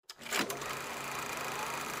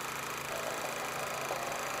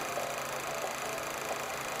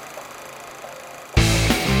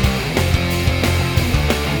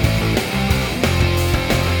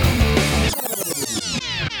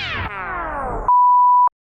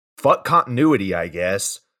fuck continuity, I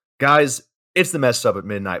guess. Guys, it's the Messed Up at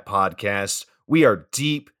Midnight podcast. We are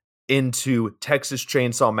deep into Texas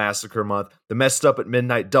Chainsaw Massacre month. The Messed Up at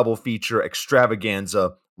Midnight Double Feature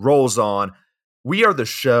Extravaganza rolls on. We are the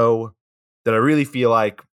show that I really feel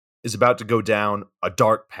like is about to go down a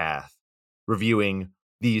dark path reviewing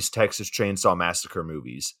these Texas Chainsaw Massacre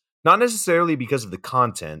movies. Not necessarily because of the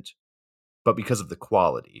content, but because of the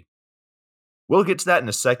quality. We'll get to that in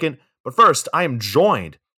a second, but first, I am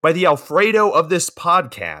joined by the Alfredo of this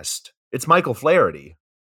podcast. It's Michael Flaherty.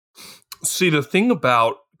 See, the thing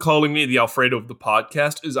about calling me the Alfredo of the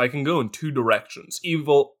podcast is I can go in two directions.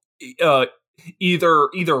 Either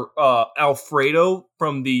Alfredo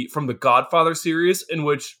from the Godfather series, in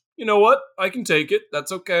which, you know what, I can take it.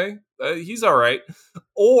 That's okay. He's all right.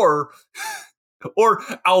 Or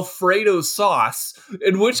Alfredo sauce,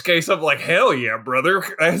 in which case I'm like, hell yeah, brother.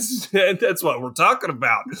 That's what we're talking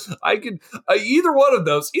about. I can either one of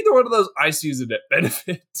those I see as a net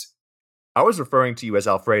benefit. I was referring to you as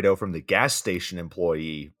Alfredo from the gas station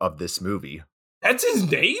employee of this movie. That's his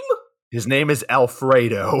name? His name is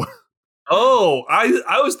Alfredo. Oh,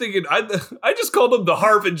 I was thinking, I just called him the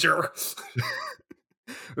Harbinger.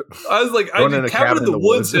 I was like, Cabin in the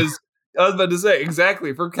Woods is... I was about to say,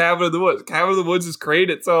 exactly, from Cabin in the Woods. Cabin in the Woods is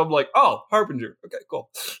created, so I'm like, oh, Harbinger. Okay, cool.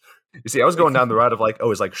 You see, I was going down the route of like,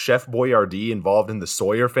 oh, is like Chef Boyardee involved in the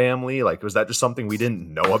Sawyer family? Like, was that just something we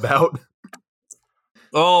didn't know about?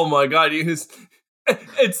 Oh my god, it's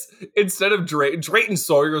instead of Drayton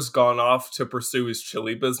Sawyer's gone off to pursue his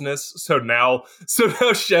chili business, so now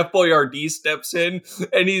Chef Boyardee steps in,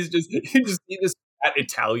 and he's just this fat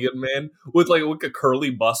Italian man with like a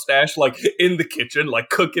curly mustache, like in the kitchen, like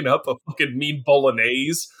cooking up a fucking mean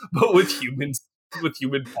bolognese, but with human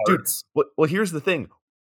parts. Dude, well, here's the thing: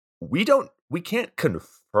 we can't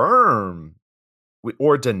confirm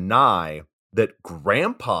or deny that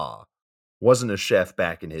Grandpa wasn't a chef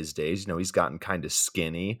back in his days. You know, he's gotten kind of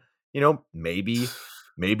skinny. You know, maybe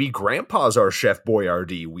Grandpa's our Chef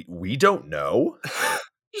Boyardee. We don't know.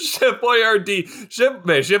 Chef Boyardee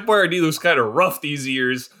looks kind of rough these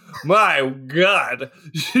years. My God,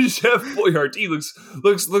 Chef Boyardee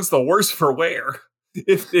looks the worse for wear.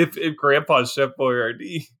 If Grandpa's Chef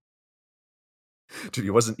Boyardee, dude, he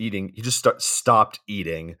wasn't eating. He just stopped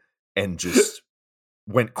eating and just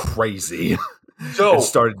went crazy. So and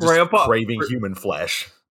started just craving human flesh.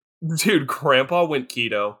 Dude, Grandpa went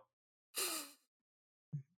keto.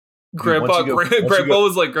 Grandpa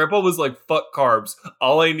was like, fuck carbs.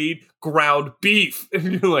 All I need, ground beef.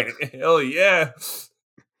 And you're like, hell yeah.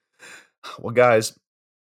 Well, guys,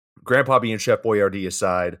 Grandpa being Chef Boyardee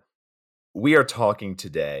aside, we are talking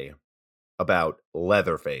today about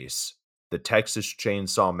Leatherface, the Texas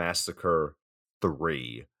Chainsaw Massacre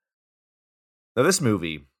 3. Now, this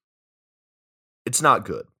movie, it's not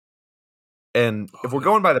good. And if we're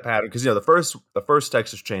going by the pattern, because, you know, the first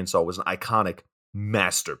Texas Chainsaw was an iconic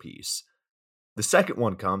masterpiece. The second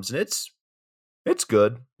one comes and it's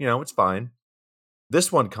good, you know, it's fine.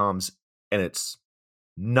 This one comes and it's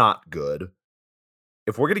not good.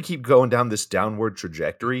 If we're going to keep going down this downward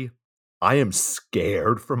trajectory, I am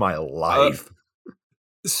scared for my life.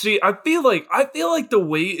 See, I feel like the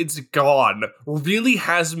way it's gone really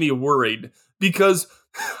has me worried, because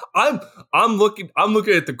I'm looking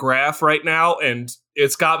at the graph right now, and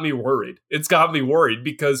it's got me worried. It's got me worried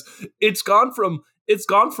because it's gone from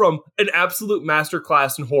an absolute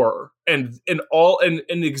masterclass in horror and an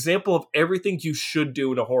example of everything you should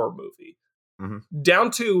do in a horror movie,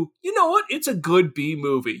 down to, you know what, it's a good B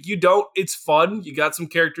movie. It's fun. You got some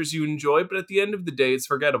characters you enjoy, but at the end of the day, it's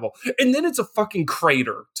forgettable. And then it's a fucking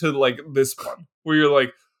crater to like this one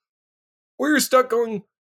where you're stuck going,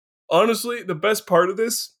 honestly, the best part of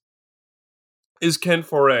this is Ken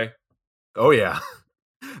Foray. Oh yeah,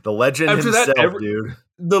 the legend himself, dude.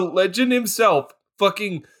 The legend himself,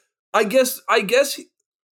 fucking. I guess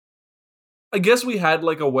we had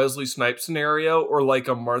like a Wesley Snipes scenario or like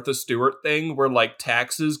a Martha Stewart thing where like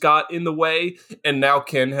taxes got in the way, and now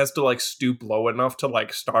Ken has to like stoop low enough to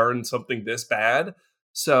like star in something this bad.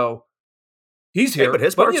 So he's here, but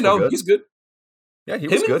his parts were good. He's good. Yeah, he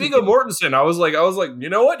was good. Him and Viggo Mortensen, I was like, you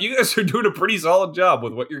know what? You guys are doing a pretty solid job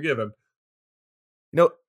with what you're given. You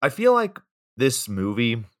know, I feel like this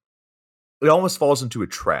movie, it almost falls into a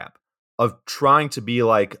trap of trying to be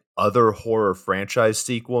like other horror franchise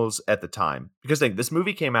sequels at the time. Because this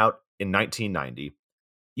movie came out in 1990.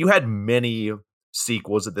 You had many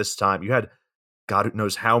sequels at this time. You had God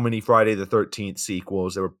knows how many Friday the 13th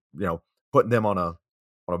sequels. They were, you know, putting them on a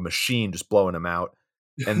machine, just blowing them out.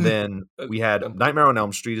 And then we had Nightmare on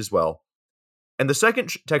Elm Street as well. And the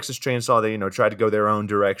second Texas Chainsaw, they, you know, tried to go their own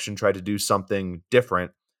direction, tried to do something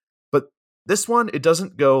different. This one, it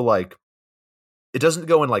doesn't go in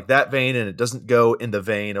like that vein, and it doesn't go in the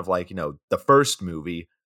vein of like, the first movie.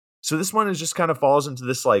 So this one is just kind of falls into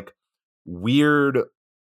this like weird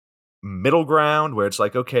middle ground where it's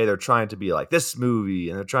like, okay, they're trying to be like this movie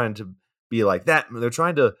and they're trying to be like that. They're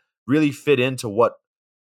trying to really fit into what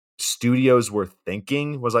studios were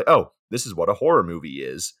thinking was like, oh, this is what a horror movie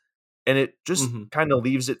is. And it just kind of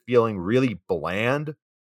leaves it feeling really bland,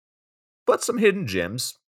 but some hidden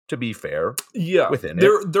gems, to be fair. Yeah, within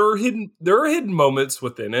it. There are hidden moments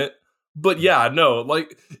within it. But yeah, no,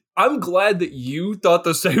 like, I'm glad that you thought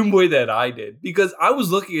the same way that I did, because I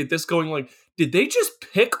was looking at this going like, did they just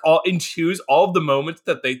pick all and choose all of the moments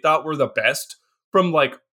that they thought were the best from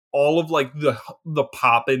like all of like the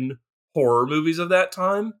poppin' horror movies of that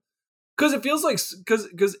time? Because it feels like,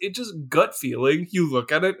 because it just gut feeling, you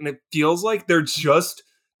look at it and it feels like they're just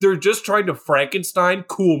trying to Frankenstein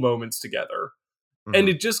cool moments together. And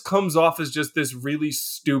it just comes off as just this really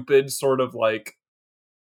stupid sort of like,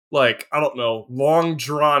 I don't know, long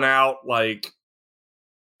drawn out, like,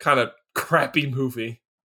 kind of crappy movie.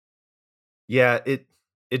 Yeah, it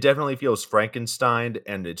definitely feels Frankenstein,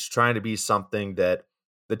 and it's trying to be something that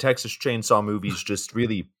the Texas Chainsaw movies just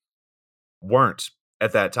really weren't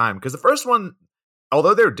at that time. Because the first one,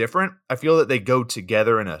 although they're different, I feel that they go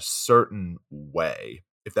together in a certain way,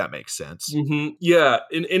 if that makes sense. Yeah,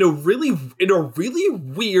 in a really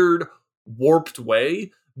weird, warped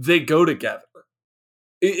way, they go together.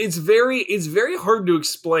 It's very hard to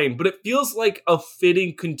explain, but it feels like a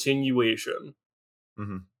fitting continuation.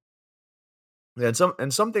 And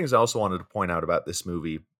some things I also wanted to point out about this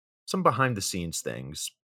movie, some behind the scenes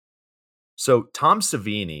things. So Tom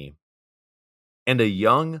Savini and a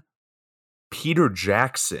young Peter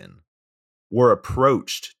Jackson were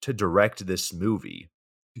approached to direct this movie.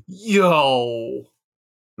 Yo.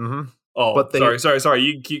 Oh, but sorry.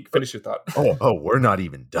 You finish your thought. Oh, we're not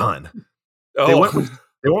even done. They went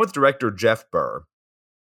with director Jeff Burr,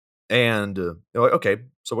 and they're like, okay,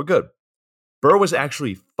 so we're good. Burr was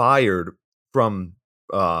actually fired from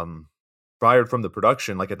the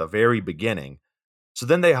production, like at the very beginning. So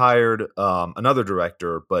then they hired another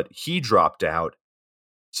director, but he dropped out.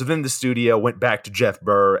 So then the studio went back to Jeff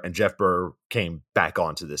Burr, and Jeff Burr came back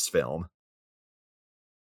onto this film.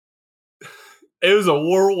 It was a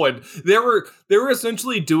whirlwind. They were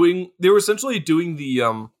essentially doing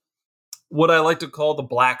the what I like to call the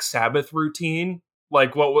Black Sabbath routine.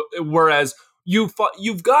 Like whereas you've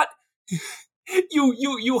got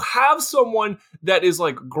you have someone that is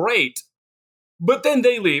like great, but then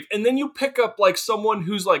they leave, and then you pick up like someone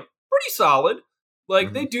who's like pretty solid,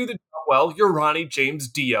 like they do the job well. You're Ronnie James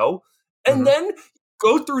Dio, and then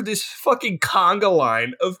go through this fucking conga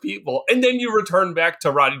line of people, and then you return back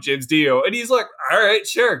to Ronnie James Dio, and he's like, all right,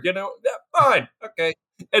 sure, yeah, fine, okay.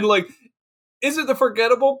 And like, is it the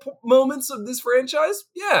forgettable moments of this franchise?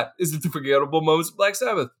 Yeah. Is it the forgettable moments of Black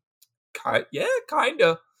Sabbath? Yeah,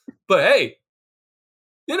 kinda. But hey,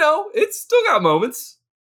 it's still got moments.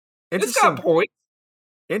 It's got points.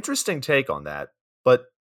 Interesting take on that. But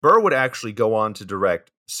Burr would actually go on to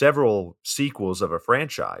direct several sequels of a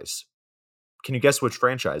franchise. Can you guess which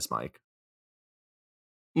franchise, Mike?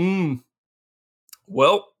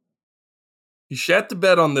 Well, he shat the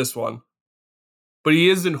bed on this one, but he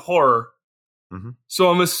is in horror. So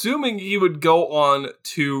I'm assuming he would go on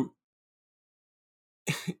to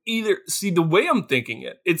either, see, the way I'm thinking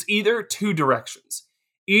it's either two directions.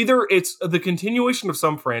 Either it's the continuation of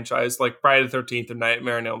some franchise, like Friday the 13th or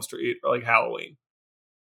Nightmare on Elm Street, or like Halloween.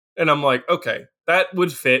 And I'm like, okay, that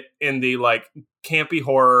would fit in the like campy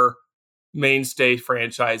horror mainstay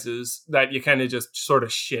franchises that you kind of just sort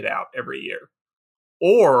of shit out every year.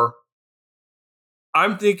 Or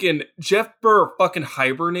I'm thinking Jeff Burr fucking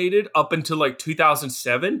hibernated up until like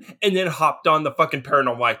 2007 and then hopped on the fucking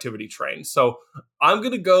Paranormal Activity train. So I'm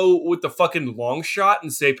going to go with the fucking long shot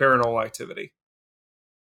and say Paranormal Activity.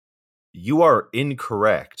 You are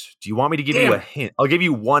incorrect. Do you want me to give you a hint? I'll give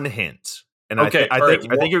you one hint. And okay, I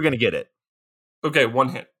think you're going to get it. Okay, one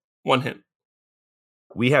hint.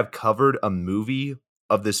 We have covered a movie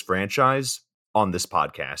of this franchise on this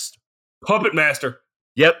podcast. Puppet Master.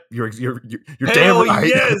 Yep, you're damn right.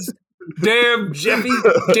 Yes. Damn, Jeffy.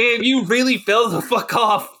 Damn, you really fell the fuck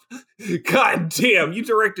off. God damn, you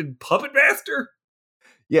directed Puppet Master?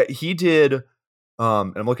 Yeah, he did. And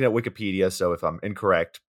I'm looking at Wikipedia, so if I'm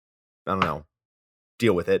incorrect, I don't know.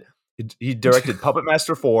 Deal with it. He directed Puppet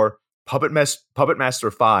Master 4, Puppet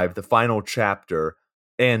Master 5, the final chapter,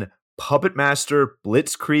 and Puppet Master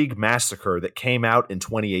Blitzkrieg Massacre that came out in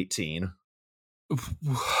 2018.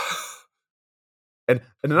 And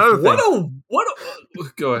another thing. What a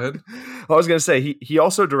go ahead. I was going to say, he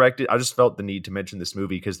also directed, I just felt the need to mention this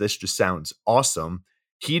movie because this just sounds awesome.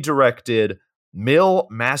 He directed Mil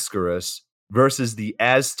Mascaras versus the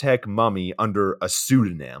Aztec Mummy under a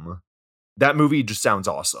pseudonym. That movie just sounds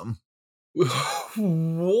awesome.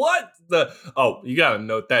 What the? Oh, you gotta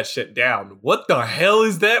note that shit down. What the hell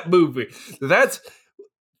is that movie? That's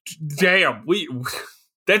damn.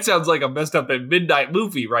 That sounds like a messed up at midnight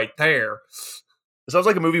movie right there. It sounds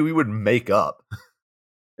like a movie we would make up.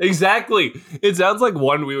 Exactly. It sounds like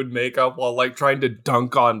one we would make up while like trying to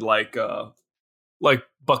dunk on like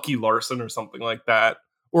Bucky Larson or something like that,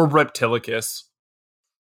 or Reptilicus.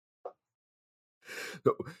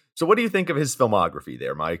 So what do you think of his filmography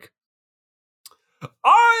there, Mike?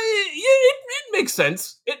 It makes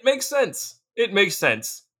sense. It makes sense. It makes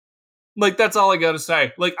sense. Like, that's all I gotta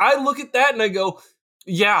say. Like, I look at that and I go,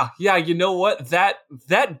 yeah, you know what? That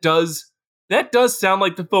does sound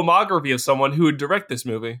like the filmography of someone who would direct this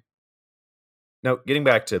movie. Now, getting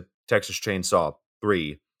back to Texas Chainsaw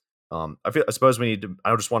 3, I suppose we need to,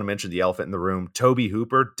 I just want to mention the elephant in the room. Tobe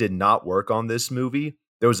Hooper did not work on this movie.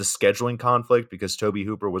 There was a scheduling conflict because Tobe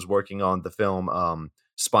Hooper was working on the film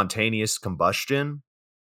Spontaneous Combustion,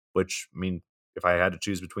 which, I mean, if I had to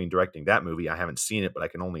choose between directing that movie, I haven't seen it, but I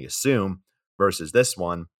can only assume, versus this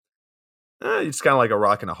one, it's kind of like a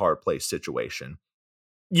rock and a hard place situation.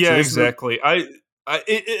 Yeah, So exactly. I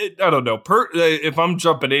don't know. If I'm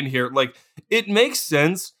jumping in here, like, it makes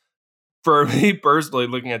sense for me personally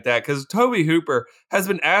looking at that, because Tobe Hooper has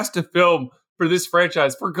been asked to film for this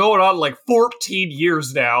franchise for going on like 14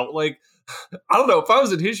 years now. Like, I don't know, if I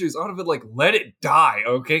was in his shoes, I would have been like, let it die,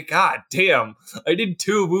 okay? God damn. I did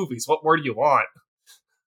 2 movies. What more do you want?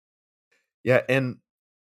 Yeah, and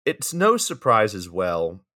it's no surprise as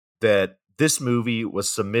well that this movie was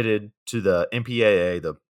submitted to the MPAA,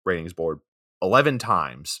 the ratings board, 11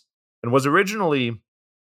 times, and was originally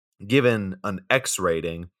given an X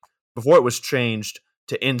rating before it was changed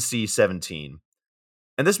to NC-17.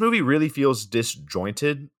 And this movie really feels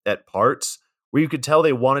disjointed at parts, where you could tell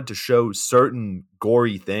they wanted to show certain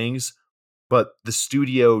gory things, but the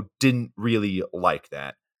studio didn't really like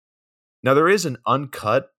that. Now, there is an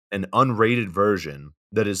uncut and unrated version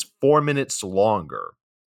that is 4 minutes longer,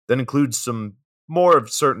 that includes some more of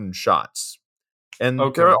certain shots. And there are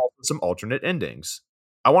Okay. also some alternate endings.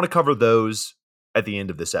 I want to cover those at the end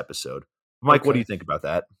of this episode. Mike, what do you think about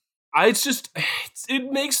that?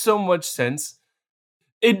 It makes so much sense.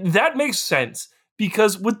 That makes sense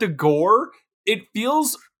because with the gore, it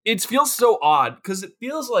feels so odd, because it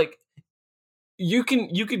feels like you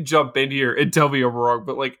can jump in here and tell me I'm wrong,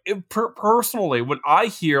 but like personally, when I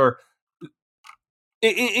hear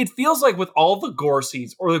it feels like with all the gore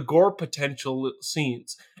scenes or the gore potential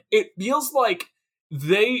scenes, it feels like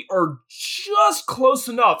they are just close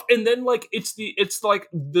enough, and then like it's like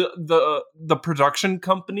the production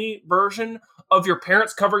company version of your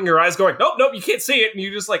parents covering your eyes going, nope, you can't see it, and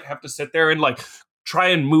you just like have to sit there and like try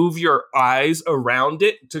and move your eyes around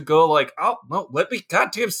it to go like, oh no, let me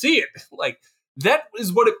goddamn see it. Like, that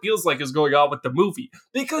is what it feels like is going on with the movie,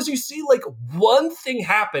 because you see like one thing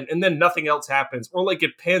happen and then nothing else happens, or like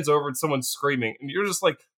it pans over and someone's screaming and you're just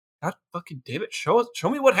like, God fucking damn it, show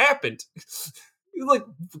me what happened. You're like,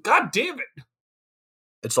 God damn it.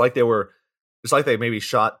 It's like they maybe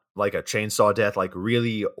shot like a chainsaw death like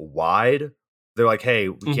really wide. They're like, hey,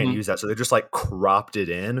 we can't use that. So they just like cropped it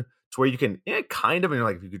in to where you can kind of, and you're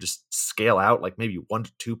like, if you could just scale out like maybe 1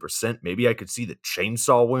 to 2%, maybe I could see the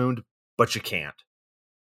chainsaw wound, but you can't.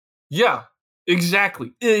 Yeah,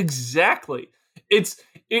 exactly.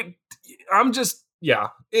 I'm just, yeah.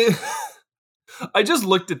 I just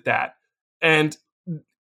looked at that, and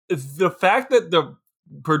the fact that the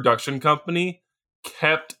production company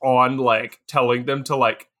kept on like telling them to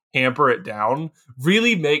like hamper it down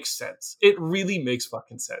really makes sense. It really makes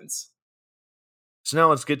fucking sense. So now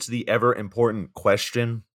let's get to the ever important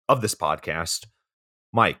question of this podcast.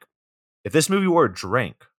 Mike, if this movie were a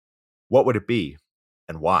drink, what would it be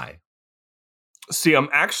and why? See, I'm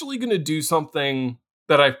actually going to do something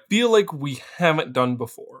that I feel like we haven't done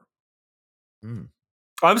before.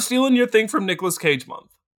 I'm stealing your thing from Nicolas Cage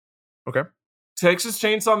month. Okay. Texas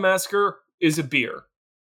Chainsaw Massacre is a beer.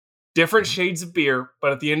 Different shades of beer,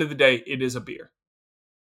 but at the end of the day, it is a beer.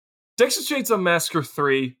 Texas Chainsaw Massacre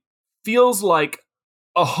 3 feels like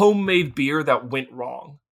a homemade beer that went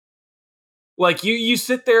wrong. Like, you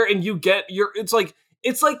sit there and you get it's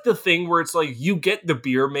like the thing where it's like you get the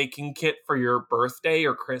beer making kit for your birthday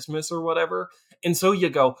or Christmas or whatever, and so you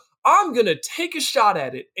go, I'm gonna take a shot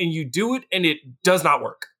at it, and you do it and it does not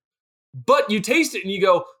work. But you taste it and you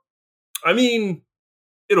go, I mean,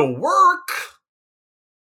 it'll work.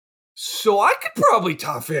 so I could probably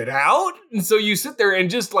tough it out. And so you sit there and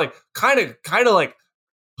just like kind of like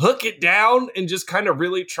hook it down and just kind of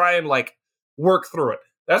really try and like work through it.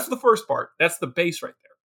 That's the first part. That's the base right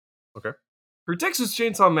there. Okay. For Texas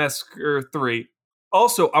Chainsaw Massacre 3,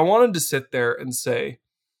 also, I wanted to sit there and say,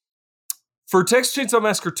 for Texas Chainsaw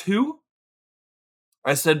Massacre 2,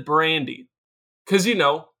 I said brandy. Because,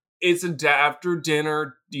 it's a after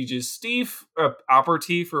dinner digestif,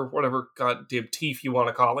 aperitif, or whatever goddamn teeth you want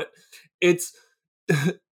to call it. It's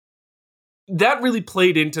that really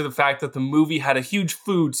played into the fact that the movie had a huge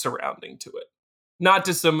food surrounding to it. Not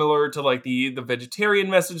dissimilar to like the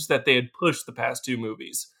vegetarian message that they had pushed the past two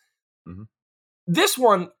movies. Mm-hmm. This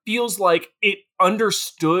one feels like it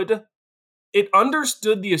understood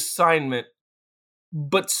the assignment,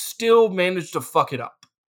 but still managed to fuck it up.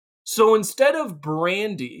 So instead of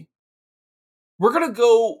brandy, we're gonna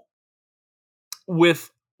go with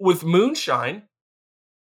moonshine,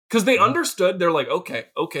 because they understood. They're like, okay.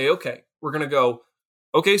 We're gonna go.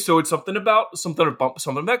 Okay, so it's something about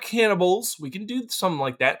cannibals. We can do something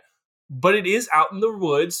like that, but it is out in the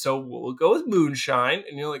woods, so we'll go with moonshine.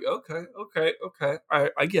 And you're like, okay,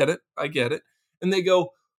 I get it. And they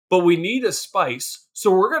go, but we need a spice, so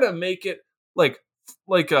we're gonna make it like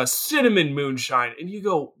a cinnamon moonshine. And you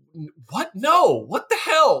go, what? No, what the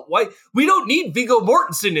hell? Why? We don't need Viggo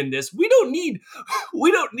Mortensen in this. We don't need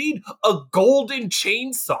a golden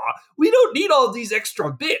chainsaw. We don't need all these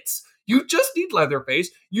extra bits. You just need Leatherface.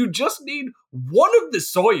 You just need one of the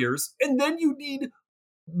Sawyers, and then you need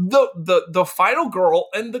the final girl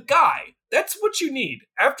and the guy. That's what you need.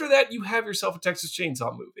 After that, you have yourself a Texas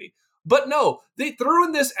Chainsaw movie. But no, they threw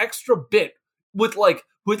in this extra bit with like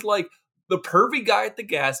the pervy guy at the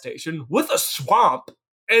gas station with a swamp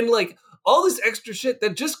and like all this extra shit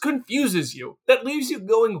that just confuses you. That leaves you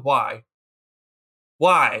going, why?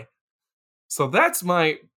 So that's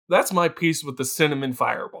my piece with the cinnamon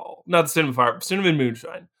fireball. Not the cinnamon fireball, cinnamon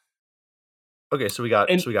moonshine. Okay, so we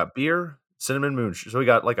got beer, cinnamon moonshine. So we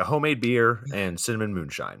got like a homemade beer and cinnamon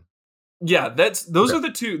moonshine. Yeah, those are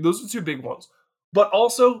the two big ones. But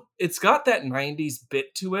also, it's got that 90s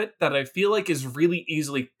bit to it that I feel like is really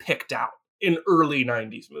easily picked out in early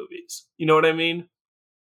 90s movies. You know what I mean?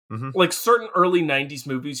 Mm-hmm. Like certain early 90s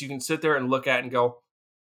movies you can sit there and look at and go,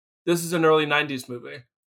 this is an early 90s movie.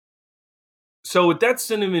 So with that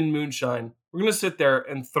cinnamon moonshine, we're going to sit there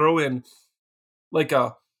and throw in like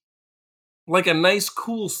a nice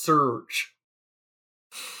cool surge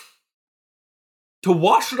to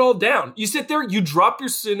wash it all down. You sit there, you drop your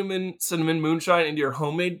cinnamon moonshine into your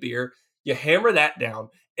homemade beer, you hammer that down,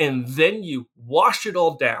 and then you wash it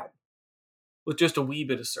all down with just a wee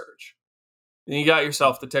bit of surge. And you got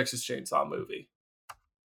yourself the Texas Chainsaw movie.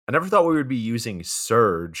 I never thought we would be using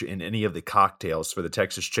surge in any of the cocktails for the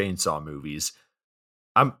Texas Chainsaw movies.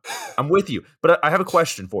 I'm with you, but I have a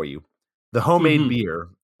question for you. The homemade beer,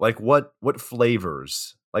 like what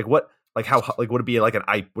flavors? Like what? Like how? Like would it be like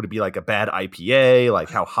would it be like a bad IPA? Like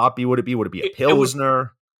how hoppy would it be? Would it be a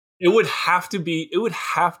Pilsner? It would have to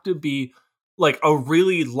be like a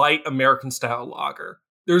really light American style lager.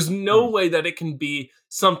 There's no way that it can be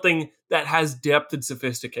something that has depth and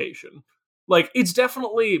sophistication. Like it's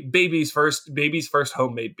definitely baby's first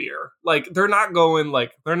homemade beer. Like they're not going,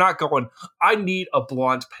 I need a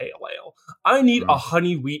blonde pale ale. I need a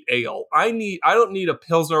honey wheat ale. I don't need a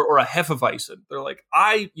Pilsner or a Hefeweizen. They're like,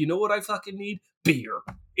 you know what I fucking need? Beer.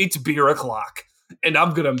 It's beer o'clock. And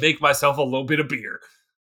I'm going to make myself a little bit of beer.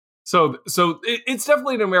 So it's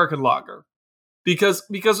definitely an American lager. Because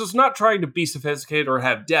it's not trying to be sophisticated or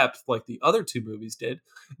have depth like the other two movies did.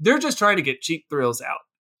 They're just trying to get cheap thrills out.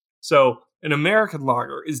 So an American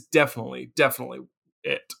lager is definitely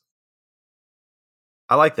it.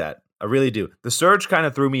 I like that. I really do. The surge kind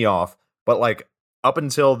of threw me off, but like up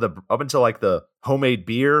until like the homemade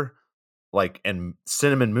beer, like and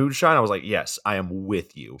cinnamon moonshine, I was like, yes, I am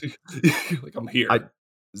with you. Like I'm here.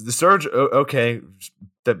 The surge, okay,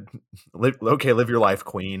 live your life,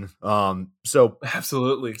 queen. So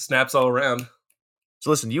absolutely snaps all around. So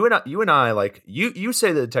listen, you and I, like you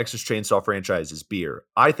say that the Texas Chainsaw franchise is beer.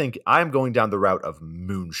 I think I'm going down the route of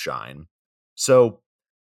moonshine. So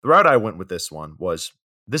the route I went with this one was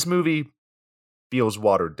this movie feels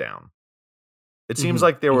watered down. It seems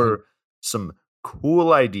like there were some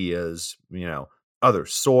cool ideas, other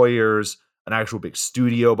Sawyers, an actual big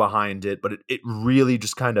studio behind it, but it really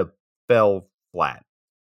just kind of fell flat.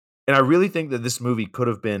 And I really think that this movie could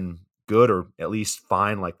have been good or at least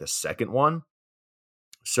fine like the second one.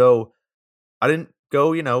 So I didn't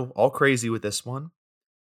go, all crazy with this one.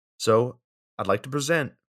 So I'd like to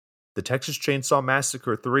present the Texas Chainsaw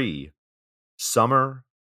Massacre 3 Summer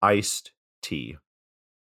Iced Tea.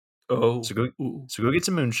 Oh, So go ooh. so go get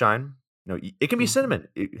some moonshine. It can be Mhm. cinnamon.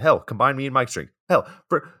 Hell, combine me and Mike's drink. Hell,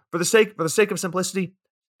 for the sake of simplicity,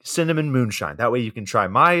 cinnamon moonshine. That way you can try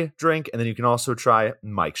my drink and then you can also try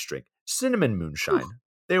Mike's drink. Cinnamon Ooh, moonshine.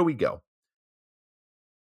 There we go.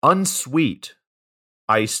 Unsweet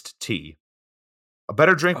iced tea. A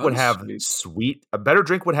better drink would have unsweet. sweet. A better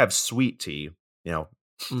drink would have sweet tea. You know,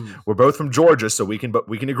 Mm, we're both from Georgia, so we can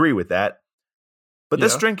agree with that. But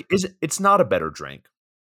this yeah. drink it's not a better drink.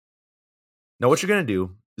 Now what you're gonna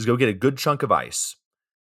do is go get a good chunk of ice.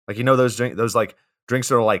 Like those like drinks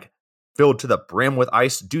that are like filled to the brim with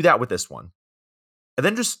ice. Do that with this one. And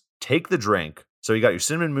then just take the drink. So you got your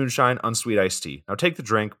cinnamon moonshine, unsweet iced tea. Now take the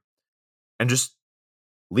drink and just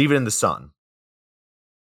leave it in the sun.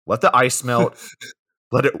 Let the ice melt.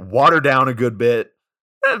 Let it water down a good bit.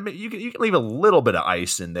 You can leave a little bit of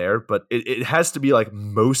ice in there, but it has to be like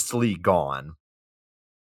mostly gone.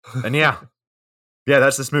 And yeah,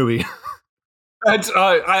 that's this movie. That's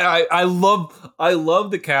I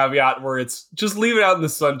love the caveat where it's just leave it out in the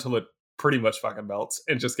sun till it pretty much fucking melts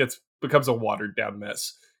and just becomes a watered down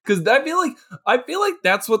mess. Because I feel like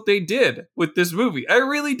that's what they did with this movie. I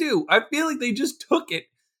really do. I feel like they just took it.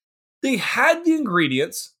 They had the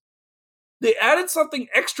ingredients. They added something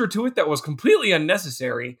extra to it that was completely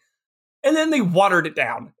unnecessary, and then they watered it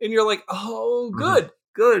down. And you're like, oh, Mhm. good,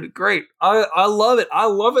 good, great. I love it. I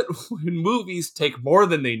love it when movies take more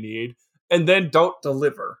than they need and then don't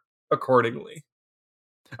deliver accordingly.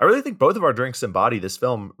 I really think both of our drinks embody this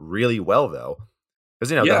film really well, though. Because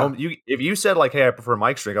the Yeah. home you if you said like, "Hey, I prefer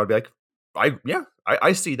Mike's drink," I would be like,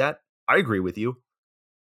 I see that. I agree with you.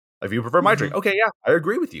 If you prefer my drink, Hmm. okay, yeah, I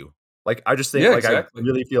agree with you. Like, I just think Yeah, like I exactly.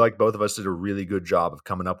 really feel like both of us did a really good job of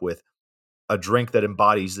coming up with a drink that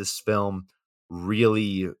embodies this film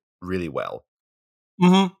really, really well.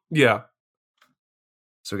 Yeah.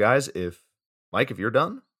 So, guys, if Mike, if you're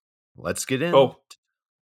done, let's get in. Oh,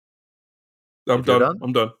 I'm If you're done. done,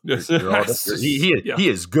 I'm done. Yes. you're all done. Yeah. He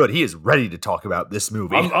is good. He is ready to talk about this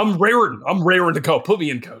movie. I'm raring. I'm raring to go. Put me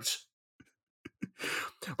in, coach.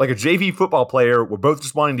 Like a JV football player, we're both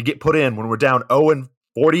just wanting to get put in when we're down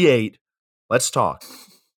 0-48. Let's talk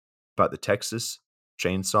about the Texas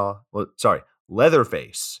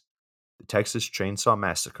Leatherface, the Texas Chainsaw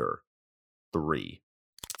Massacre 3.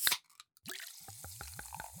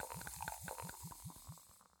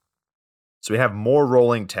 So we have more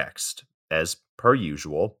rolling text, as per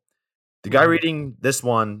usual. The guy Mhm. reading this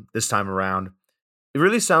one this time around, it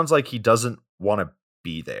really sounds like he doesn't want to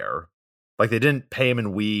be there. Like they didn't pay him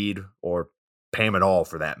in weed or pay him at all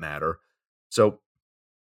for that matter. So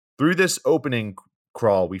through this opening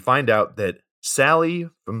crawl, we find out that Sally,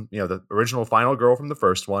 from the original final girl from the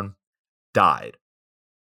first one, died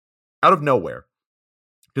out of nowhere.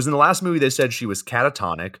 Because in the last movie, they said she was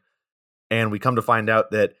catatonic, and we come to find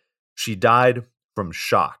out that she died from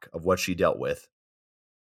shock of what she dealt with.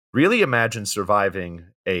 Really imagine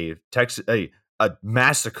surviving a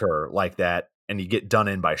massacre like that, and you get done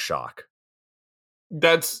in by shock.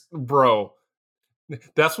 That's bro.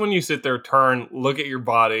 That's when you sit there, turn, look at your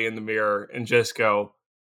body in the mirror, and just go,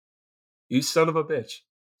 "You son of a bitch."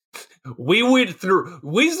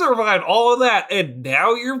 We survived all of that, and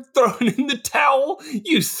now you're throwing in the towel?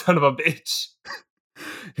 You son of a bitch.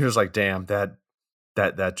 He was like, "Damn, that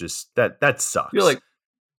You're sucks."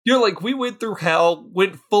 like, we went through hell,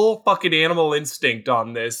 went full fucking animal instinct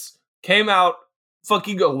on this, came out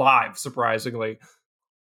fucking alive, surprisingly.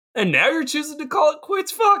 And now you're choosing to call it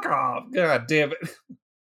quits? Fuck off. God damn it.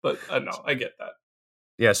 But no, I get that.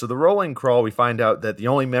 Yeah, so the rolling crawl, we find out that the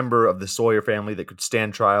only member of the Sawyer family that could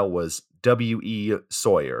stand trial was W.E.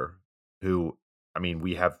 Sawyer, who, I mean,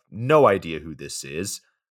 we have no idea who this is.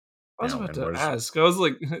 I was about And to where's ask. I was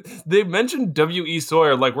like, they mentioned W.E.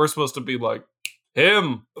 Sawyer, like we're supposed to be like,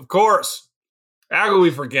 him, of course. How could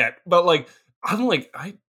we forget? But like, I'm like,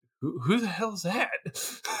 who the hell is that?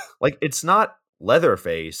 like it's not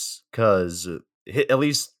Leatherface because at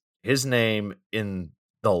least his name in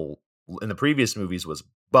the previous movies was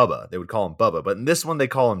Bubba. They would call him Bubba, but in this one they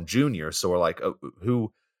call him Junior. So we're like, oh,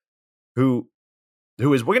 who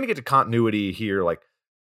we're gonna get to continuity here. Like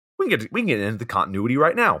we can get into the continuity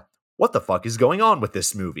right now. What the fuck is going on with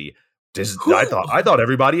this movie? I Who? thought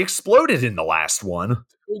everybody exploded in the last one.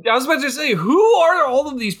 I was about to say, who are all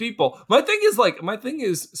of these people? My thing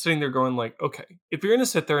is sitting there going like, okay, if you're gonna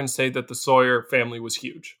sit there and say that the Sawyer family was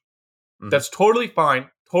huge, Mhm. that's totally fine,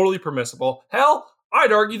 totally permissible. Hell,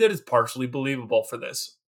 I'd argue that it's partially believable for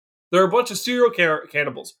this. They're a bunch of serial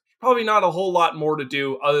cannibals. Probably not a whole lot more to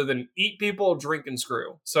do other than eat people, drink, and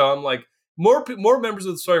screw. So I'm like, more members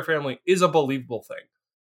of the Sawyer family is a believable thing.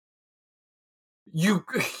 you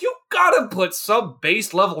gotta put some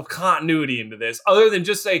base level of continuity into this, other than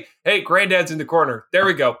just say, "Hey, Granddad's in the corner. There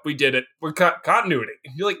we go. We did it. We're continuity."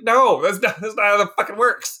 And you're like, "No, that's not how that fucking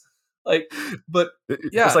works." Like, but It's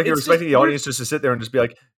yeah, like you're it's just expecting the audience just to sit there and just be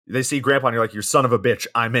like, they see Grandpa and you're like, "You son of a bitch,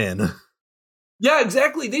 I'm in." yeah,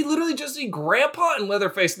 exactly. They literally just see Grandpa and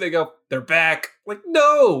Leatherface, and they go, "They're back." Like,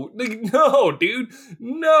 no, no, dude,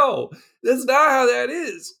 no, that's not how that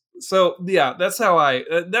is. So yeah, that's how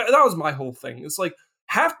that was my whole thing. It's like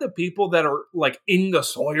half the people that are like in the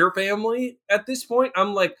Sawyer family at this point,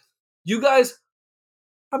 I'm like, you guys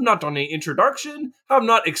have not done any introduction, have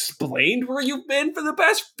not explained where you've been for the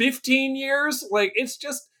past 15 years. Like, it's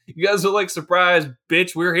just, you guys are like, surprise,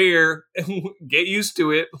 bitch, we're here. Get used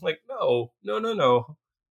to it. Like, no, no, no, no.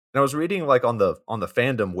 And I was reading like on the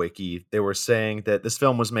fandom wiki, they were saying that this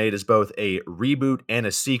film was made as both a reboot and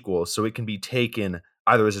a sequel, so it can be taken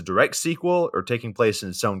either as a direct sequel or taking place in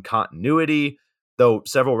its own continuity, though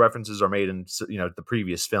several references are made in the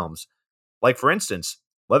previous films. Like for instance,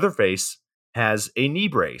 Leatherface has a knee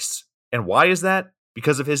brace. And why is that?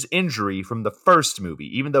 Because of his injury from the first movie,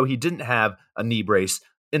 even though he didn't have a knee brace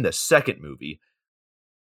in the second movie.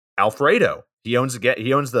 Alfredo, he owns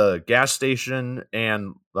the gas station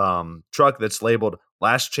and truck that's labeled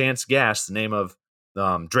Last Chance Gas, the name of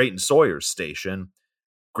Drayton Sawyer's station.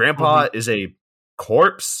 Grandpa is a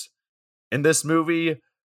corpse in this movie.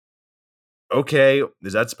 Okay,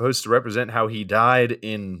 is that supposed to represent how he died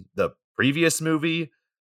in the previous movie?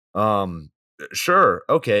 Sure,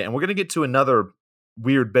 okay, and we're gonna get to another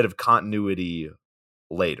weird bit of continuity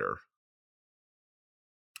later.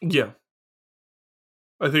 Yeah.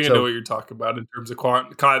 I think I know So, what you're talking about in terms of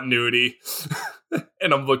continuity,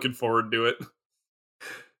 and I'm looking forward to it.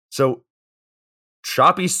 so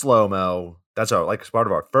choppy slow mo. That's part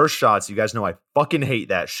of our first shots. You guys know I fucking hate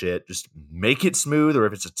that shit. Just make it smooth, or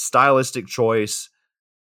if it's a stylistic choice,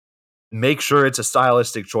 make sure it's a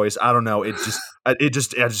stylistic choice. I don't know. I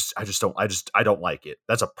don't like it.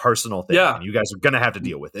 That's a personal thing, Yeah. and you guys are gonna have to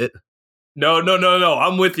deal with it. No, no, no, no.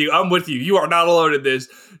 I'm with you. I'm with you. You are not alone in this.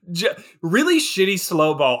 Really shitty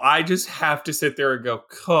slow mo. I just have to sit there and go,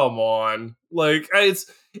 come on. Like,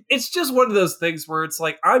 it's just one of those things where it's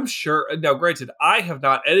like, I'm sure. Now, granted, I have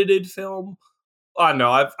not edited film. I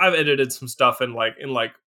know I've edited some stuff in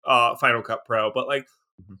Final Cut Pro, but like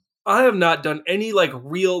Mhm. I have not done any like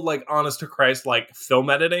real like honest to Christ like film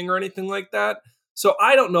editing or anything like that. So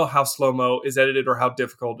I don't know how slow mo is edited or how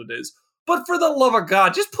difficult it is. But for the love of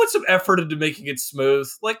God, just put some effort into making it smooth.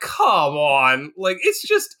 Like, come on. Like, it's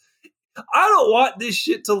just I don't want this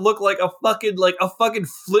shit to look like a fucking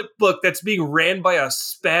flip book that's being ran by a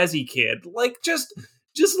spazzy kid. Like, just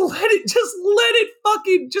let it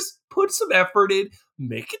fucking just put some effort in,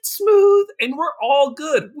 make it smooth, and we're all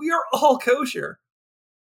good. We are all kosher.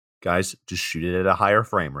 Guys, just shoot it at a higher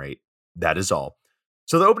frame rate. That is all.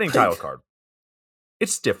 So the opening title Like, card,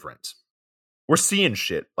 it's different. We're seeing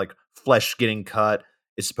shit like flesh getting cut.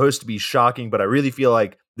 It's supposed to be shocking, but I really feel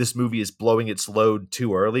like this movie is blowing its load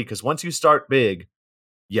too early because once you start big,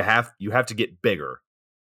 you have to get bigger.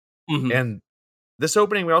 mhm. And this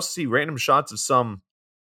opening, we also see random shots of some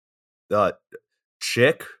uh,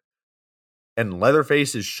 chick, and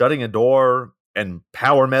Leatherface is shutting a door, and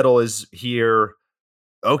power metal is here.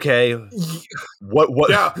 Okay, what?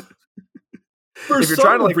 Yeah, for If you're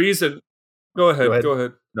trying to some like, reason. Go go ahead. ahead. Go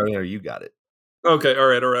ahead. No, you got it. Okay, all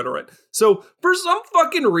right, all right, all right. So, for some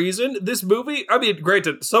fucking reason, this movie, I mean,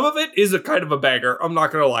 granted, some of it is a kind of a banger. I'm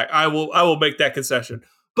not gonna lie. I will make that concession.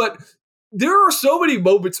 But there are so many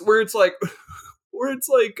moments where it's like where it's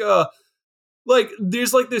like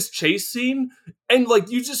there's like this chase scene and like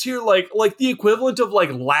you just hear like the equivalent of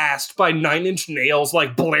like Last by Nine Inch Nails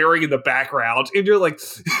like blaring in the background and you're like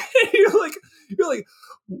you're like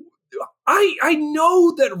I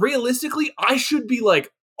know that realistically I should be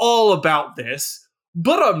like all about this,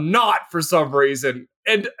 but I'm not for some reason.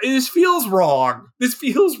 And this feels wrong. This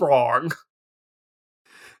feels wrong.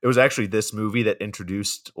 It was actually this movie that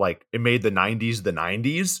introduced like it made the '90s the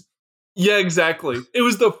 '90s. Yeah, exactly. It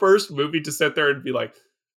was the first movie to sit there and be like,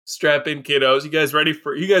 strap in kiddos. You guys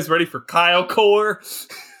ready for Kyle Core?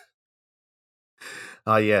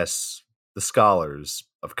 Ah, yes, the scholars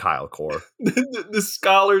of Kylecore. The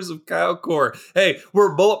scholars of Kyle Core. Hey,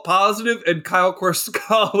 we're bullet positive and Kyle Core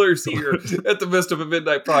scholars here at the Mist of a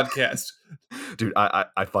Midnight podcast. Dude, I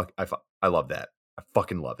love that. I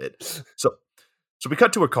fucking love it. So we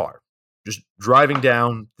cut to a car, just driving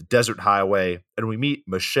down the desert highway, and we meet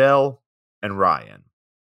Michelle and Ryan.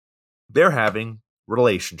 They're having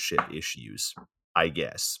relationship issues, I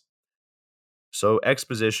guess. So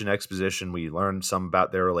exposition. We learned some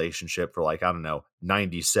about their relationship for like, I don't know,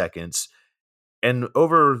 90 seconds. And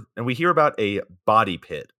we hear about a body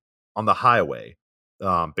pit on the highway,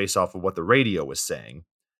 based off of what the radio was saying.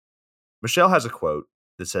 Michelle has a quote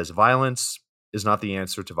that says, "Violence is not the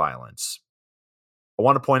answer to violence." I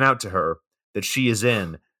want to point out to her that she is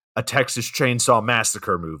in a Texas Chainsaw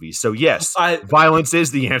Massacre movie. So yes, I violence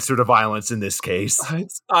is the answer to violence in this case.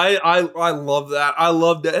 I love that. I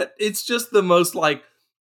love that. It's just the most like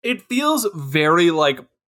it feels very like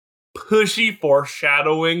pushy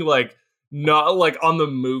foreshadowing, like not like on the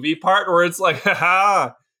movie part where it's like,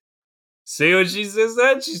 haha, see what she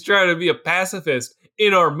said? She's trying to be a pacifist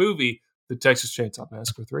in our movie, The Texas Chainsaw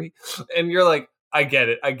Massacre 3. And you're like, I get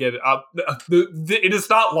it. It is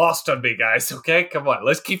not lost on me, guys. Okay, come on,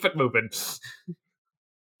 let's keep it moving.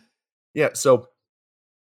 Yeah, so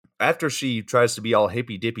after she tries to be all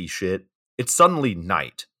hippy dippy shit, it's suddenly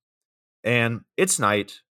night. And it's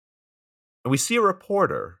night, and we see a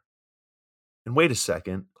reporter. And wait a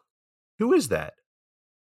second, who is that?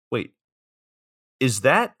 Wait, is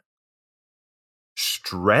that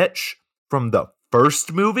Stretch from the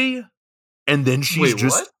first movie? And then she's Wait,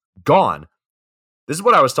 just what? gone. This is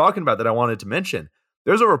what I was talking about that I wanted to mention.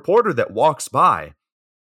 There's a reporter that walks by,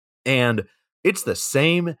 and it's the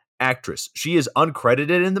same actress. She is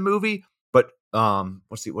uncredited in the movie, but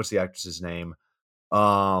what's the actress's name?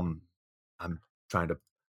 I'm trying to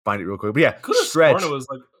find it real quick. But yeah, Could have Stretch. sworn it was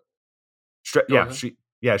like. Go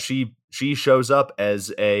Yeah, ahead. she shows up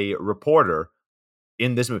as a reporter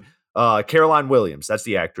in this movie. Caroline Williams, that's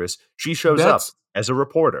the actress. She shows up That's as a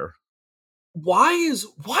reporter. why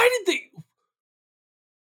did they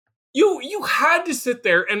you had to sit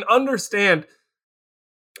there and understand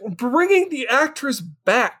bringing the actress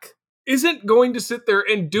back isn't going to sit there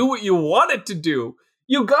and do what you want it to do.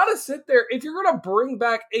 You gotta sit there if you're gonna bring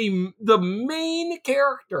back the main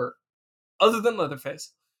character other than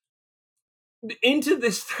Leatherface into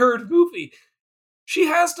this third movie. She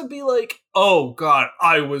has to be like, oh god,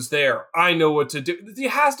 I was there. I know what to do. It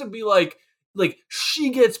has to be like she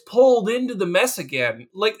gets pulled into the mess again.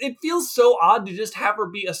 Like it feels so odd to just have her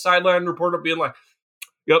be a sideline reporter being like,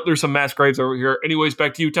 yep, there's some mass graves over here. Anyways,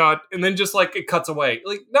 back to you, Todd. And then just like it cuts away.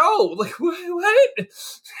 Like, no, like what?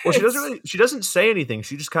 Well, she doesn't say anything.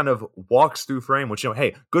 She just kind of walks through frame, which,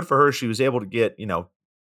 hey, good for her. She was able to get,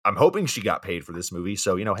 I'm hoping she got paid for this movie.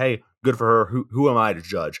 So, hey, good for her. Who am I to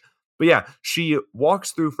judge? But yeah, she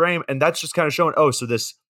walks through frame, and that's just kind of showing, so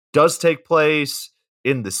this does take place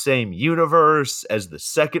in the same universe as the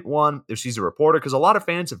second one, if she's a reporter, because a lot of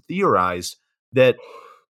fans have theorized that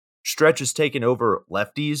Stretch has taken over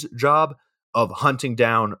Lefty's job of hunting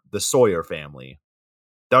down the Sawyer family.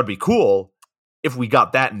 That would be cool if we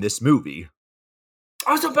got that in this movie.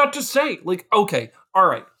 I was about to say, like, okay, all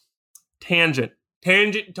right, tangent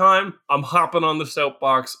time. I'm hopping on the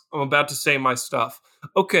soapbox. I'm about to say my stuff.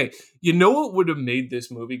 Okay, you know what would have made this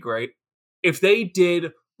movie great? If they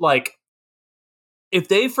did, like, if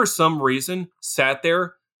they for some reason sat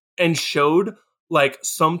there and showed, like,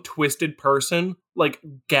 some twisted person, like,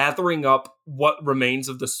 gathering up what remains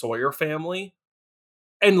of the Sawyer family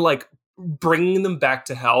and, like, bringing them back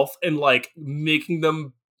to health and, like,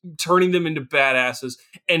 turning them into badasses,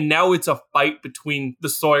 and now it's a fight between the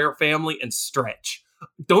Sawyer family and Stretch.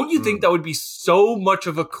 Don't you think that would be so much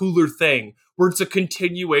of a cooler thing, where it's a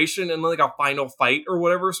continuation and like a final fight or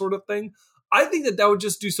whatever sort of thing? I think that would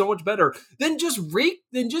just do so much better than just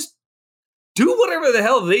do whatever the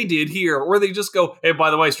hell they did here, where they just go, hey,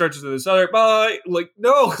 by the way, Stretch is in this other, bye. Like,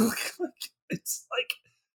 no, it's like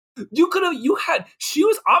she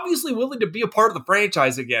was obviously willing to be a part of the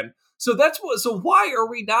franchise again. So why are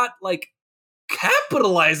we not like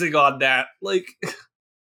capitalizing on that? Like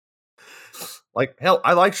hell,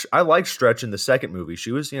 I like Stretch in the second movie.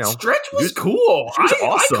 She was, Stretch was cool. She was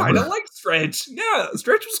awesome. I kind of like Stretch. Yeah,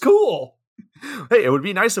 Stretch was cool. Hey, it would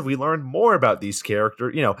be nice if we learned more about these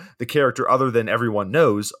characters, the character other than everyone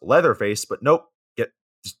knows, Leatherface, but nope.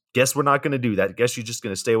 Guess we're not going to do that. Guess you're just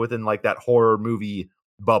going to stay within like that horror movie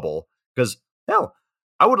bubble. Because hell,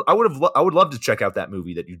 I would love to check out that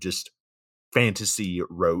movie that you just fantasy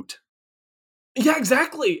wrote. Yeah,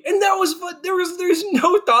 exactly. And that was there's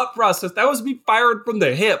no thought process. That was me fired from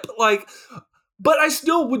the hip. Like, but I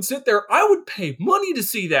still would sit there. I would pay money to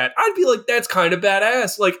see that. I'd be like, that's kind of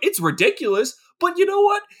badass. Like, it's ridiculous, but you know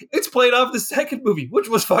what? It's played off the second movie, which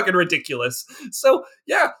was fucking ridiculous. So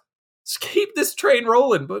yeah, let's keep this train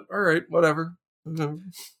rolling. But all right, whatever. Now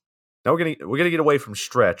we're gonna get away from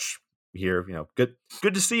Stretch here. Good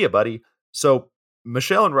to see you, buddy. So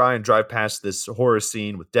Michelle and Ryan drive past this horror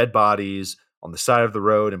scene with dead bodies on the side of the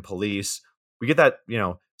road and police. We get that,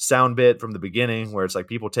 sound bit from the beginning where it's like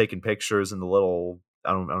people taking pictures and the little,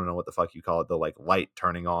 I don't know what the fuck you call it, the like light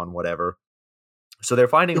turning on, whatever. So they're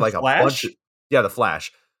finding The like a bunch Flash? of the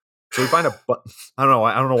Flash. So we find I don't know.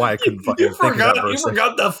 I don't know why I couldn't fucking think of that You verse.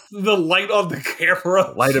 forgot the light on the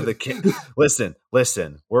camera. Light of the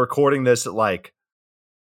Listen. We're recording this at like,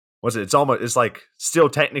 what's it? It's like still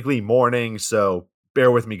technically morning. So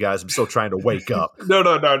bear with me, guys. I'm still trying to wake up. No.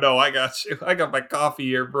 I got you. I got my coffee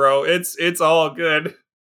here, bro. It's all good.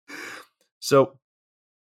 So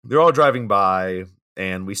they're all driving by,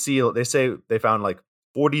 and they say they found like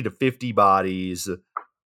 40 to 50 bodies.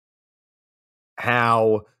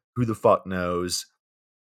 How? Who the fuck knows?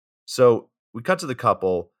 So we cut to the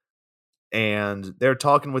couple, and they're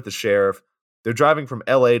talking with the sheriff. They're driving from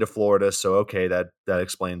LA to Florida, so okay, that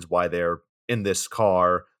explains why they're in this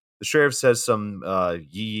car. The sheriff says some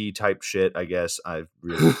yee type shit, I guess. I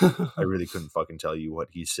really couldn't fucking tell you what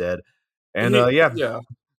he said. And yeah.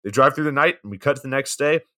 they drive through the night, and we cut to the next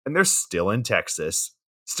day, and they're still in Texas.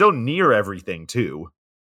 Still near everything, too.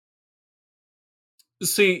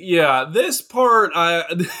 See, yeah, this part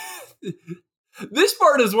this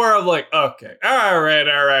part is where I'm like, okay, all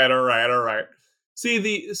right. See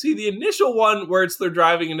the initial one where they're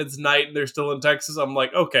driving and it's night and they're still in Texas. I'm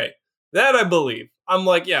like, okay, that I believe. I'm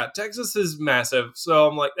like, yeah, Texas is massive, so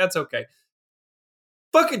I'm like, that's okay.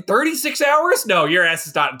 Fucking 36 hours? No, your ass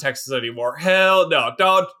is not in Texas anymore. Hell no,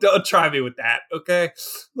 don't try me with that, okay?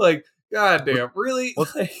 Like, goddamn, really? Well,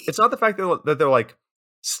 it's not the fact that they're like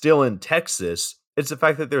still in Texas. It's the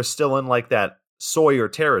fact that they're still in like that Sawyer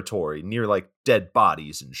territory near like dead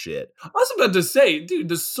bodies and shit. I was about to say, dude,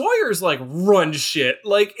 the Sawyers like run shit.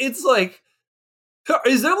 Like, it's like,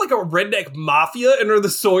 is there like a redneck mafia and are the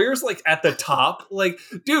Sawyers like at the top? Like,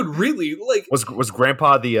 dude, really? Like, was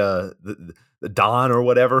Grandpa the Don or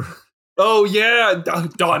whatever? Oh yeah,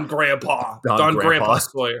 Don Grandpa, Don Grandpa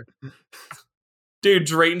Sawyer. Dude,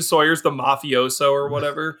 Drayton Sawyer's the mafioso or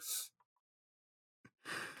whatever.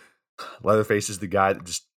 Leatherface is the guy that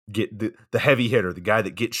just get the heavy hitter, the guy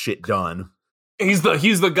that gets shit done. He's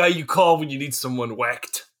the guy you call when you need someone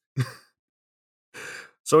whacked.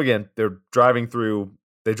 So again, they drive through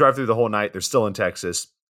the whole night. They're still in Texas.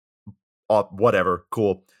 Whatever,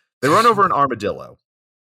 cool. They run over an armadillo.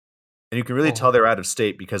 And you can really tell they're out of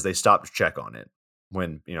state because they stopped to check on it.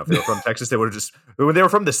 When, if they were from Texas, they would have just, if they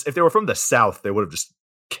were from the South, they would have just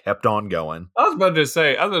kept on going. I was about to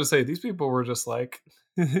say, these people were just like,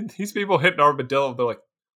 these people hit an armadillo. They're like,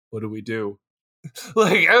 what do we do?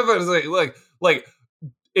 Like, I was about to say, like,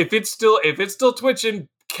 if it's still twitching,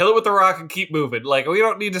 kill it with a rock and keep moving. Like, we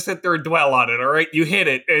don't need to sit there and dwell on it. All right, you hit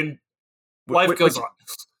it and life goes on.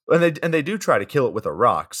 And they do try to kill it with a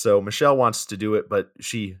rock. So Michelle wants to do it, but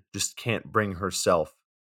she just can't bring herself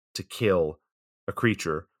to kill a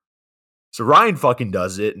creature. So Ryan fucking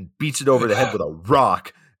does it and beats it over the head with a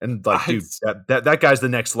rock. And like, dude, that guy's the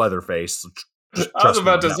next Leatherface. I was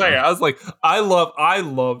about to say, I was like, I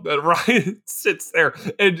love that Ryan sits there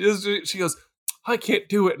and she goes, I can't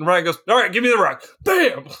do it. And Ryan goes, all right, give me the rock.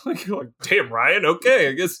 Bam! Like, damn, Ryan, okay,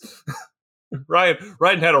 I guess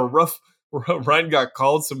Ryan had a rough. Ryan got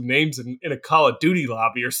called some names in a Call of Duty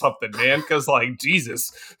lobby or something, man. Because like,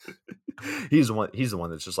 Jesus, he's the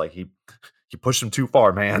one that's just like he pushed him too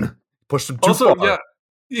far, man. Pushed him too far. Yeah,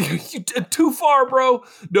 you did too far, bro.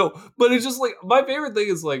 No, but it's just like my favorite thing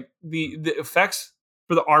is like the effects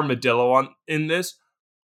for the armadillo in this.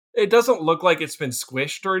 It doesn't look like it's been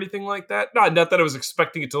squished or anything like that. Not that I was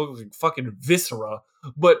expecting it to look like fucking viscera,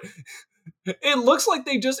 but. It looks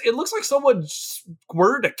like someone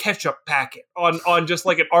squirted a ketchup packet on just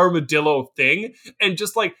like an armadillo thing and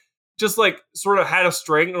just like sort of had a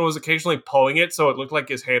string and was occasionally pulling it so it looked like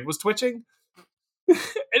his hand was twitching. And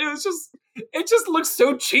it just looks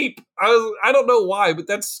so cheap. I don't know why, but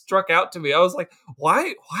that struck out to me. I was like,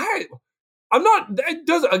 why?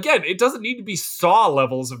 It doesn't need to be Saw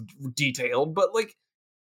levels of detailed, but like,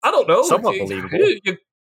 I don't know. Somewhat believable.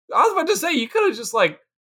 I was about to say, you could have just like,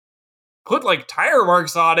 put like tire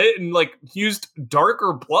marks on it and like used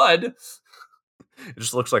darker blood. It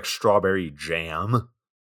just looks like strawberry jam.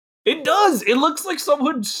 It does. It looks like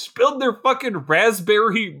someone spilled their fucking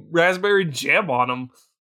raspberry jam on them.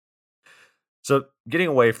 So getting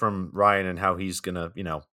away from Ryan and how he's gonna,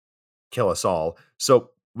 kill us all.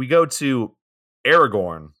 So we go to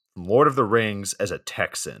Aragorn from Lord of the Rings as a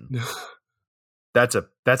Texan. That's a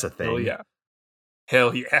thing.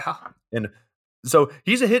 Hell yeah. And so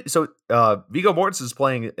he's a hit. So Viggo Mortensen is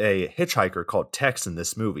playing a hitchhiker called Tex in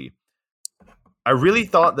this movie. I really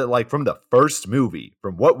thought that, like, from the first movie,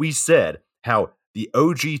 from what we said, how the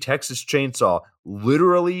OG Texas Chainsaw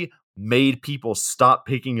literally made people stop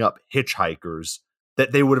picking up hitchhikers,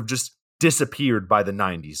 that they would have just disappeared by the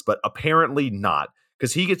 90s, but apparently not,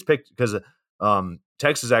 because he gets picked because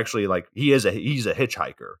Tex is actually like he's a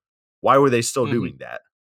hitchhiker. Why were they still doing that?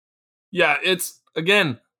 Yeah, it's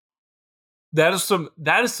again. That is some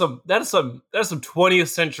 20th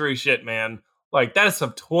century shit, man. Like that is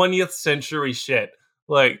some 20th century shit.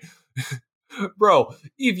 Like, bro,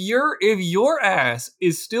 if your ass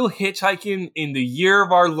is still hitchhiking in the year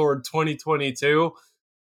of our Lord 2022,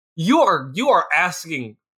 you are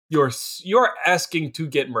asking you're asking to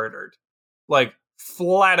get murdered. Like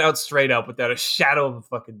flat out straight up without a shadow of a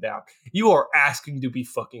fucking doubt. You are asking to be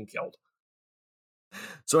fucking killed.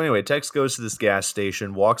 So anyway, Tex goes to this gas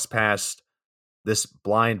station, walks past this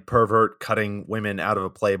blind pervert cutting women out of a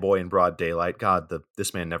Playboy in broad daylight. God,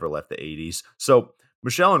 this man never left the 80s. So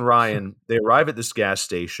Michelle and Ryan, they arrive at this gas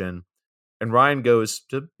station, and Ryan goes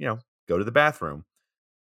to, go to the bathroom.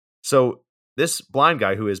 So this blind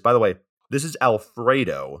guy who is, by the way, this is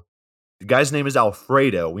Alfredo. The guy's name is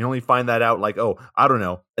Alfredo. We only find that out like, I don't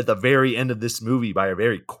know, at the very end of this movie by a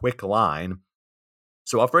very quick line.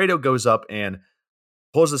 So Alfredo goes up and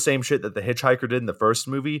pulls the same shit that the hitchhiker did in the first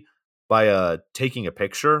movie by taking a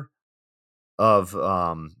picture of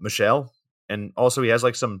Michelle. And also he has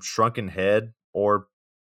like some shrunken head or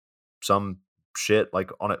some shit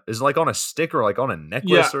like on it. Is it like on a stick or like on a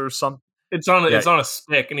necklace or something? It's on a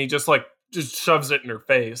stick, and he just shoves it in her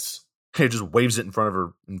face. He just waves it in front of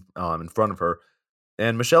her.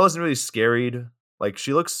 And Michelle isn't really scared. Like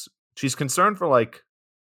she's concerned for like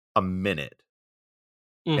a minute.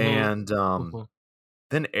 And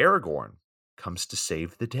then Aragorn comes to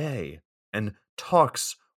save the day and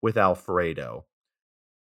talks with Alfredo.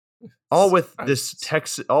 All with this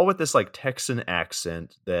like Texan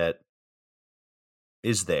accent that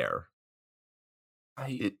is there.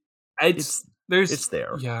 It's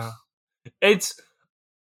there. Yeah. It's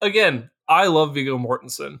again, I love Viggo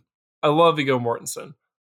Mortensen. I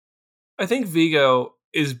think Viggo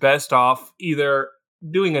is best off either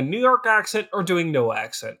doing a New York accent or doing no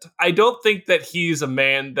accent. I don't think that he's a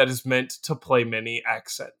man that is meant to play many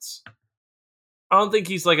accents. I don't think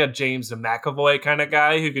he's like a James McAvoy kind of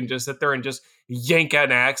guy who can just sit there and just yank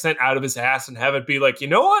an accent out of his ass and have it be like, you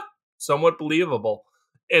know what? Somewhat believable.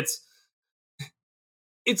 It's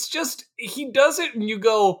just, he does it and you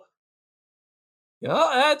go, yeah,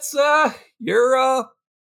 that's, you're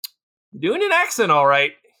doing an accent all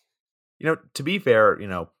right. To be fair,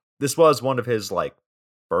 this was one of his like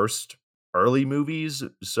first early movies.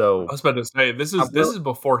 So I was about to say, this is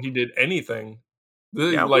before he did anything.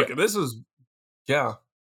 I'm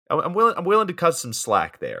willing to cut some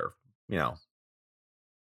slack there,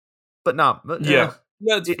 but not. Yeah,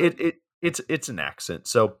 it's an accent.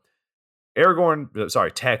 So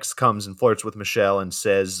Tex comes and flirts with Michelle and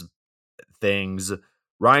says things.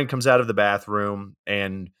 Ryan comes out of the bathroom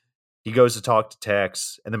and he goes to talk to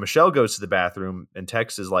Tex, and then Michelle goes to the bathroom and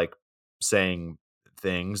Tex is like saying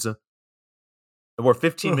things. And we're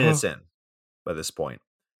 15 minutes in by this point.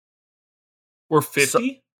 We're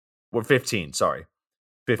 50? We're 15, sorry.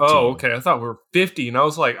 15. Oh, okay. I thought we were 50, and I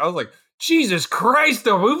was like, Jesus Christ,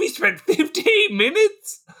 the movie spent 15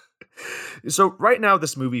 minutes? So right now,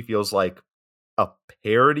 this movie feels like a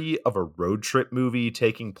parody of a road trip movie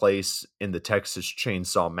taking place in the Texas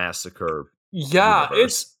Chainsaw Massacre. Yeah,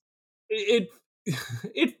 universe.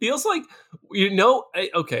 it feels like,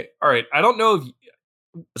 okay, all right. I don't know if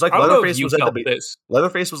it's like Leatherface was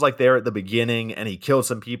Leatherface was like there at the beginning, and he killed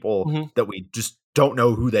some people that we just don't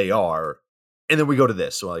know who they are, and then we go to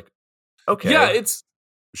this. So like, okay, yeah, it's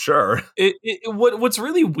sure. What's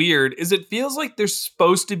really weird is it feels like there's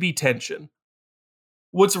supposed to be tension.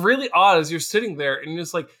 What's really odd is you're sitting there and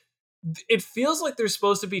it's like, it feels like there's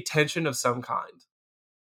supposed to be tension of some kind.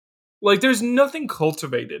 Like there's nothing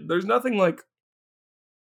cultivated. There's nothing like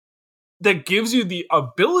that gives you the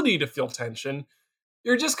ability to feel tension.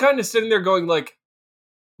 You're just kind of sitting there going like,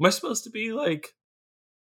 am I supposed to be like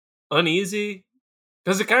uneasy?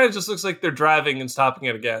 Because it kind of just looks like they're driving and stopping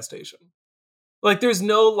at a gas station. Like there's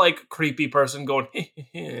no like creepy person going,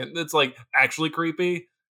 that's like actually creepy.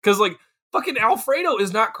 Because like fucking Alfredo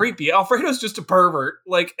is not creepy. Alfredo's just a pervert.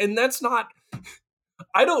 Like, and that's not,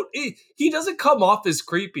 he doesn't come off as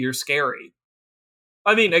creepy or scary.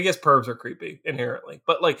 I mean, I guess pervs are creepy inherently,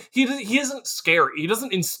 but like he isn't scary. He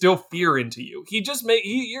doesn't instill fear into you. He just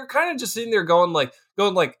you're kind of just sitting there going like,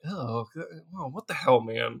 oh, what the hell,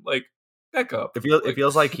 man? Like, back up. It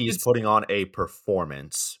feels like he's putting on a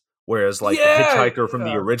performance, whereas like the hitchhiker from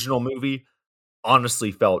the original movie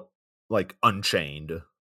honestly felt like unchained.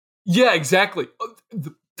 Yeah, exactly.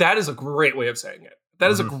 That is a great way of saying it. That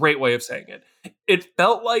is a great way of saying it. It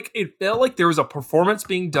felt like there was a performance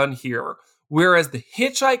being done here. Whereas the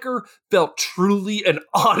hitchhiker felt truly and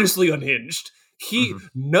honestly unhinged. Mhm.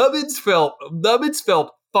 Nubbins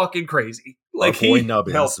felt fucking crazy. Our Like boy he felt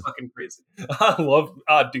Nubbins. fucking crazy. I love,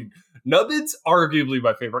 dude. Nubbins arguably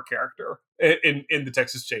my favorite character in the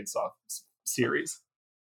Texas Chainsaw series.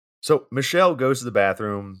 So Michelle goes to the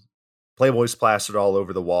bathroom. Playboy's plastered all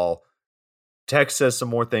over the wall. Tex says some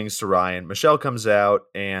more things to Ryan. Michelle comes out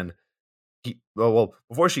and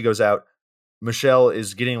before she goes out, Michelle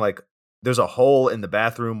is getting like there's a hole in the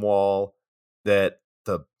bathroom wall that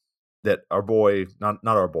the that our boy, not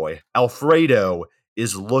our boy, Alfredo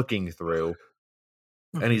is looking through,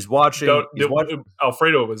 and he's watching. Don't,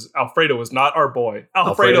 Alfredo was not our boy. Alfredo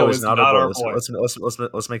Alfredo is is not our not boy. our Let's boy.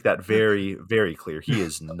 let's make that very very clear. He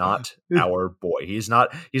is not our boy. He's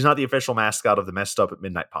not the official mascot of the Messed Up at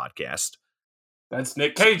Midnight podcast. That's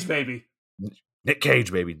Nick Cage, baby. Nick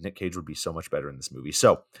Cage, baby. Nick Cage would be so much better in this movie.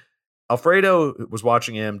 So Alfredo was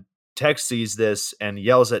watching him. Tex sees this and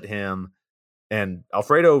yells at him. And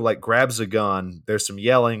Alfredo like grabs a gun. There's some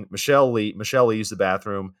yelling. Michelle leaves the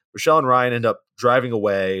bathroom. Michelle and Ryan end up driving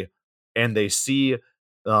away, and they see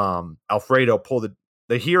Alfredo pull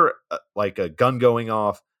they hear like a gun going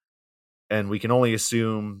off, and we can only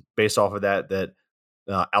assume based off of that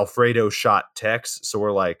Alfredo shot Tex. So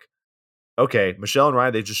we're like, okay, Michelle and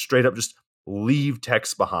Ryan, they just straight up just leave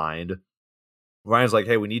Tex behind. Ryan's like,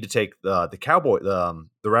 hey, we need to take the cowboy the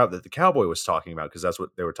route that the cowboy was talking about, because that's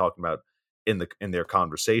what they were talking about in their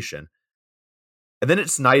conversation. And then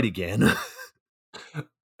it's night again.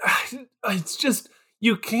 It's just,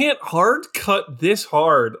 you can't hard cut this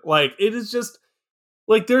hard. Like, it is just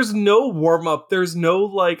like there's no warm up. There's no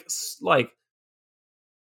like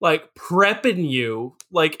prepping you.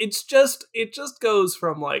 Like it just goes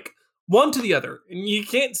from like one to the other, and you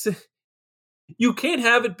can't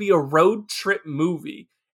have it be a road trip movie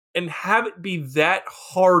and have it be that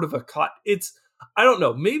hard of a cut. It's, I don't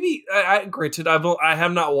know. Maybe granted, I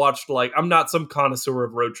have not watched, like, I'm not some connoisseur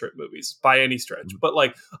of road trip movies by any stretch, but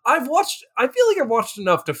like I feel like I've watched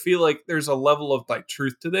enough to feel like there's a level of like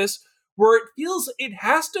truth to this where it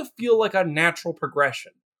has to feel like a natural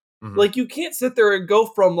progression. Mhm. Like you can't sit there and go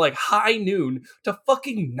from like high noon to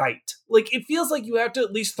fucking night. Like it feels like you have to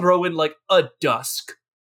at least throw in like a dusk,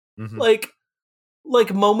 Mhm.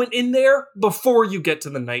 like moment in there before you get to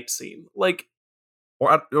the night scene. Like,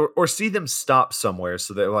 or see them stop somewhere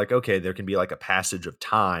so they're like, okay, there can be like a passage of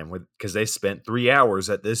time because they spent 3 hours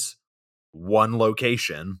at this one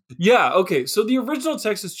location. yeah, okay. So the original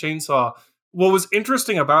Texas Chainsaw, what was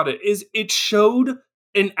interesting about it is it showed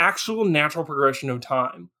an actual natural progression of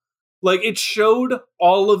time. Like it showed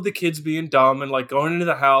all of the kids being dumb and like going into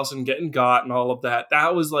the house and getting got and all of that.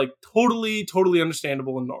 That was like totally, totally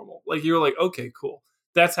understandable and normal. Like you're like, okay, cool.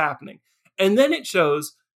 That's happening. And then it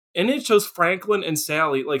shows Franklin and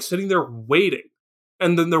Sally like sitting there waiting.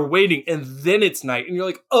 And then they're waiting and then it's night. And you're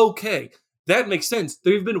like, okay, that makes sense.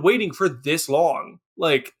 They've been waiting for this long.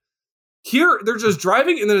 Like here, they're just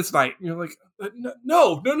driving and then it's night. And you're like,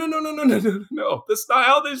 no. That's not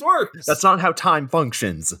how this works. That's not how time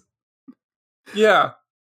functions. Yeah.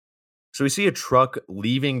 So we see a truck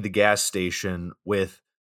leaving the gas station with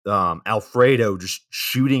Alfredo just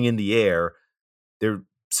shooting in the air. They're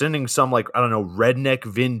sending some, like, I don't know, redneck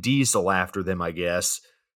Vin Diesel after them, I guess.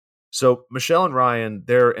 So Michelle and Ryan,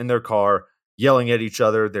 they're in their car yelling at each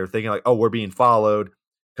other. They're thinking like, oh, we're being followed,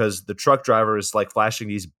 because the truck driver is like flashing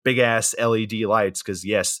these big ass LED lights, because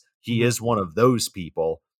yes, he is one of those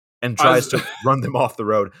people, and tries to run them off the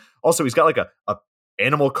road. Also, he's got like a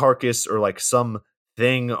animal carcass or like some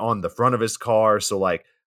thing on the front of his car. So like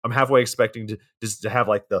I'm halfway expecting to have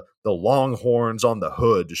like the long horns on the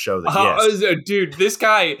hood to show that yes. Dude, this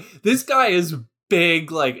guy is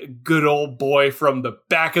big, like good old boy from the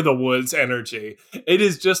back of the woods energy. It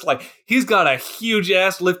is just like he's got a huge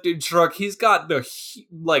ass lifted truck. He's got the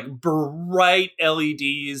like bright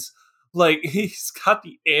LEDs. Like he's got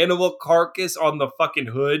the animal carcass on the fucking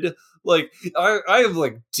hood. Like I am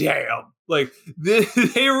like, damn. Like they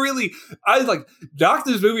really, I was like, knock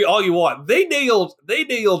this movie all you want. They nailed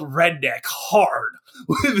redneck hard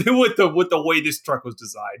with the way this truck was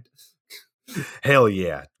designed. Hell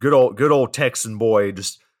yeah. Good old Texan boy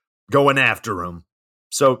just going after him.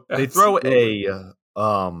 So they throw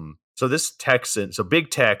so this Texan, so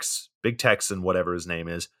Big Texan, whatever his name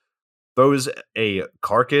is, throws a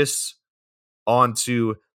carcass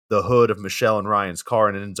onto the hood of Michelle and Ryan's car,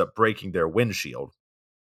 and it ends up breaking their windshield.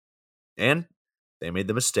 And they made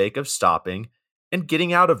the mistake of stopping and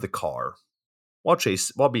getting out of the car while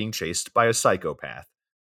being chased by a psychopath.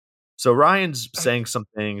 So Ryan's saying some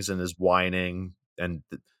things and is whining, and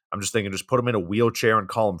I'm just thinking, just put him in a wheelchair and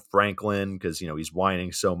call him Franklin, because he's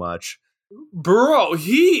whining so much. Bro,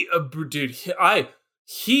 he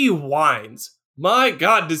whines My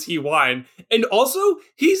God, does he whine. And also,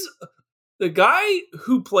 he's the guy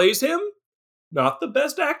who plays him, not the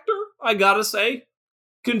best actor, I gotta say.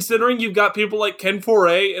 Considering you've got people like Ken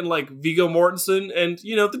Foray and like Viggo Mortensen, and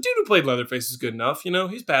the dude who played Leatherface is good enough.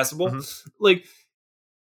 He's passable. Mhm. Like,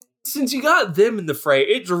 since you got them in the fray,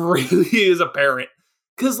 it really is apparent.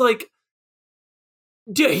 Because like,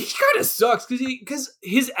 dude, he kind of sucks because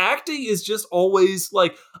his acting is just always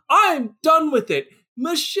like, I'm done with it.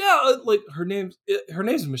 Michelle, like her name's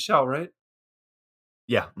Michelle, right?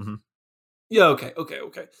 Yeah. Mhm. Yeah,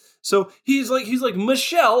 okay. So he's like,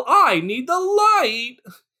 Michelle, I need the light.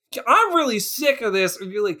 I'm really sick of this.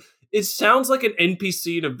 And you're like, it sounds like an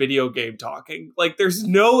NPC in a video game talking. Like there's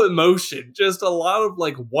no emotion, just a lot of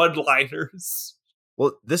like one-liners.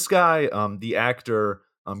 Well, this guy, the actor,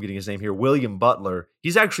 I'm getting his name here, William Butler.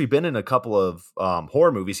 He's actually been in a couple of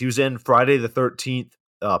horror movies. He was in Friday the 13th,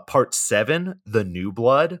 Part 7, The New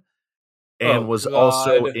Blood, and Oh was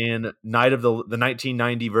also God. in the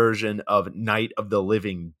 1990 version of Night of the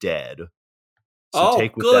Living Dead. So Oh,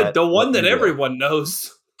 take with good. that The what one that you will. everyone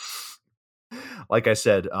knows. Like I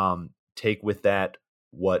said, take with that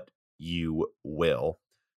what you will.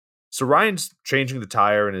 So Ryan's changing the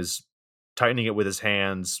tire and is tightening it with his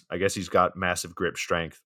hands. I guess he's got massive grip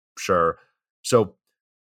strength. Sure. So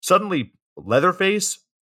suddenly, Leatherface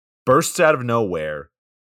bursts out of nowhere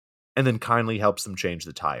and then kindly helps them change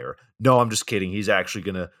the tire. No, I'm just kidding. He's actually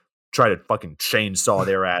going to try to fucking chainsaw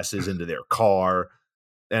their asses into their car.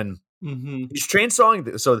 And Mm-hmm. he's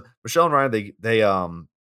chainsawing. So Michelle and Ryan, they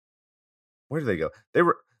where do they go?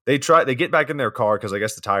 They get back in their car because I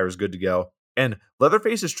guess the tire is good to go. And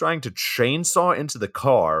Leatherface is trying to chainsaw into the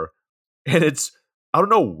car. And I don't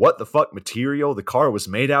know what the fuck material the car was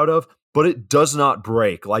made out of, but it does not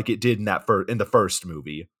break like it did in the first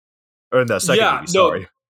movie. Or in the second movie, sorry.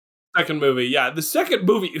 Second movie, yeah. The second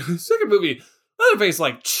movie, Leatherface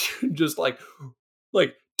just like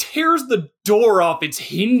tears the door off its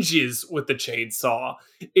hinges with the chainsaw.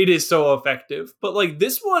 It is so effective. But like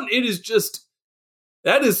this one, it is just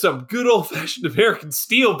that is some good old fashioned American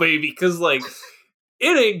steel, baby. Because like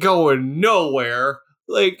it ain't going nowhere.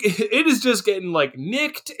 Like it is just getting like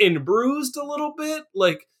nicked and bruised a little bit.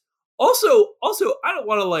 Like also, I don't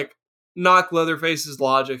want to like knock Leatherface's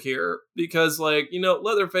logic here because like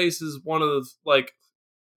Leatherface is one of like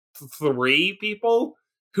three people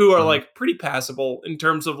who are like pretty passable in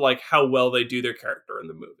terms of like how well they do their character in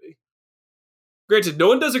the movie. Granted, no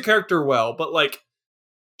one does a character well, but like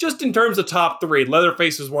just in terms of top three,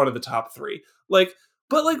 Leatherface is one of the top three. Like,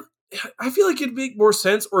 but like I feel like it'd make more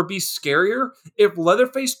sense or be scarier if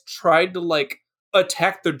Leatherface tried to like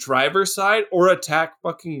attack the driver's side or attack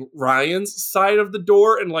fucking Ryan's side of the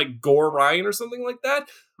door and like gore Ryan or something like that.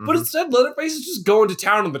 But instead, Leatherface is just going to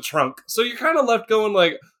town in the trunk. So you're kind of left going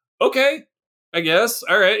like, okay, I guess.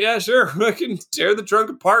 All right, yeah, sure. I can tear the trunk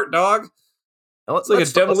apart, dog. It's like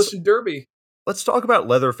a demolition derby. Let's talk about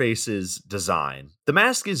Leatherface's design. The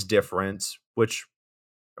mask is different, which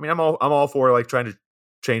I mean, I'm all for like trying to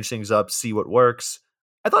change things up, see what works.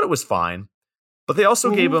 I thought it was fine. But they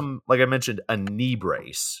also gave him, like I mentioned, a knee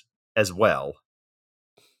brace as well.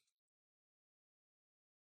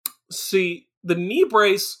 See, the knee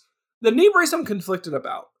brace I'm conflicted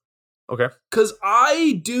about. Okay. Because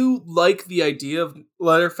I do like the idea of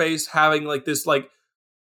Leatherface having like this like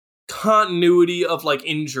continuity of like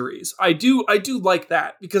injuries. I do like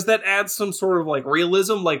that because that adds some sort of like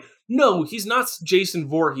realism. Like, no, he's not Jason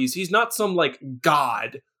Voorhees. He's not some like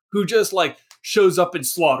god who just like shows up and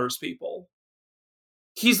slaughters people.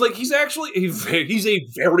 He's actually he's a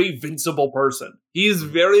very invincible person. He is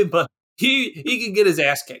very, but he can get his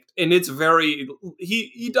ass kicked, and it's very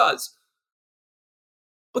he does.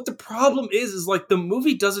 But the problem is like the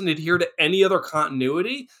movie doesn't adhere to any other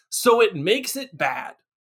continuity, so it makes it bad.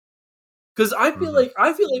 Because I feel like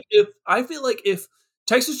if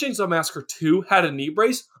Texas Chainsaw Massacre 2 had a knee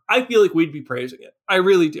brace, I feel like we'd be praising it. I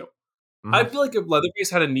really do. I feel like if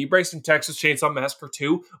Leatherface had a knee brace in Texas Chainsaw Massacre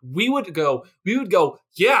 2, we would go,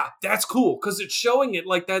 yeah, that's cool, because it's showing it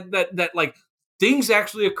like that like things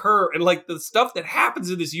actually occur and like the stuff that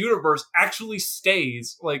happens in this universe actually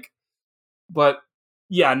stays. Like, but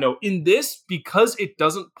yeah, no, in this, because it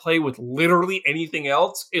doesn't play with literally anything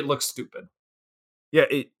else, it looks stupid. Yeah,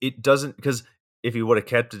 it doesn't, because if you would have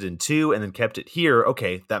kept it in 2 and then kept it here,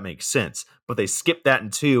 okay, that makes sense. But they skipped that in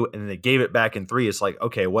 2 and then they gave it back in 3. It's like,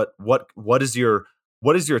 okay, what is your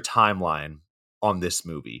timeline on this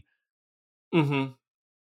movie? Mm-hmm.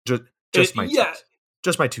 Just my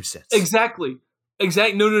 2 cents. Exactly.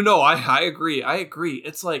 No. I agree.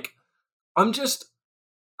 It's like I'm just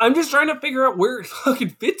trying to figure out where it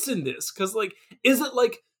fucking fits in this. Cause like, is it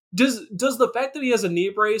like does the fact that he has a knee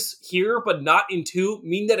brace here but not in 2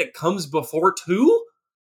 mean that it comes before 2?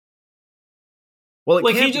 Well, it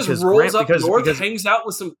Like he can't just because rolls up north, because hangs out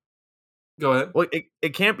with some. Go ahead. well,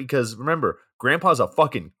 it can't because remember, Grandpa's a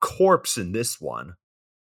fucking corpse in this one.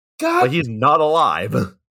 God. Like he's not alive. Uh,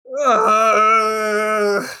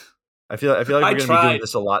 I feel like we're I going to be doing tried.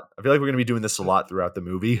 this a lot. I feel like we're going to be doing this a lot throughout the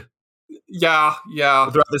movie, Yeah, yeah.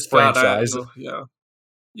 throughout this God, franchise. yeah,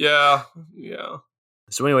 yeah, yeah.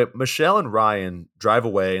 So anyway, Michelle and Ryan drive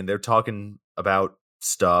away and they're talking about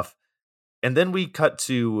stuff. And then we cut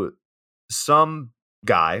to some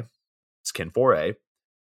guy, it's Ken 4A.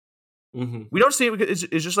 Mm-hmm. We don't see it because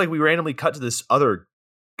it's just like we randomly cut to this other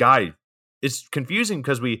guy. It's confusing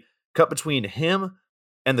because we cut between him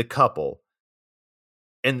and the couple.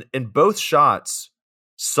 And in both shots,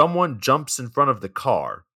 someone jumps in front of the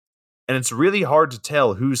car. And it's really hard to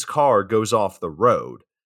tell whose car goes off the road.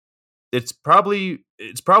 It's probably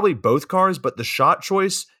both cars, but the shot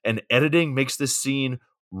choice and editing makes this scene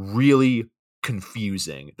really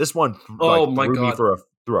confusing. This one Oh my threw me God.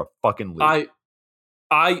 through a fucking loop.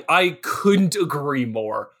 I couldn't agree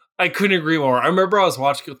more. I couldn't agree more. I remember I was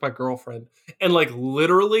watching it with my girlfriend, and like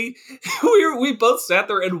literally, we both sat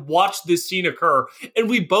there and watched this scene occur, and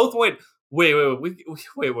we both went, wait,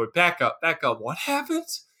 back up. What happened?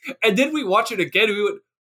 And then we watch it again, and we went,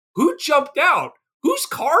 who jumped out? Whose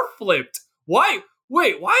car flipped? Why?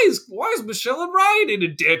 Wait, why is Michelle and Ryan in a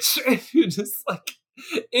ditch? And you're just like,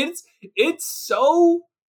 it's so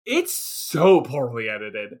poorly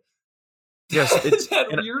edited. Yes, it's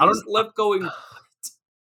that and you're just left going.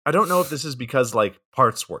 I don't know if this is because like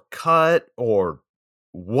parts were cut or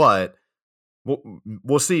what.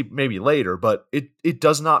 We'll see maybe later, but it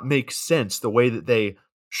does not make sense the way that they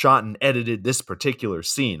shot and edited this particular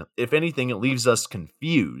scene. If anything, it leaves us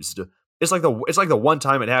confused. It's like the one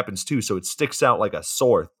time it happens too, so it sticks out like a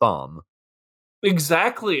sore thumb.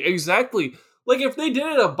 Exactly. Like if they did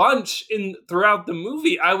it a bunch throughout the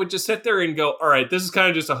movie, I would just sit there and go, all right, this is kind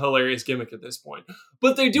of just a hilarious gimmick at this point.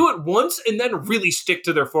 But they do it once and then really stick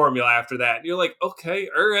to their formula after that. And you're like, okay,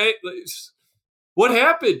 all right, what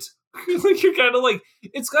happened? Like you're kind of like,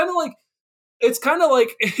 it's kind of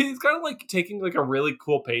like taking like a really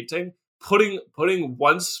cool painting, putting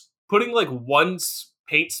like one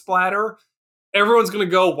paint splatter. Everyone's gonna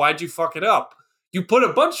go, why'd you fuck it up? You put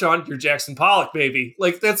a bunch on, you're Jackson Pollock, baby.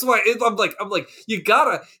 Like that's why I'm like, you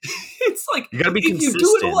gotta. It's like You gotta be if consistent.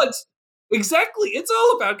 you do it once, exactly. It's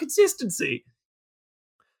all about consistency.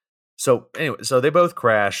 So anyway, so they both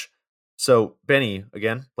crash. So Benny,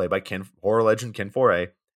 again played by horror legend Ken 4A,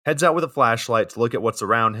 heads out with a flashlight to look at what's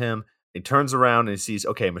around him. He turns around and he sees,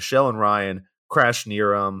 okay, Michelle and Ryan crash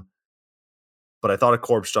near him. But I thought a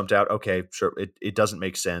corpse jumped out. Okay, sure, it doesn't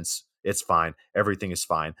make sense. It's fine. Everything is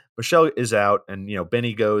fine. Michelle is out, and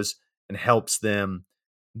Benny goes and helps them.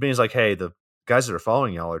 Benny's like, "Hey, the guys that are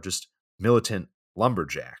following y'all are just militant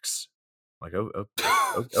lumberjacks." Like,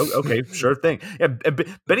 okay, sure thing. Yeah,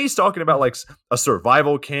 Benny's talking about like a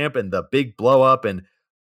survival camp and the big blow up, and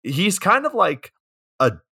he's kind of like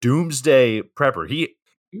a doomsday prepper. I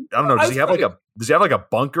don't know. Does he have like a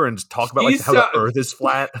bunker and talk about like how the Earth is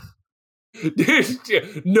flat?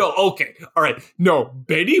 No, okay, all right. No,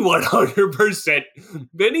 Benny 100%.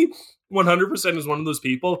 Benny 100% is one of those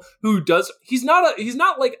people who does. He's not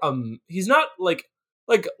like a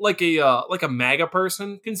MAGA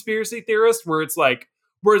person conspiracy theorist where it's like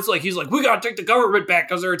he's like, we gotta take the government back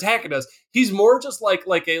because they're attacking us. He's more just like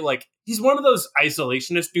he's one of those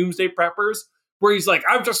isolationist doomsday preppers where he's like,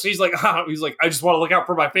 I just want to look out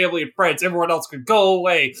for my family and friends. Everyone else could go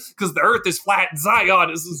away because the Earth is flat and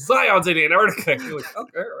Zion's in Antarctica. You're like,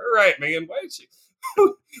 okay, all right, man. Why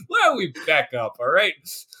don't we back up? All right.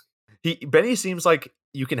 Benny seems like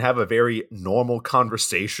you can have a very normal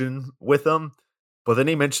conversation with him, but then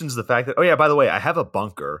he mentions the fact that, oh yeah, by the way, I have a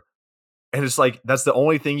bunker. And it's like, that's the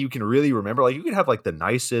only thing you can really remember. Like you can have like the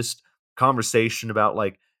nicest conversation about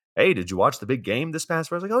like, hey, did you watch the big game this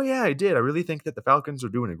past? I was like, oh yeah, I did. I really think that the Falcons are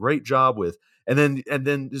doing a great job with. And then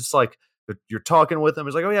it's like you're talking with them.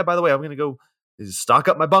 It's like, oh yeah, by the way, I'm going to go stock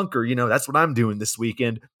up my bunker. That's what I'm doing this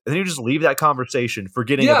weekend. And then you just leave that conversation,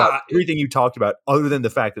 forgetting about everything you talked about, other than the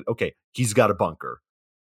fact that okay, he's got a bunker.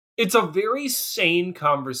 It's a very sane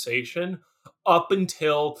conversation up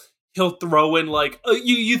until he'll throw in like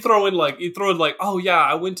you throw in like oh yeah,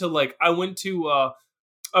 I went to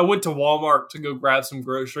Walmart to go grab some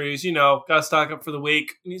groceries, gotta stock up for the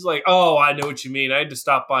week. And he's like, oh, I know what you mean. I had to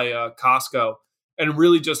stop by Costco and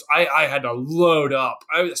really just, I had to load up.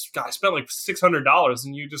 I spent like $600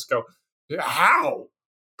 and you just go, how?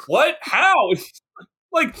 What? How?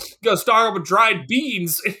 Like, go stock up with dried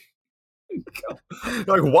beans.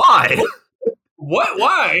 Like, why? What?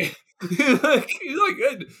 Why? He's like,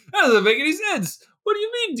 that doesn't make any sense. What do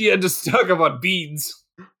you mean? You had to talk about beans?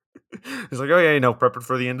 He's like, oh yeah, prepping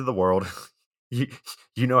for the end of the world. you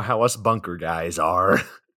know how us bunker guys are.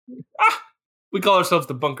 We call ourselves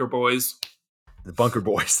the Bunker Boys. The Bunker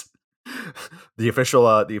Boys. The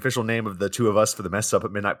official name of the two of us for the Mess Up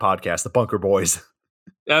at Midnight podcast, the Bunker Boys.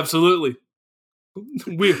 Absolutely.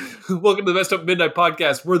 Welcome to the Messed Up Midnight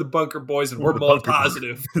podcast. We're the Bunker Boys, and we're more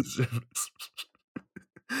positive.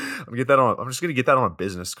 I'm just gonna get that on a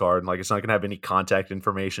business card, and like it's not gonna have any contact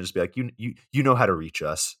information. Just be like, you know how to reach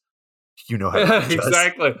us. You know how to reach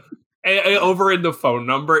exactly. us. And over in the phone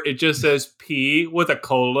number, it just says P with a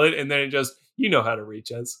colon, and then it just, you know how to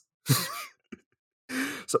reach us.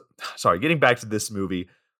 So sorry, getting back to this movie,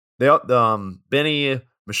 Benny,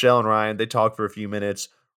 Michelle, and Ryan, they talk for a few minutes.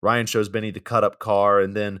 Ryan shows Benny the cut up car,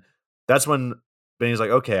 and then that's when Benny's like,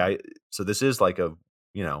 okay, so this is like a,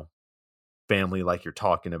 family like you're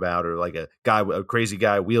talking about, or like a crazy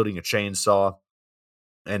guy wielding a chainsaw.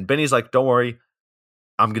 And Benny's like, don't worry,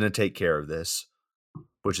 I'm going to take care of this,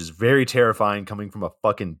 which is very terrifying coming from a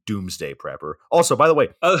fucking doomsday prepper. Also, by the way,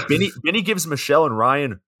 Benny gives Michelle and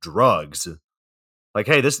Ryan drugs. Like,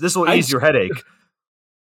 hey, this will ease your headache.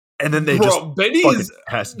 And then they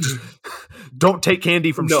don't take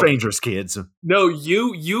candy from strangers, kids. No,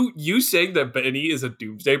 you saying that Benny is a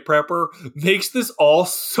doomsday prepper makes this all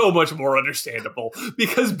so much more understandable,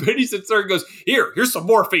 because Benny sits there and goes, here's some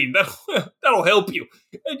morphine. That'll help you.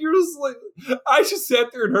 And you're just like, I just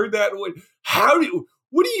sat there and heard that and went, how do you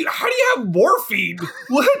have morphine?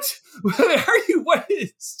 What?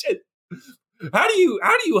 How do you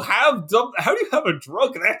have a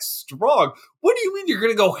drug that's strong? What do you mean you're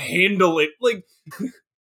gonna go handle it? Like, who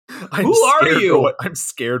are you? I'm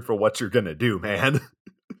scared for what you're gonna do, man.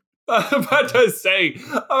 I'm about to say,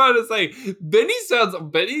 Benny's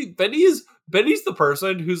the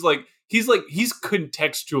person who's he's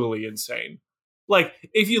contextually insane. Like,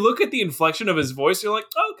 if you look at the inflection of his voice, you're like,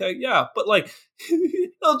 oh, okay, yeah, but like,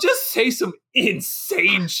 he'll just say some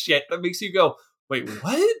insane shit that makes you go, wait,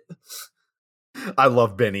 what? I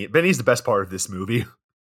love Benny. Benny's the best part of this movie.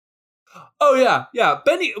 Oh, yeah.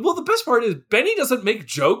 Benny, well, the best part is Benny doesn't make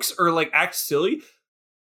jokes or, like, act silly.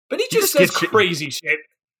 Benny just says crazy shit.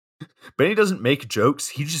 Benny doesn't make jokes.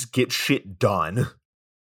 He just gets shit done.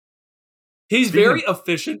 He's very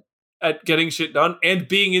efficient at getting shit done and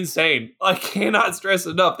being insane. I cannot stress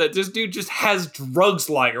enough that this dude just has drugs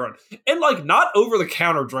lying around. And, like, not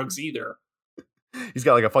over-the-counter drugs either. He's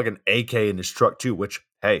got, like, a fucking AK in his truck, too, which,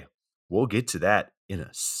 hey, we'll get to that in a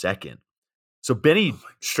second. So Benny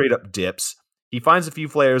straight up dips. He finds a few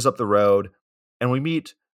flares up the road, and we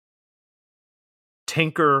meet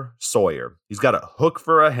Tinker Sawyer. He's got a hook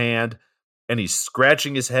for a hand, and he's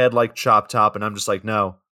scratching his head like Chop Top, and I'm just like,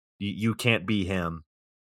 no, you can't be him.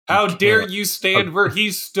 How dare you stand where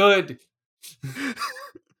he stood?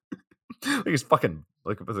 He's fucking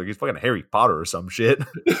Harry Potter or some shit.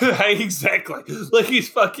 Exactly.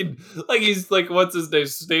 He's what's his name?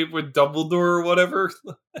 Snape with Dumbledore or whatever.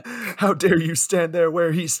 How dare you stand there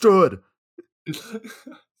where he stood?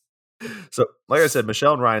 So, like I said,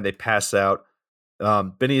 Michelle and Ryan, they pass out.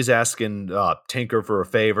 Benny is asking Tinker for a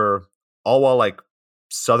favor, all while like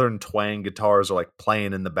Southern twang guitars are like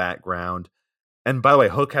playing in the background. And by the way,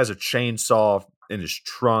 Hook has a chainsaw in his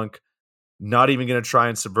trunk. Not even going to try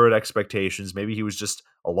and subvert expectations. Maybe he was just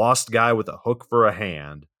a lost guy with a hook for a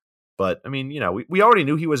hand. But I mean, we already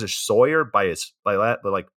knew he was a Sawyer by that,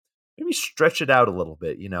 but like maybe stretch it out a little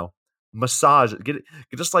bit, massage it, get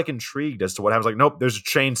just like intrigued as to what happens. Like, nope, there's a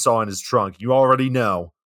chainsaw in his trunk. You already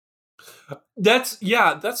know. That's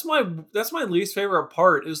my least favorite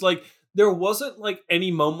part is like, there wasn't like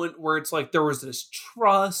any moment where it's like there was this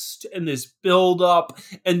trust and this build up,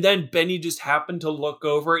 and then Benny just happened to look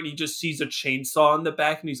over and he just sees a chainsaw in the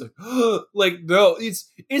back and he's like, oh, like, no,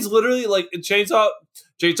 it's literally like a chainsaw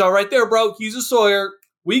right there, bro. He's a Sawyer.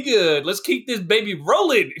 We good. Let's keep this baby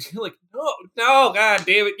rolling. You're like, no, god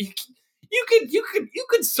damn it. You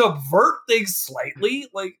could subvert things slightly.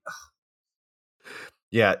 Like,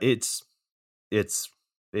 yeah, it's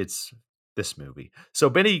this movie. So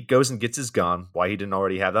Benny goes and gets his gun. Why he didn't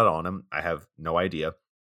already have that on him, I have no idea.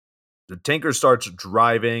 The Tinker starts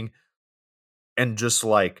driving and just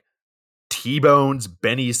like T-bones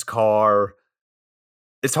Benny's car.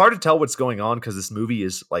 It's hard to tell what's going on because this movie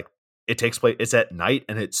is like, it takes place, it's at night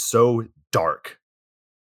and it's so dark.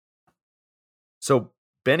 So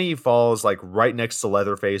Benny falls like right next to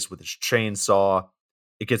Leatherface with his chainsaw.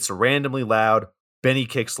 It gets randomly loud. Benny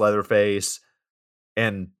kicks Leatherface,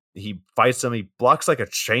 and he fights him. He blocks like a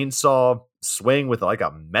chainsaw swing with like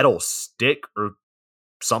a metal stick or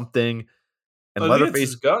something. And I think it's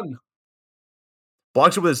his Leatherface gun.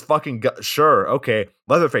 blocks it with his fucking gun. Sure, okay.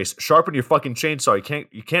 Leatherface, sharpen your fucking chainsaw.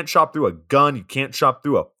 You can't chop through a gun. You can't chop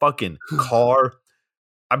through a fucking car.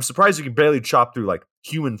 I'm surprised you can barely chop through like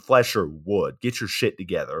human flesh or wood. Get your shit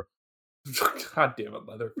together. God damn it,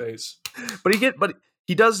 Leatherface. But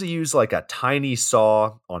he does use like a tiny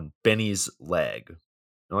saw on Benny's leg.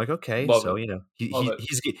 I'm like, okay, Love so it. you know Love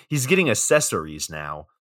it. he's getting accessories now.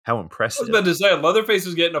 How I was impressive! about to say, Leatherface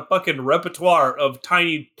is getting a fucking repertoire of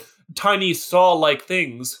tiny saw-like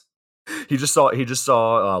things. He just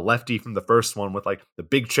saw Lefty from the first one with like the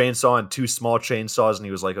big chainsaw and two small chainsaws, and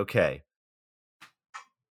he was like, okay,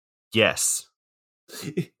 yes,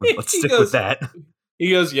 let's stick with that. He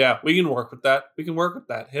goes, yeah, we can work with that. We can work with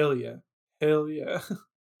that. Hell yeah. Hell yeah.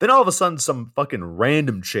 Then all of a sudden, some fucking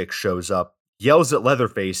random chick shows up, yells at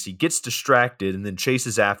Leatherface. He gets distracted and then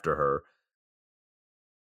chases after her.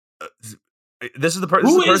 This is the person.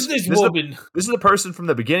 Who is this woman? This is the person from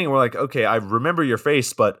the beginning. We're like, okay, I remember your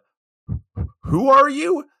face, but who are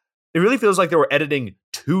you? It really feels like they were editing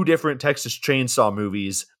two different Texas Chainsaw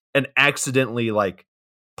movies and accidentally like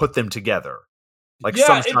put them together. Like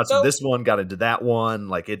some shots of this one got into that one.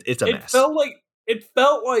 Like it's a mess. It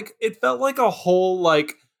felt like a whole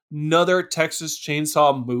like another Texas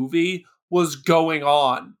Chainsaw movie was going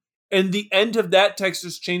on, and the end of that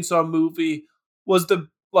Texas Chainsaw movie was the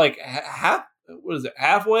like halfway,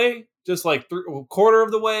 just like a quarter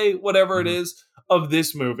of the way, whatever it is of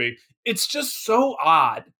this movie. It's just so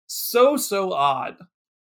odd, so odd.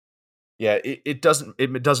 Yeah, it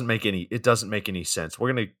doesn't make any sense.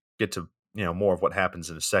 We're gonna get to more of what happens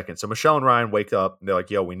in a second. So Michelle and Ryan wake up. And they're like,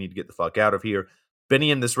 yo, we need to get the fuck out of here. Benny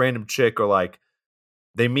and this random chick are like,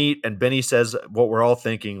 they meet, and Benny says what we're all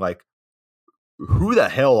thinking, like, who the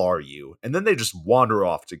hell are you? And then they just wander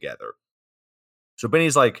off together. So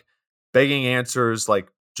Benny's like begging answers, like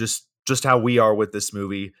just how we are with this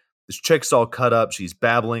movie. This chick's all cut up. She's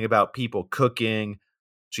babbling about people cooking.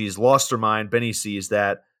 She's lost her mind. Benny sees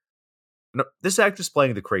that. No, this actress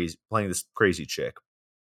playing this crazy chick.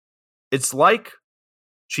 It's like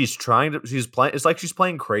she's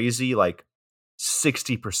playing crazy like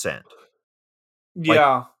 60%. Yeah.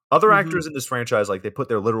 Like, other actors in this franchise, like they put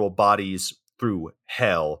their literal bodies through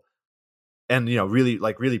hell and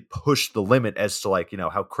really push the limit as to like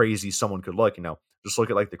how crazy someone could look. Just look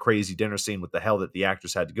at like the crazy dinner scene with the hell that the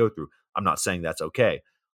actress had to go through. I'm not saying that's okay,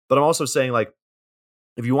 but I'm also saying like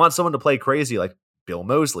if you want someone to play crazy like Bill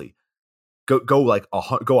Moseley, go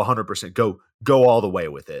 100%, go all the way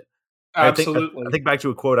with it. Absolutely. I think back to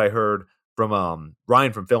a quote I heard from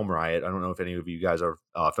Ryan from Film Riot. I don't know if any of you guys are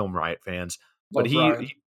Film Riot fans, but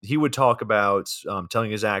he would talk about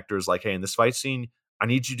telling his actors like, hey, in this fight scene, I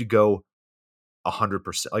need you to go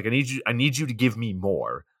 100%. Like I need you to give me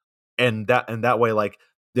more, and that way like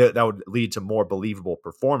that would lead to more believable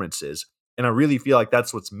performances. And I really feel like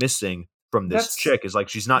that's what's missing from this chick is like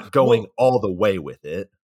she's not going all the way with it.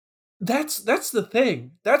 That's the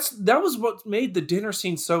thing. That was what made the dinner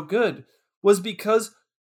scene so good was because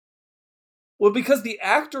the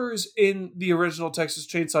actors in the original Texas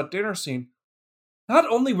Chainsaw dinner scene, not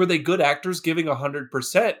only were they good actors giving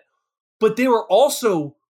 100%, but they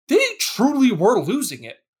truly were losing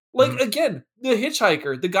it. Like again, the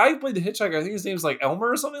hitchhiker, the guy who played the hitchhiker, I think his name's like Elmer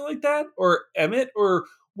or something like that, or Emmett or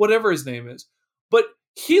whatever his name is. But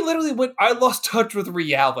he literally went, I lost touch with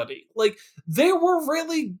reality. Like they were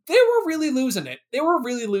really losing it. They were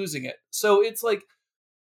really losing it. So it's like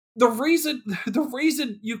the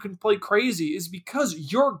reason you can play crazy is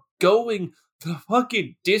because you're going the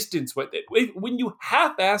fucking distance with it. When you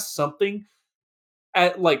half-ass something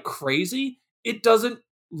at like crazy, it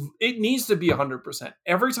needs to be 100%.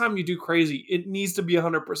 Every time you do crazy, it needs to be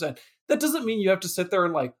 100%. That doesn't mean you have to sit there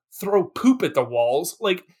and like throw poop at the walls.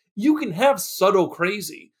 Like you can have subtle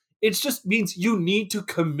crazy. It just means you need to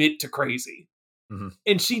commit to crazy.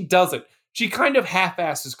 And she doesn't. She kind of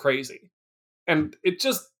half-asses crazy. And it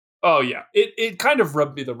just, it kind of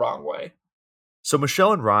rubbed me the wrong way. So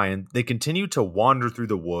Michelle and Ryan, they continue to wander through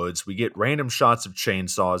the woods. We get random shots of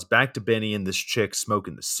chainsaws, back to Benny and this chick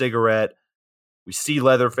smoking the cigarette. We see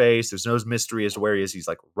Leatherface. There's no mystery as to where he is. He's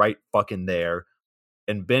like right fucking there.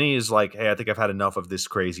 And Benny is like, hey, I think I've had enough of this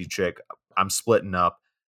crazy chick. I'm splitting up.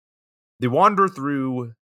 They wander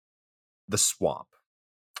through the swamp.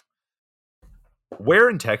 Where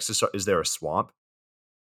in Texas is there a swamp?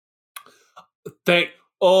 Thank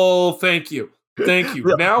you.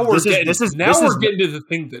 Now we're getting to the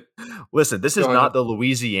thing that. Listen, this is not the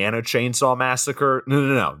Louisiana Chainsaw Massacre.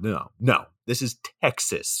 No. This is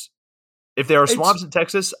Texas. If there are swamps in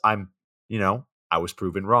Texas, I was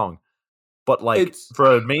proven wrong. But like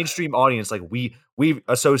for a mainstream audience, like we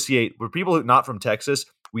associate with people who not from Texas,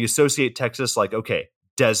 we associate Texas like, okay,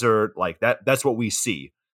 desert, like that's what we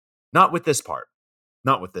see. Not with this part.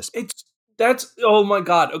 Not with this part. That's oh my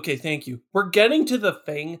god. Okay, thank you. We're getting to the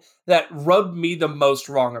thing that rubbed me the most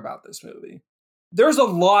wrong about this movie. There's a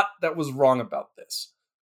lot that was wrong about this.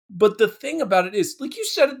 But the thing about it is, like you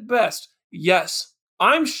said it best. Yes,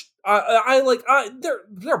 there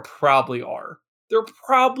probably are. There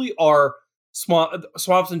probably are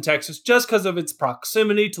swamps in Texas just because of its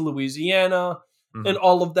proximity to Louisiana and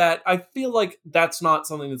all of that. I feel like that's not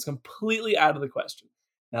something that's completely out of the question.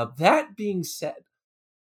 Now, that being said,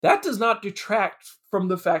 that does not detract from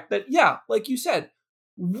the fact that, yeah, like you said,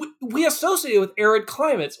 we associate it with arid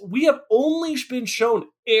climates. We have only been shown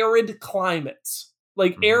arid climates,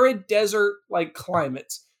 like arid desert-like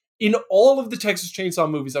climates in all of the Texas Chainsaw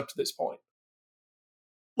movies up to this point.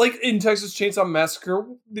 Like in Texas Chainsaw Massacre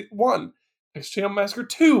 1, Texas Chainsaw Massacre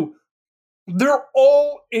 2, they're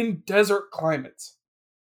all in desert climates.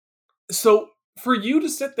 So for you to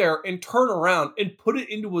sit there and turn around and put it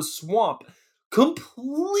into a swamp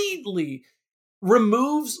completely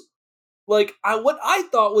removes like what I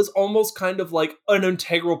thought was almost kind of like an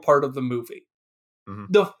integral part of the movie.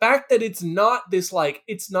 The fact that it's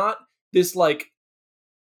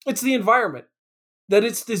the environment. That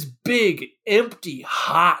it's this big, empty,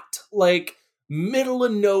 hot, like middle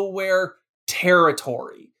of nowhere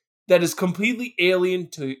territory that is completely alien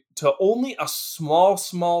to only a small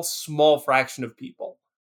fraction of people.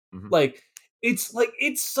 I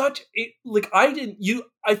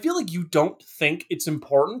feel like you don't think it's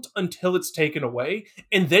important until it's taken away,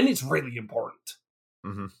 and then it's really important.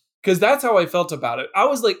 Because that's how I felt about it. I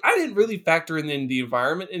was like, I didn't really factor in the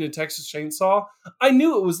environment in a Texas Chainsaw. I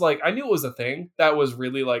knew it was a thing that was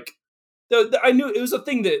really like, I knew it was a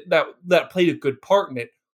thing that played a good part in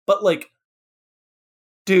it. But like,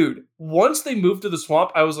 dude, once they moved to the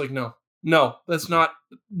swamp, I was like, no,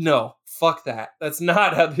 fuck that. That's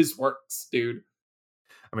not how this works, dude.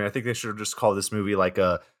 I mean, I think they should have just called this movie like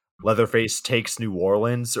a Leatherface Takes New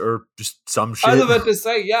Orleans or just some shit. I was about to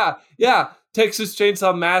say, yeah. Texas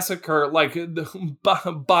Chainsaw Massacre, like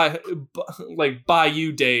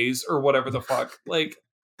bayou days or whatever the fuck, like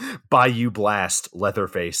Bayou Blast,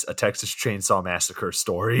 Leatherface, a Texas Chainsaw Massacre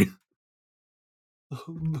story.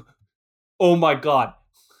 Oh my god,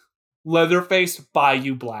 Leatherface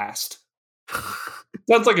Bayou Blast.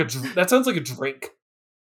 That sounds like a drink.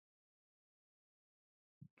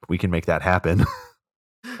 We can make that happen.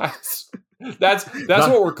 That's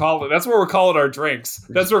what we're calling. That's what we're calling our drinks.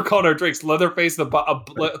 That's what we're calling our drinks. Leatherface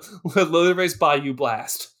Leatherface Bayou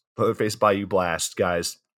Blast. Leatherface Bayou Blast,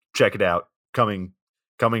 guys. Check it out. Coming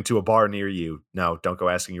to a bar near you. No, don't go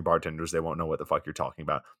asking your bartenders. They won't know what the fuck you're talking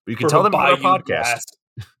about. But you can tell them about our podcast.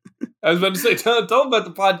 I was about to say, tell them about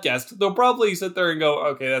the podcast. They'll probably sit there and go,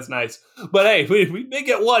 okay, that's nice. But hey, we may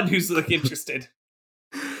get one who's like interested.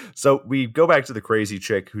 So we go back to the crazy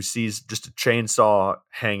chick who sees just a chainsaw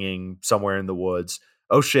hanging somewhere in the woods.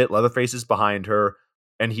 Oh shit, Leatherface is behind her.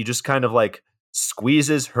 And he just kind of like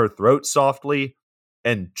squeezes her throat softly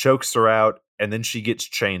and chokes her out. And then she gets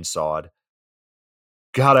chainsawed.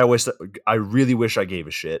 God, I really wish I gave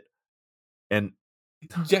a shit. And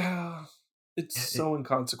yeah, it's so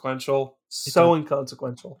inconsequential. So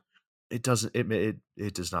inconsequential. It does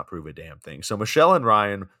not prove a damn thing. So Michelle and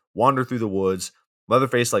Ryan wander through the woods.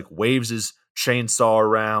 Leatherface like waves his chainsaw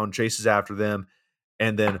around, chases after them,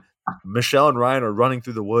 and then Michelle and Ryan are running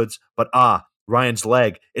through the woods, but Ryan's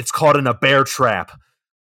leg, it's caught in a bear trap.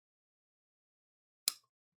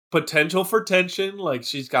 Potential for tension, like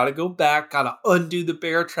she's got to go back, got to undo the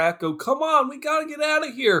bear trap, go, come on, we got to get out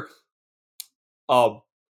of here.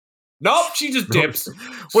 Nope, she just dips.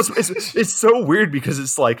 It's so weird because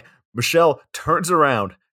it's like Michelle turns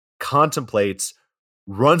around, contemplates,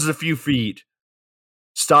 runs a few feet,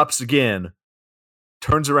 stops again,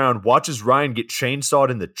 turns around, watches Ryan get chainsawed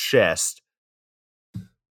in the chest,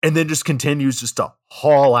 and then just continues just to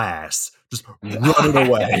haul ass, just running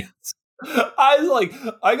away.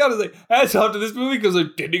 I gotta say, hats off to this movie because I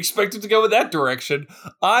didn't expect it to go in that direction.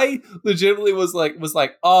 I legitimately was like,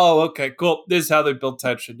 oh, okay, cool. This is how they build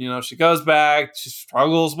tension. You know, she goes back, she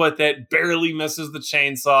struggles with it, barely misses the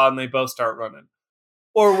chainsaw, and they both start running.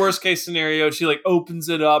 Or worst case scenario, she like opens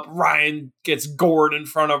it up, Ryan gets gored in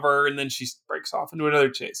front of her, and then she breaks off into another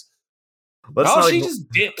chase. She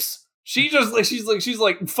just dips. She's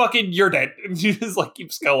like, fucking, you're dead. And she just like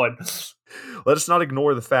keeps going. Let us not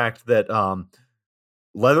ignore the fact that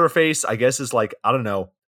Leatherface, I guess, is like, I don't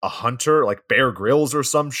know, a hunter, like Bear Grylls or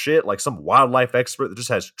some shit, like some wildlife expert that just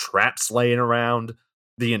has traps laying around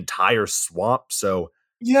the entire swamp. So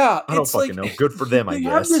Yeah, I don't it's fucking like know. Good for them, I they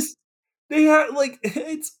have guess. this. They have like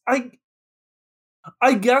it's.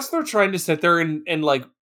 I guess they're trying to sit there and like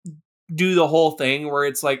do the whole thing where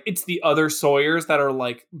it's like it's the other Sawyers that are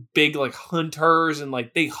like big like hunters and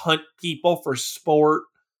like they hunt people for sport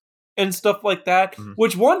and stuff like that. Hmm.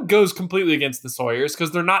 Which one goes completely against the Sawyers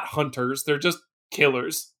because they're not hunters; they're just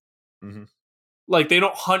killers. Hmm. Like they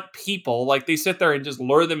don't hunt people; like they sit there and just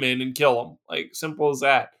lure them in and kill them. Like simple as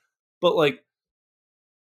that. But like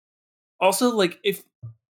also like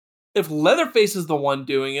if Leatherface is the one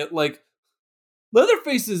doing it, like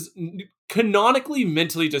Leatherface is canonically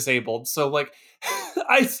mentally disabled, so like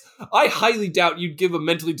I I highly doubt you'd give a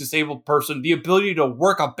mentally disabled person the ability to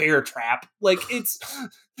work a bear trap. Like it's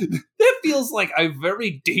that feels like a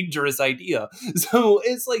very dangerous idea. So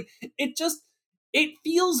it's like it just it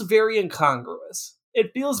feels very incongruous.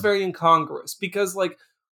 It feels very incongruous because like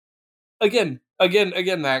again,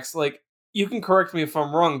 Max, like you can correct me if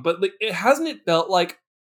I'm wrong, but like it hasn't it felt like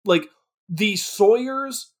the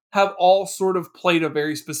Sawyers have all sort of played a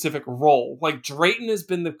very specific role. Like Drayton has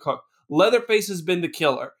been the cook, Leatherface has been the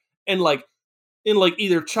killer, and like in like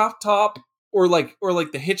either Chop Top or like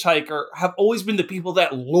the hitchhiker have always been the people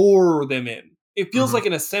that lure them in. It feels Hmm. like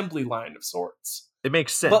an assembly line of sorts. It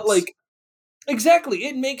makes But sense. like exactly,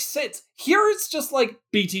 it makes sense. Here it's just like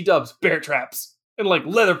BT dubs, bear traps, and like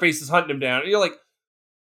Leatherface is hunting him down. And you're like,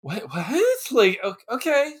 what? Like,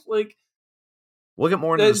 okay, like We'll get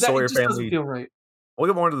more into the that it Sawyer just doesn't family. feel right. We'll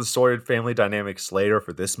get more into the Sawyer family dynamics later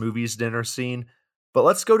for this movie's dinner scene. But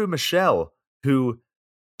let's go to Michelle, who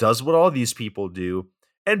does what all these people do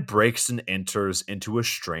and breaks and enters into a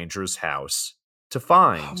stranger's house to Oh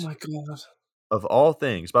find, my god. of all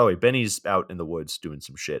things. By the way, Benny's out in the woods doing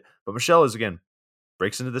some shit, but Michelle is again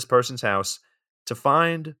breaks into this person's house to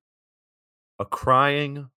find a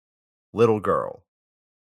crying little girl.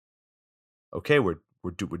 Okay, we're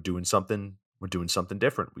doing something. We're doing something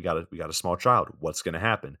different. We got a small child. What's going to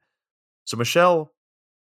happen? So Michelle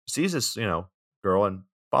sees this, girl and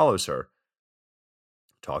follows her,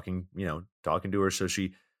 talking to her. So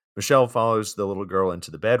Michelle follows the little girl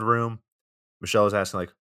into the bedroom. Michelle is asking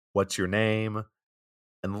like, "What's your name?"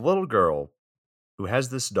 And the little girl who has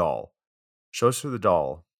this doll shows her the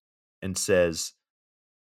doll and says,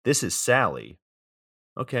 "This is Sally."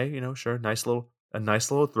 Okay, sure, a nice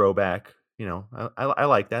little throwback. I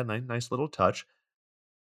like that nice little touch.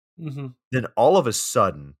 Hmm. Then all of a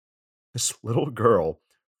sudden, this little girl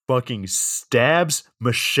fucking stabs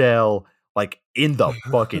Michelle like in the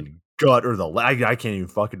fucking gut or the leg. I can't even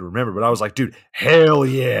fucking remember, but I was like, dude, hell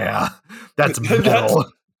yeah. That's That's metal.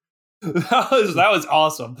 that was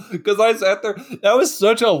awesome because I sat there. That was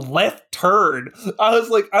such a left turn. I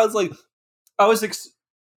was.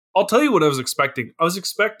 I'll tell you what I was expecting. I was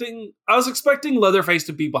expecting Leatherface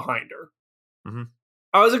to be behind her. Hmm.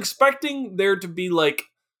 I was expecting there to be like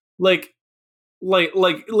like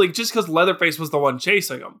just because Leatherface was the one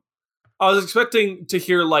chasing him. I was expecting to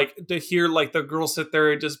hear like the girl sit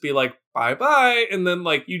there and just be like bye bye, and then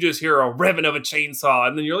like you just hear a revving of a chainsaw,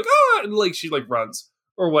 and then you're like ah, and like she like runs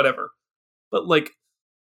or whatever. But like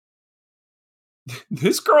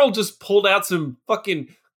this girl just pulled out some fucking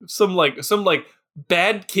some like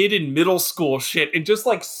bad kid in middle school shit and just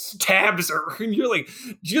like stabs her, and you're like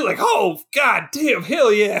oh god damn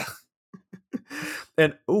hell yeah.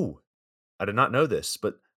 And ooh, I did not know this,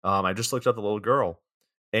 but I just looked up the little girl,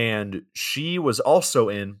 and she was also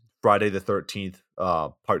in Friday the 13th,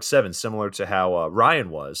 Part 7, similar to how Ryan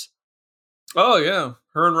was, Oh yeah,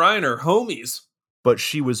 her and Ryan are homies. but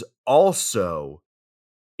she was also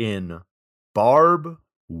in Barb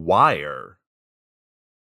Wire.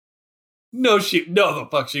 No, the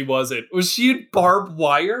fuck she wasn't. Was she in Barbed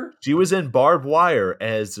Wire? She was in Barbed Wire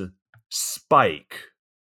as Spike,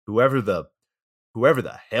 whoever the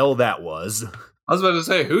hell that was. I was about to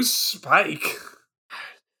say, who's Spike?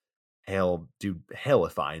 Hell, dude, hell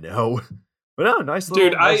if I know. But no,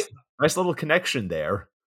 Dude, nice little connection there.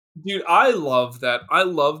 dude, I love that. I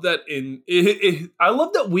love that I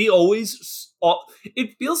love that we always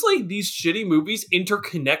it feels like these shitty movies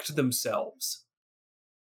interconnect themselves.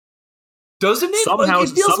 Doesn't it? Like Somehow, it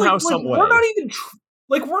feels some we're way. not even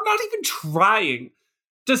we're not even trying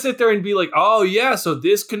to sit there and be like, "Oh yeah, so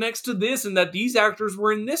this connects to this and that these actors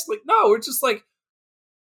were in this." Like no, we're just like,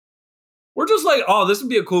 "Oh, this would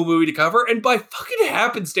be a cool movie to cover." And by fucking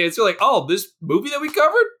happenstance, you're like, "Oh, this movie that we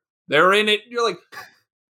covered, they're in it." And you're like,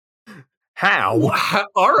 How?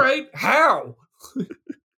 all right, how?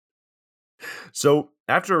 So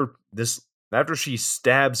after she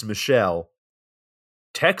stabs Michelle,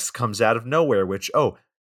 Tex comes out of nowhere, which,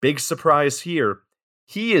 big surprise here.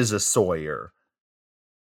 He is a Sawyer.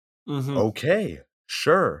 Mm-hmm. Okay,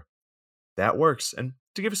 sure. That works. And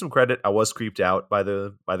to give her some credit, I was creeped out by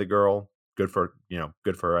the girl. Good for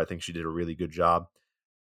her. I think she did a really good job.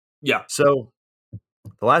 Yeah. So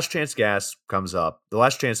the last chance gas comes up. The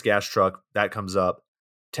last chance gas truck that comes up.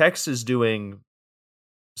 Tex is doing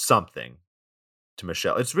something to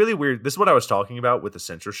Michelle. It's really weird. This is what I was talking about with the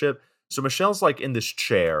censorship. So Michelle's like in this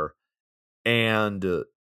chair, and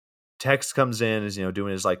Tex comes in, is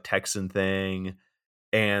doing his like Texan thing,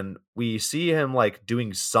 and we see him like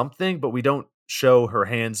doing something, but we don't show her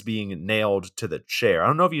hands being nailed to the chair. I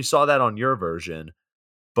don't know if you saw that on your version,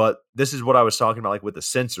 but this is what I was talking about, like with the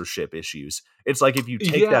censorship issues. It's like if you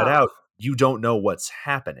take that Yeah. out, you don't know what's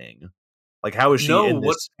happening. Like how is she No, in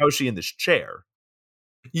what? this? How is she in this chair?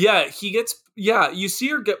 Yeah, he gets. Yeah, you see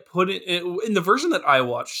her get put in the version that I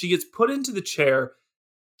watched. She gets put into the chair.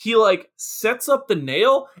 He like sets up the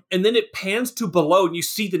nail, and then it pans to below, and you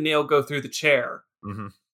see the nail go through the chair. Mm-hmm.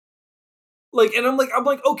 Like, and I'm like,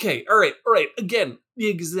 okay, all right. Again, the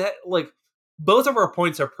exact like both of our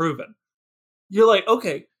points are proven. You're like,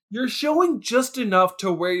 okay, you're showing just enough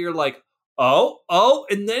to where you're like, oh,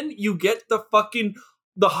 and then you get the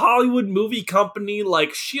Hollywood movie company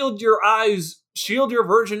like shield your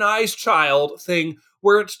virgin eyes, child thing,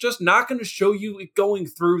 where it's just not going to show you it going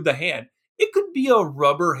through the hand. It could be a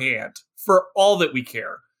rubber hand for all that we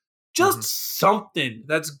care. Just something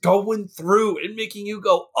that's going through and making you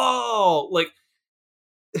go, oh, like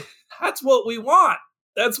that's what we want.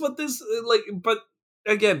 That's what this like. But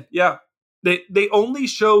again, yeah, they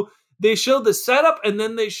show the setup and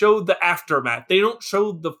then they show the aftermath. They don't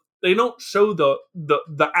show the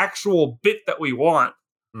actual bit that we want.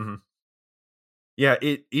 Mm-hmm. Yeah,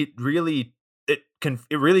 it really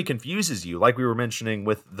confuses you, like we were mentioning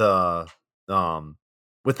with the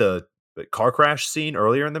car crash scene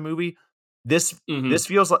earlier in the movie. This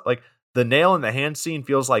feels like the nail in the hand scene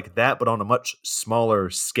feels like that, but on a much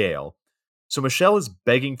smaller scale. So Michelle is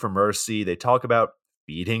begging for mercy. They talk about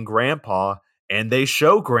feeding Grandpa, and they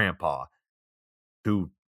show Grandpa,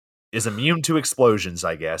 who is immune to explosions,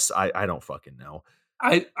 I guess. I don't fucking know.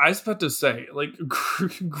 I was about to say, like,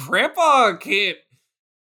 Grandpa can't.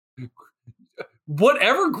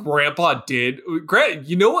 Whatever Grandpa did,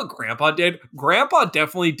 you know what Grandpa did? Grandpa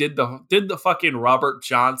definitely did the fucking Robert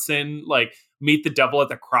Johnson like meet the devil at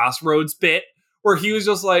the crossroads bit, where he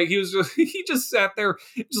just sat there,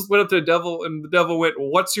 just went up to the devil, and the devil went,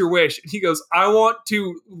 "What's your wish?" And he goes, "I want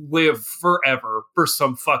to live forever," for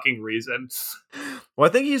some fucking reason. Well,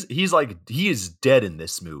 I think he is dead in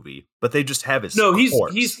this movie, but they just have his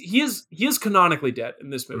corpse. He is canonically dead in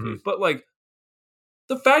this movie, but like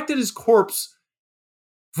the fact that his corpse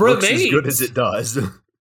looks remains as good as it does.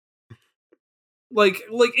 like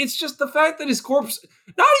it's just the fact that his corpse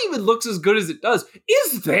not even looks as good as it does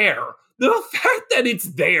is there. The fact that it's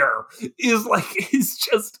there is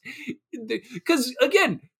just because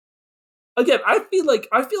again, I feel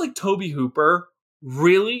like Toby Hooper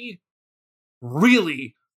really,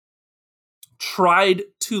 really tried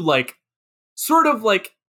to like sort of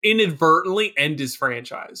like inadvertently end his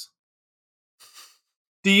franchise.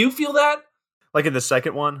 Do you feel that? Like in the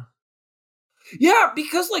second one? Yeah,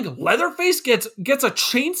 because like Leatherface gets a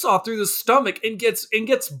chainsaw through the stomach and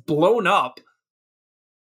gets blown up.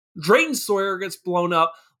 Drayton Sawyer gets blown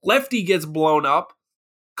up. Lefty gets blown up,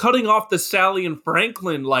 cutting off the Sally and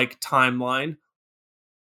Franklin like timeline.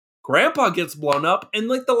 Grandpa gets blown up, and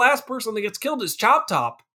like the last person that gets killed is Chop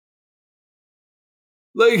Top.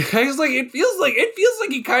 Like it feels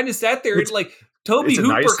like he kind of sat there and like Toby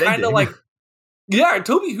Hooper nice kind of like. Yeah,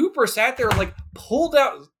 Toby Hooper sat there and like pulled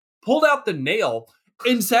out the nail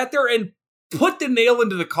and sat there and put the nail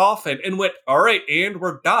into the coffin and went, "All right, and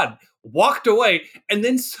we're done." Walked away, and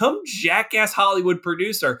then some jackass Hollywood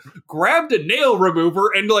producer grabbed a nail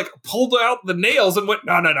remover and like pulled out the nails and went,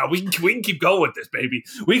 "No, we can keep going with this, baby.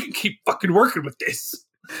 We can keep fucking working with this."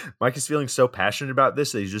 Mike is feeling so passionate about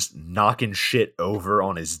this that he's just knocking shit over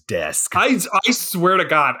on his desk. I swear to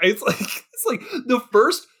God, it's like the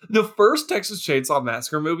first Texas Chainsaw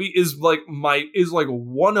Massacre movie is like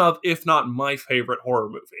one of, if not my favorite horror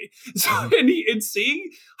movie. So and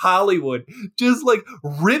seeing Hollywood just like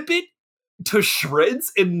rip it to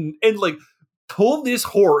shreds and like pull this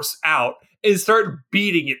horse out and start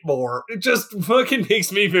beating it more, it just fucking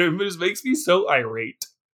makes me so irate.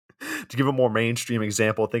 To give a more mainstream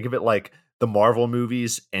example, think of it like the Marvel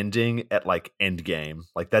movies ending at like Endgame.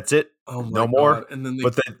 Like that's it. Oh my no more. God. And then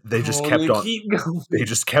they just kept on. They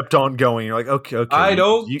just kept on going. You're like, okay. I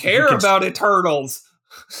don't care about Eternals.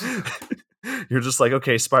 You're just like,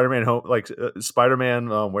 okay, Spider-Man home, like Spider-Man,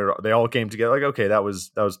 where they all came together. Like, okay, that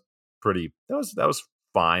was pretty, that was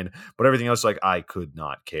fine. But everything else, like, I could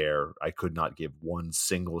not care. I could not give one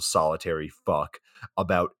single solitary fuck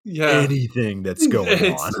about Yeah. anything that's going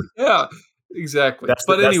on. It's yeah, exactly. That's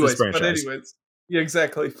this franchise. Yeah,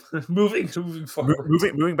 exactly. Moving forward.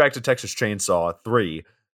 Moving back to Texas Chainsaw 3,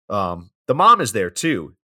 the mom is there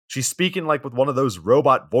too. She's speaking like with one of those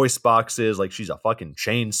robot voice boxes, like she's a fucking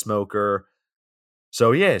chain smoker.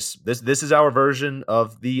 So yes, this is our version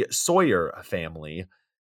of the Sawyer family.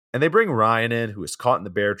 And they bring Ryan in, who is caught in the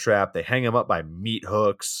bear trap. They hang him up by meat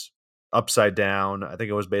hooks, upside down. I think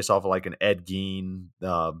it was based off of like an Ed Gein,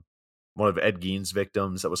 one of Ed Gein's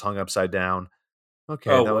victims that was hung upside down. Okay,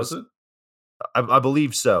 Oh, that was was, it? I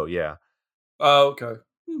believe so. Yeah. Oh, okay.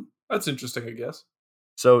 That's interesting, I guess.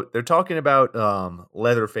 So they're talking about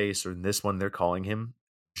Leatherface, or in this one they're calling him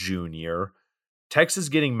Junior. Tex is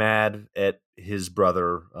getting mad at his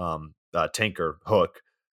brother, Tinker Hook,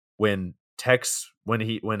 when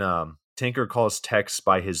Tinker calls Tex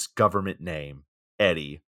by his government name,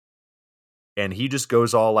 Eddie, and he just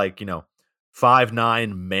goes all like,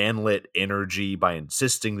 5'9" manlet energy by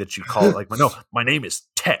insisting that you call it like, no, my name is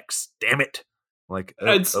Tex, damn it. Like,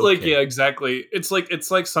 It's like, okay. yeah, exactly. It's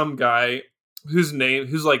like some guy whose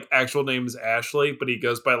like actual name is Ashley, but he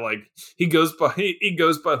goes by like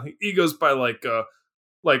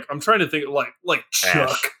I'm trying to think like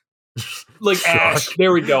Chuck. Ash. Like Chuck. Ash.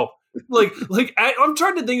 There we go. I'm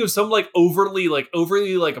trying to think of some like overly like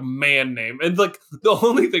man name, and like the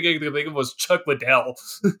only thing I could think of was Chuck Liddell.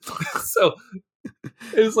 So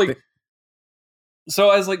it's like so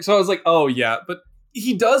I was like, oh yeah, but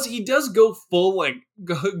he does go full like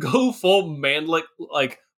go full man like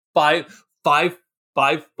 5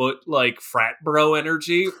 5 foot like frat bro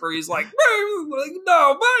energy where he's like,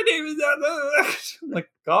 no, my name is not like,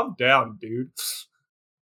 calm down, dude.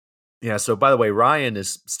 Yeah, so by the way, Ryan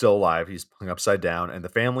is still alive. He's hung upside down, and the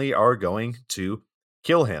family are going to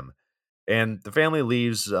kill him. And the family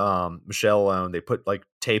leaves Michelle alone. They put like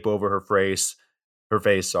tape over her face,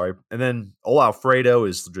 sorry. And then old Alfredo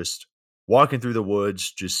is just walking through the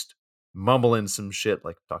woods, just mumbling some shit,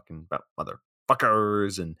 like talking about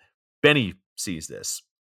motherfuckers. And Benny sees this.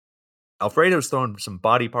 Alfredo's throwing some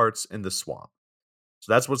body parts in the swamp.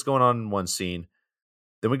 So that's what's going on in one scene.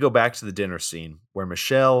 Then we go back to the dinner scene where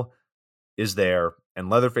Michelle is there, and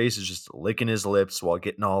Leatherface is just licking his lips while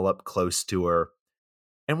getting all up close to her.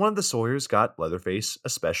 And one of the Sawyers got Leatherface a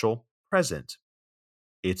special present.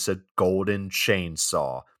 It's a golden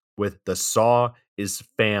chainsaw with "the saw is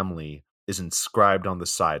family" is inscribed on the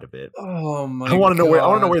side of it. Oh I my want to know where. I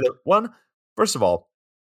want to know god. where the one. First of all,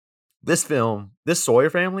 this Sawyer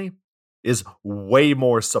family is way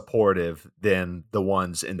more supportive than the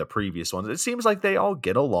ones in the previous ones. It seems like they all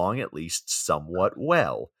get along at least somewhat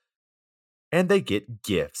well, and they get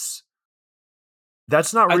gifts.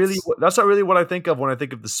 That's not really That's what I think of when I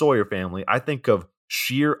think of the Sawyer family. I think of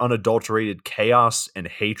sheer unadulterated chaos and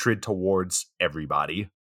hatred towards everybody.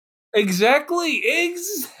 exactly.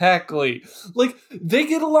 Like they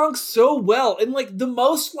get along so well, and like the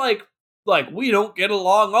most like we don't get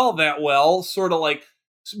along all that well sort of like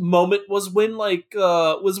moment was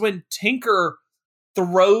when Tinker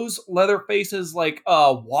throws Leatherface's like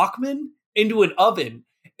Walkman into an oven,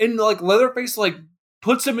 and like Leatherface like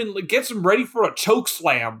puts him in, like, gets him ready for a choke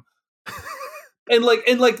slam, and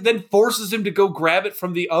then forces him to go grab it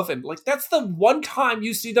from the oven. Like that's the one time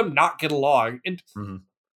you see them not get along. And Mhm.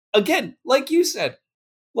 again, like you said,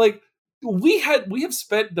 like we have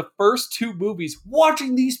spent the first two movies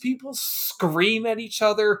watching these people scream at each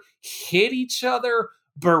other, hit each other,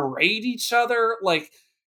 berate each other, like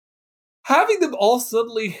having them all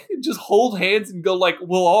suddenly just hold hands and go like,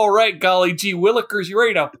 well, all right, golly gee willikers, you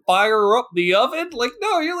ready to fire up the oven? Like,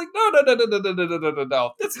 no, you're like,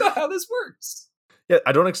 no. That's not how this works. Yeah,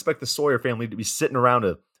 I don't expect the Sawyer family to be sitting around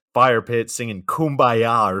a fire pit singing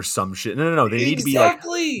 "Kumbaya" or some shit. No. They need to be like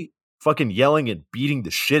Exactly. fucking yelling and beating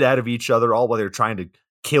the shit out of each other, all while they're trying to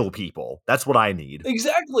kill people. That's what I need.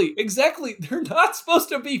 Exactly. They're not supposed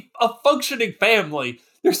to be a functioning family.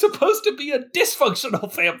 They're supposed to be a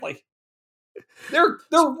dysfunctional family. They're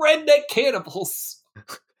redneck cannibals.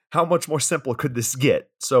 How much more simple could this get?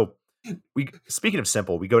 So, speaking of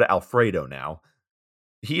simple, we go to Alfredo now.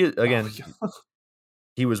 He Oh, again, yeah.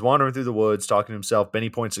 he was wandering through the woods talking to himself. Benny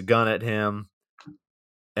points a gun at him,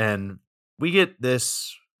 and we get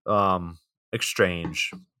this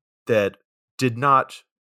exchange that did not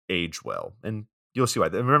age well, and you'll see why.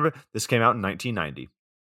 Remember, this came out in 1990.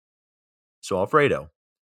 So Alfredo,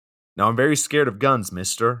 now I'm very scared of guns,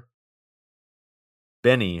 mister.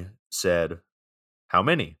 Benny said, "How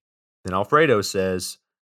many?" Then Alfredo says,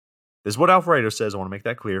 this is what Alfredo says. I want to make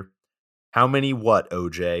that clear. How many what,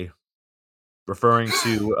 OJ? Referring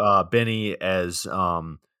to Benny as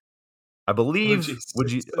I believe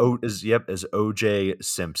O.J. Simpson. as OJ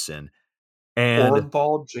Simpson. And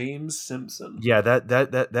Hornball James Simpson. yeah,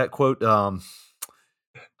 that quote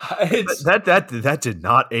It's that did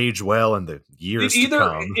not age well in the years to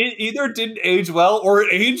come. it either didn't age well or it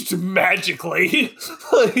aged magically.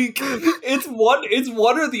 Like it's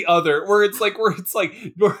one or the other. Where it's like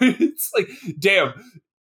damn.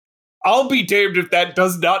 I'll be damned if that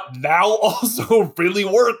does not now also really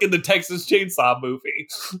work in the Texas Chainsaw movie.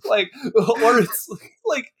 Like, or it's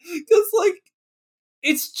because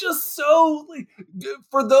it's just so like,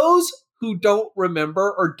 for those who don't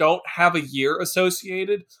remember or don't have a year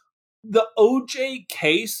associated, the OJ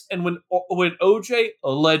case and when OJ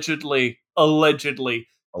allegedly murdered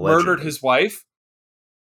Allegedly. his wife,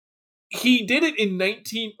 he did it in it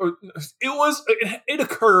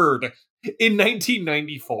occurred in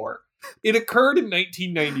 1994. It occurred in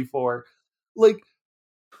 1994. Like,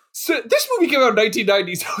 so this movie came out in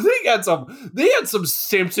 1990, so they had some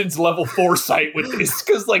Simpsons level foresight with this,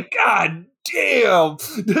 because like, god damn,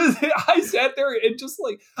 I sat there and just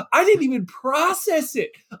like, I didn't even process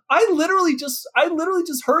it. I literally just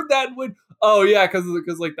heard that and went, oh yeah, because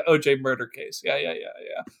like the OJ murder case, yeah.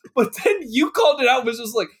 But then you called it out and was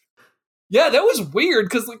just like, yeah, that was weird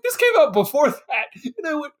because like this came out before that, and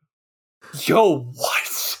I went, yo, what?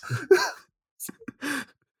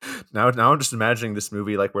 Now I'm just imagining this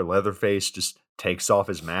movie like where Leatherface just takes off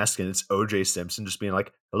his mask and it's OJ Simpson just being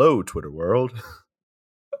like, "Hello, Twitter world."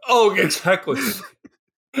 Oh, exactly.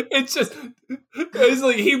 It's just, it's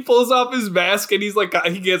like he pulls off his mask and he's like,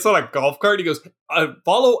 he gets on a golf cart. He goes,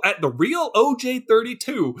 follow at the real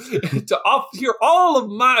OJ32 to hear all of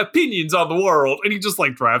my opinions on the world. And he just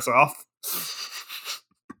like drives off.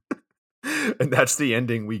 And that's the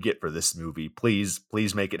ending we get for this movie. Please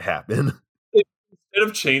make it happen. Instead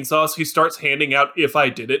of chainsaws, he starts handing out "If I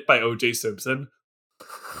Did It" by OJ Simpson.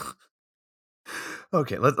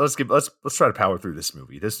 Okay, let's try to power through this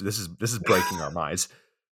movie. This is breaking our minds.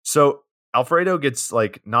 So Alfredo gets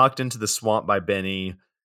like knocked into the swamp by Benny.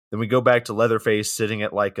 Then we go back to Leatherface sitting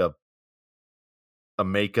at like a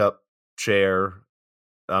makeup chair.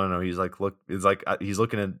 I don't know. He's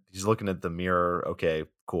looking at the mirror. Okay,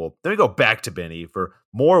 cool. Then we go back to Benny for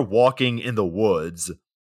more walking in the woods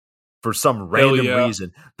for some random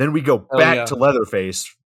reason. Then we go back to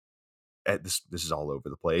Leatherface. This is all over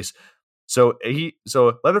the place. So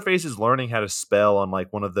Leatherface is learning how to spell on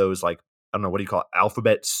like one of those like, I don't know, what do you call it,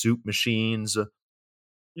 alphabet soup machines?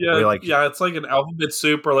 Yeah, it's like an alphabet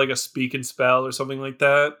soup or like a speak and spell or something like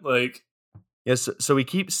that. Like, yes, so he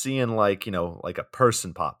keeps seeing like, you know, like a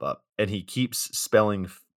person pop up and he keeps spelling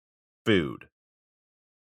food.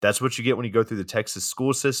 That's what you get when you go through the Texas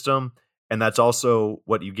school system, and that's also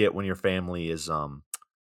what you get when your family is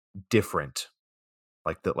different.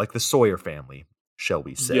 Like the Sawyer family, shall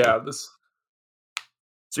we say. Yeah,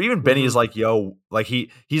 So even Benny is like, yo, like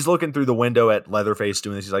he's looking through the window at Leatherface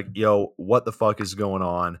doing this. He's like, yo, what the fuck is going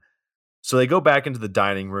on? So they go back into the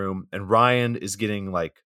dining room and Ryan is getting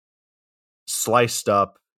like sliced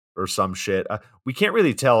up or some shit. We can't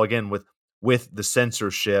really tell again with the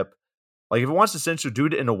censorship. Like if it wants to censor, do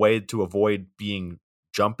it in a way to avoid being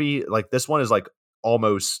jumpy. Like this one is like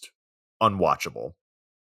almost unwatchable.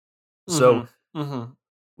 So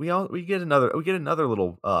we get another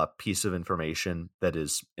little piece of information that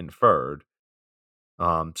is inferred.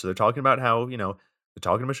 So they're talking about how, you know, they're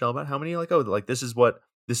talking to Michelle about how many like, oh, like this is what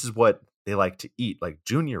they like to eat. Like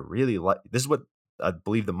Junior really this is what I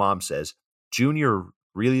believe the mom says. Junior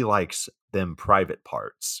really likes them private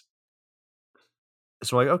parts.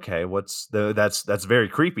 So like, okay, that's very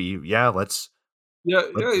creepy. Yeah, yeah.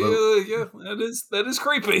 That is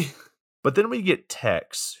creepy. But then we get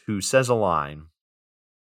Tex, who says a line.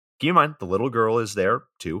 Keep in mind, the little girl is there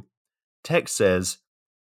too. Tex says,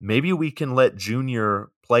 maybe we can let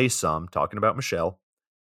Junior play some, talking about Michelle.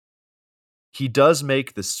 He does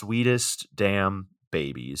make the sweetest damn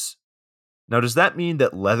babies. Now, does that mean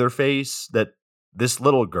that that this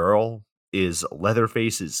little girl is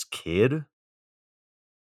Leatherface's kid?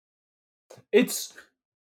 It's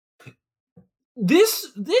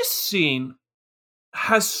this scene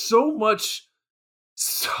has so much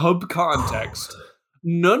subcontext,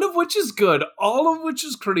 none of which is good, all of which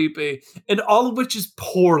is creepy, and all of which is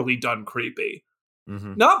poorly done creepy.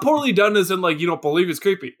 Not poorly done as in like you don't believe it's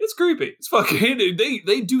creepy. It's creepy. It's fucking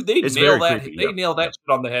It's nail that creepy, they nail that shit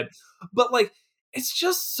on the head. But like it's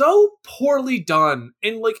just so poorly done,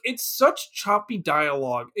 and like it's such choppy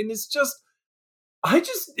dialogue, and it's just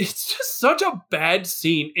it's just such a bad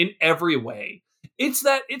scene in every way. It's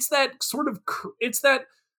that sort of, it's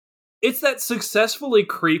that successfully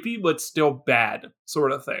creepy but still bad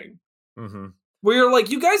sort of thing. Mm-hmm. Where you're like,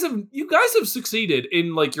 you guys have succeeded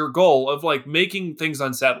in like your goal of like making things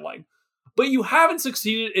unsettling, but you haven't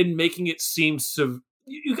succeeded in making it seem so.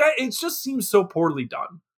 You guys, it just seems so poorly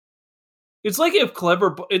done. It's like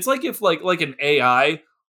if like an AI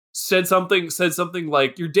said something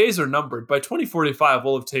like, your days are numbered, by 2045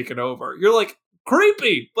 we'll have taken over. You're like,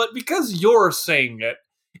 creepy, but because you're saying it,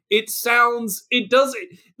 it does,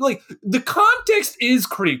 like, the context is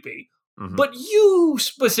creepy, Mm-hmm. but you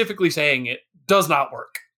specifically saying it does not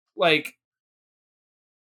work. Like,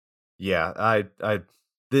 Yeah,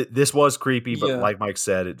 this was creepy, but yeah. like Mike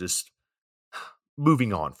said, it just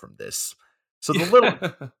moving on from this. So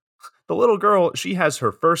Yeah. the little girl, she has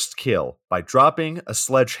her first kill by dropping a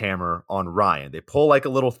sledgehammer on Ryan. They pull like a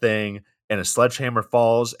little thing, and a sledgehammer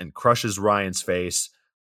falls and crushes Ryan's face.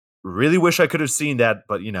 Really wish I could have seen that,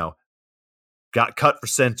 but got cut for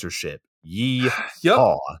censorship. Yep.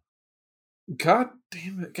 Yeehaw. God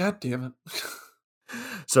damn it. God damn it.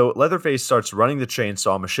 So Leatherface starts running the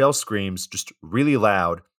chainsaw. Michelle screams just really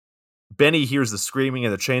loud. Benny hears the screaming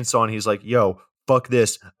and the chainsaw, and he's like, yo, fuck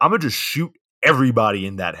this. I'm going to just shoot everybody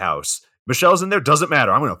in that house. Michelle's in there, doesn't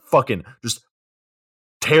matter. I'm going to fucking just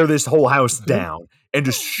tear this whole house down, and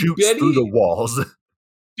just shoots through the walls.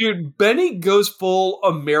 Dude, Benny goes full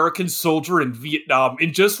American soldier in Vietnam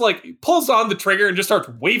and just like pulls on the trigger and just starts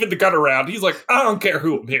waving the gun around. He's like, I don't care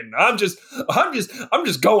who I'm hitting. I'm just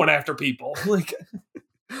going after people. Like,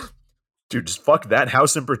 dude, just fuck that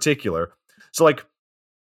house in particular. So like,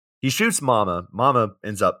 he shoots Mama. Mama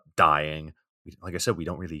ends up dying. Like I said, we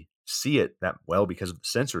don't really see it that well because of the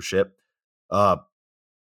censorship. The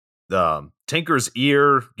Tinker's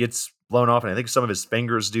ear gets blown off, and I think some of his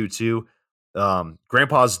fingers do too.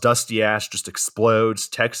 Grandpa's dusty ass just explodes.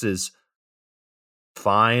 Tex is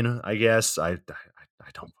fine, I guess. I don't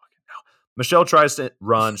fucking know. Michelle tries to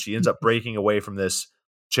run. She ends up breaking away from this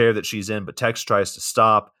chair that she's in, but Tex tries to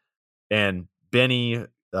stop, and Benny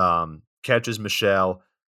catches Michelle.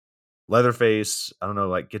 Leatherface, I don't know,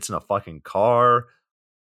 like gets in a fucking car.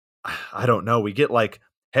 I don't know. We get like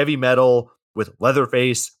heavy metal with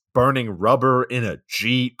Leatherface burning rubber in a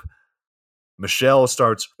Jeep. Michelle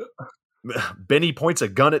starts. Benny points a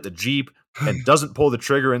gun at the Jeep and doesn't pull the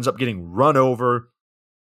trigger, ends up getting run over.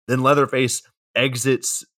 Then Leatherface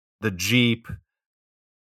exits the Jeep.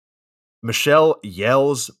 Michelle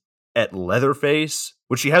yells at Leatherface,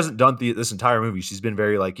 which she hasn't done this entire movie. She's been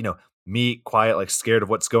very like, meek, quiet, like scared of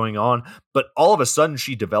what's going on. But all of a sudden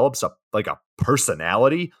she develops a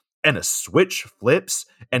personality, and a switch flips,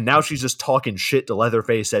 and now she's just talking shit to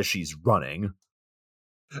Leatherface as she's running.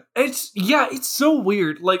 it's so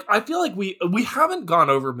weird. Like, I feel like we haven't gone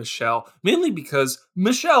over Michelle, mainly because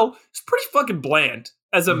Michelle is pretty fucking bland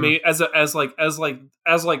as a as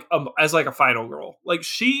a final girl. Like,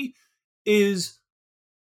 she is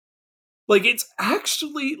like, it's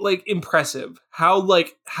actually like impressive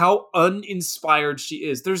how uninspired she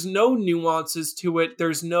is. There's no nuances to it.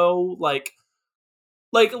 There's no like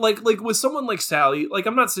with someone like Sally. Like,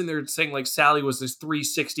 I'm not sitting there saying like Sally was this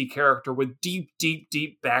 360 character with deep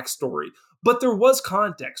backstory, but there was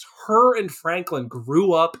context. Her and Franklin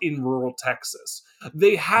grew up in rural Texas.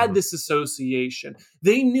 They had this association.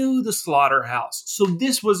 They knew the slaughterhouse. So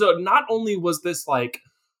this was not only was this like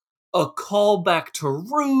a callback to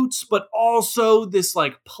roots, but also this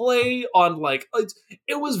like play on like,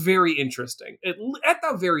 it was very interesting at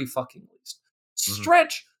the very fucking least.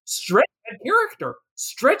 Stretch had character.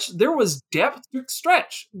 Stretch, there was depth to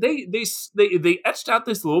Stretch. They etched out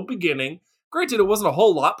this little beginning. Granted, it wasn't a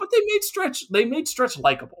whole lot, but they made Stretch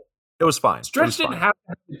likable. It was fine. Stretch didn't have to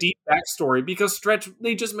have a deep backstory because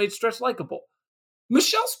they just made Stretch likable.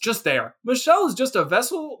 Michelle's just there. Michelle is just a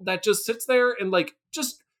vessel that just sits there and like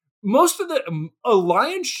just most of a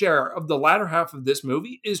lion's share of the latter half of this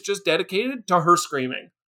movie is just dedicated to her screaming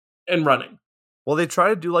and running. Well, they try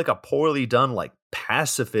to do like a poorly done like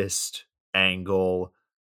pacifist angle,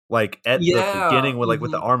 like at the beginning with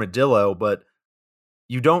with the armadillo, but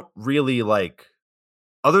you don't really like,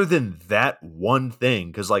 other than that one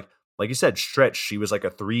thing, because like you said, Stretch, she was like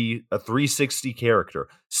a 360 character.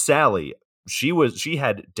 Sally, she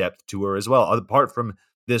had depth to her as well, apart from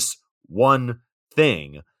this one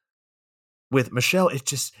thing. With Michelle,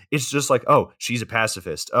 it's just like, oh, she's a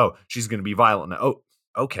pacifist. Oh, she's going to be violent. Oh,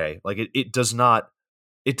 okay. Like it does not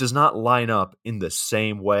line up in the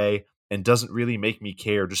same way, and doesn't really make me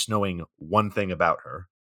care just knowing one thing about her.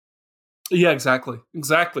 Yeah, exactly.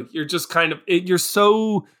 You're just kind of, it just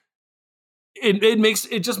makes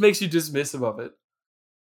you dismissive of it.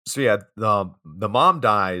 So yeah, the mom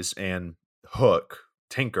dies, and Hook,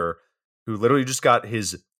 Tinker, who literally just got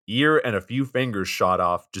his ear and a few fingers shot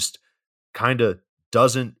off, just kind of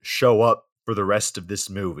doesn't show up for the rest of this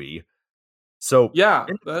movie. So Yeah,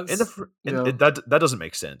 in the that's and that doesn't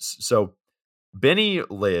make sense. So Benny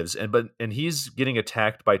lives, and he's getting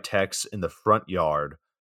attacked by Tex in the front yard,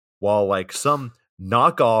 while like some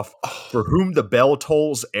knockoff For Whom the Bell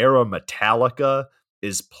Tolls era Metallica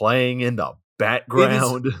is playing in the it is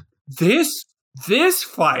background. this this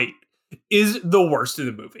fight is the worst in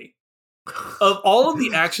the movie. Of all of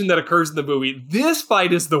the action that occurs in the movie, this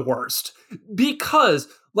fight is the worst because,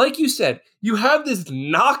 like you said, you have this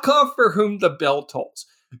knockoff For Whom the Bell Tolls.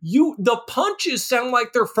 The punches sound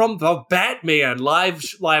like they're from the Batman live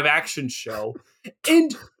action show,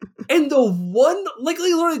 and the one like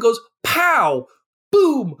literally goes pow,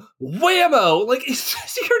 boom, whammo. Like it's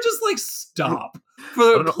just, you're just like stop, I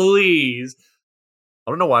don't know. please.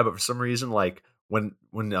 I don't know why, but for some reason, like when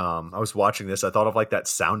I was watching this, I thought of like that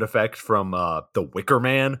sound effect from The Wicker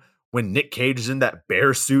Man when Nick Cage is in that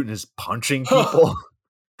bear suit and is punching people.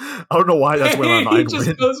 I don't know why that's where my He mind just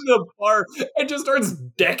went. goes to a bar and just starts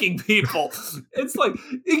decking people. It's like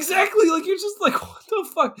exactly like you're just like what the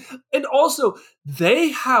fuck. And also they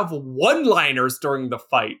have one-liners during the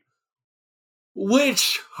fight,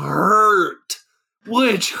 which hurt,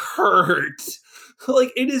 which hurt.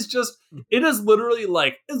 Like it is literally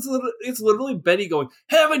like it's literally Benny going,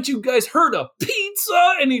 "Haven't you guys heard of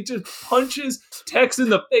pizza?" And he just punches Tex in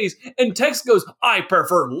the face, and Tex goes, "I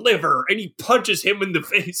prefer liver," and he punches him in the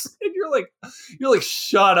face, and you're like,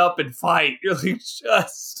 "Shut up and fight." You're like,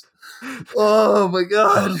 just, oh my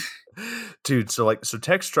god. Dude, so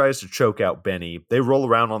Tex tries to choke out Benny. They roll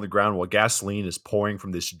around on the ground while gasoline is pouring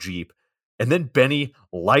from this Jeep. And then Benny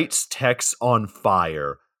lights Tex on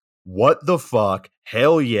fire. What the fuck?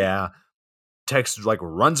 Hell yeah. Tex like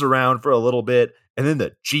runs around for a little bit, and then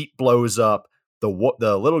the Jeep blows up. The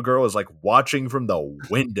little girl is like watching from the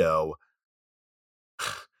window.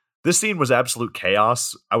 This scene was absolute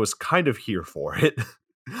chaos. I was kind of here for it.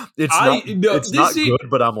 It's This not scene. good,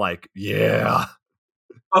 but I'm like, yeah.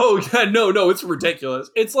 Oh yeah, no, it's ridiculous.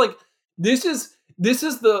 It's like this is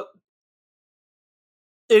the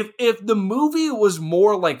if the movie was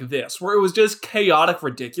more like this, where it was just chaotic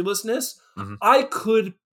ridiculousness, Mhm. I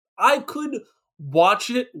could watch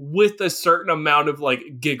it with a certain amount of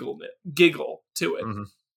like giggle to it. Mhm.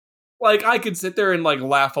 Like I could sit there and like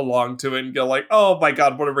laugh along to it and go like, "Oh my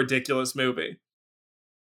god, what a ridiculous movie."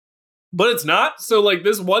 But it's not. So like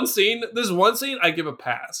this one scene, I give a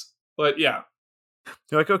pass. But yeah.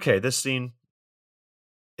 You're like, okay, this scene,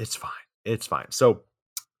 it's fine. It's fine. So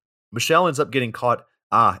Michelle ends up getting caught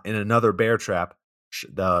in another bear trap.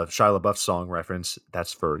 The Shia LaBeouf song reference.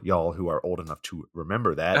 That's for y'all who are old enough to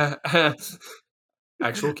remember that.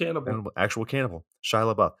 Actual cannibal. Actual cannibal.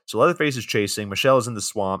 Shia LaBeouf. So Leatherface is chasing. Michelle is in the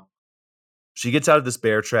swamp. She gets out of this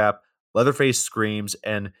bear trap. Leatherface screams,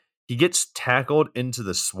 and he gets tackled into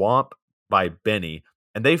the swamp by Benny.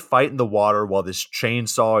 And they fight in the water while this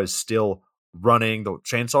chainsaw is still running. The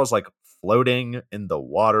chainsaw is like floating in the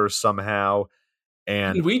water somehow.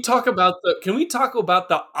 And Can we talk about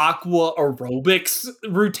the aqua aerobics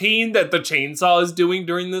routine that the chainsaw is doing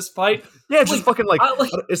during this fight? yeah, just Like fucking like I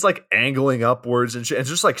like it's like angling upwards and shit. And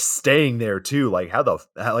just like staying there too. Like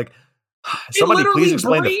like it somebody please literally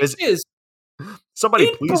explain the physics. breaches. Somebody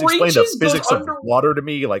It please explain the breaches, goes physics of under. water to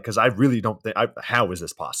me, like because I really don't think. How is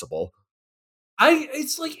this possible?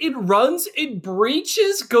 It's like it runs, it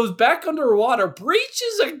breaches, goes back underwater,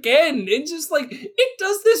 breaches again, and just like it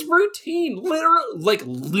does this routine,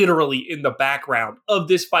 literally in the background of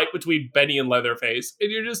this fight between Benny and Leatherface, and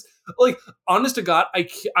you're just like, honest to God, I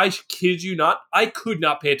kid you not, I could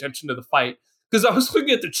not pay attention to the fight because I was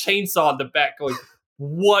looking at the chainsaw in the back, going,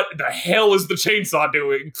 "What the hell is the chainsaw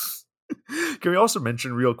doing?" Can we also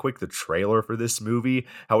mention real quick the trailer for this movie?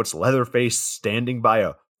 How it's Leatherface standing by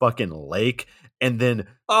a fucking lake, and then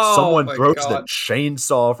Oh someone my throws the god!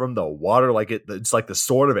 chainsaw from the water, like it's like the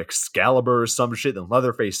sword of Excalibur or some shit. Then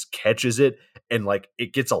Leatherface catches it, and like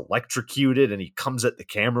it gets electrocuted, and he comes at the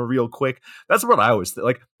camera real quick. That's what I always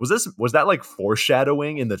like. Was that like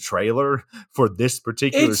foreshadowing in the trailer for this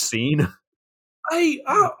particular It's scene?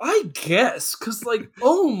 I guess because like,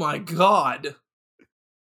 oh my god.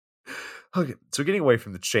 Okay, so getting away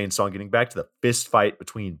from the chainsaw and getting back to the fist fight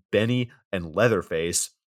between Benny and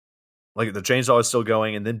Leatherface, like the chainsaw is still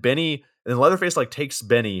going, and then Leatherface like takes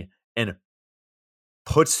Benny and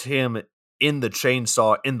puts him in the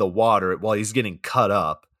chainsaw in the water while he's getting cut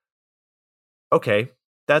up. Okay,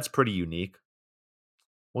 that's pretty unique.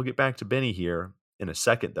 We'll get back to Benny here in a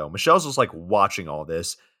second, though. Michelle's just like watching all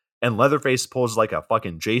this, and Leatherface pulls like a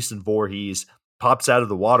fucking Jason Voorhees, pops out of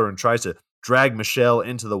the water and tries to drag Michelle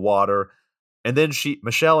into the water. And then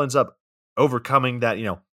Michelle ends up overcoming that,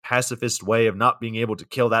 pacifist way of not being able to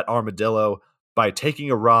kill that armadillo by taking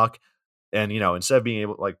a rock and, instead of being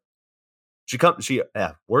able, like,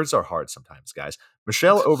 words are hard sometimes, guys.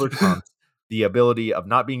 Michelle overcomes the ability of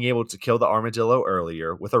not being able to kill the armadillo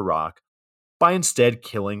earlier with a rock by instead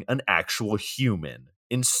killing an actual human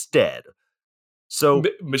instead. So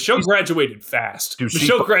Michelle graduated fast. Dude,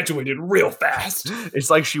 Michelle graduated real fast. It's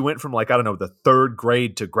like she went from, like, I don't know, the third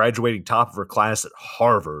grade to graduating top of her class at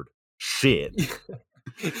Harvard. Shit.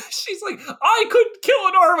 She's like, I couldn't kill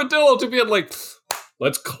an armadillo, to being like,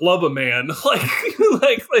 let's club a man.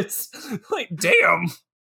 Damn.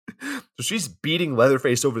 So she's beating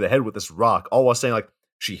Leatherface over the head with this rock, all while saying, like,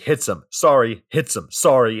 she hits him, sorry, hits him,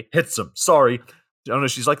 sorry, hits him, sorry. I don't know.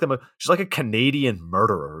 She's like a Canadian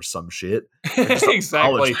murderer or some shit.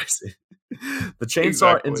 Exactly. The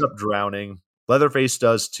chainsaw ends up drowning. Leatherface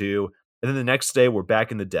does too. And then the next day, we're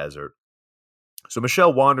back in the desert. So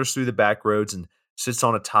Michelle wanders through the back roads and sits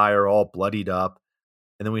on a tire, all bloodied up.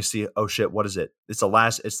 And then we see, oh shit, what is it? It's the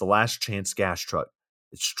last chance gas truck.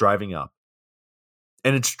 It's driving up,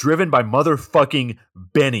 and it's driven by motherfucking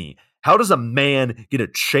Benny. How does a man get a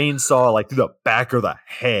chainsaw like through the back of the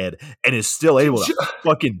head and is still able to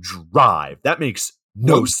fucking drive? That makes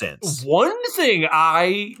no sense. One thing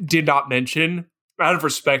I did not mention, out of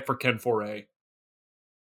respect for Ken Foray,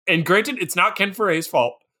 and granted, it's not Ken Foray's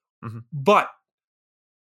fault, but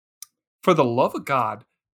for the love of God,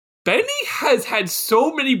 Benny has had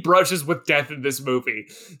so many brushes with death in this movie,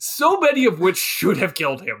 so many of which should have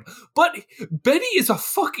killed him. But Benny is a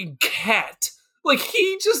fucking cat. Like,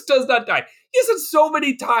 he just does not die. He's had so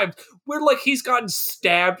many times where, like, he's gotten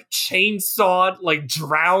stabbed, chainsawed, like,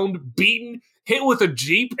 drowned, beaten, hit with a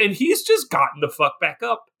Jeep, and he's just gotten the fuck back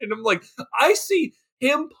up. And I'm like, I see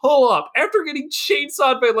him pull up after getting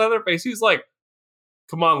chainsawed by Leatherface. He's like,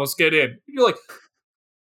 come on, let's get in. And you're like,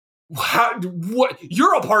 what?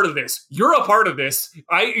 You're a part of this. You're a part of this.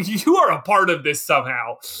 You are a part of this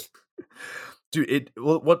somehow. Dude,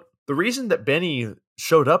 the reason that Benny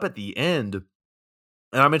showed up at the end,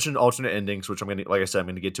 and I mentioned alternate endings, which I'm going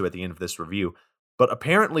to get to at the end of this review, but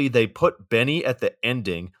apparently they put Benny at the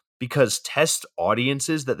ending because test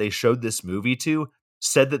audiences that they showed this movie to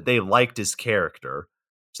said that they liked his character.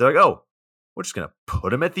 So they're like, oh, we're just going to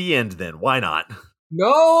put him at the end then. Why not?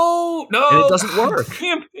 No. And it doesn't work.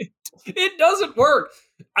 Damn it. It doesn't work.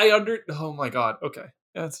 Oh my God. Okay.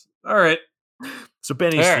 That's all right. So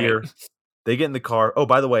Benny's here. They get in the car. Oh,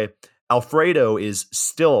 by the way, Alfredo is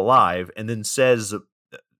still alive and then says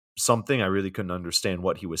something. I really couldn't understand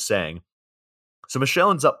what he was saying. So Michelle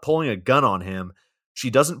ends up pulling a gun on him. She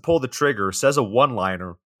doesn't pull the trigger, says a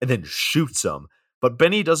one-liner, and then shoots him. But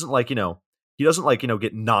Benny doesn't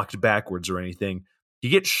get knocked backwards or anything. He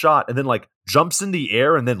gets shot and then jumps in the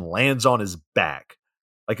air and then lands on his back,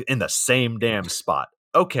 in the same damn spot.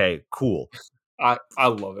 Okay, cool. I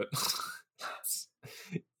love it.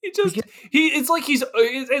 He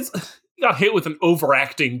got hit with an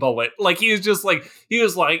overacting bullet. He just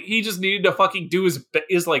needed to fucking do his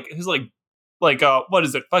what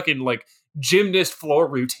is it? Fucking gymnast floor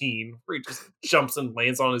routine where he just jumps and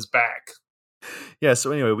lands on his back. Yeah,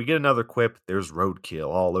 so anyway, we get another quip. There's roadkill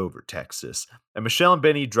all over Texas. And Michelle and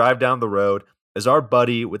Benny drive down the road as our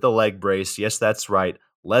buddy with the leg brace, yes, that's right,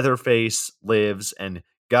 Leatherface, lives. And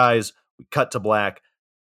guys, we cut to black.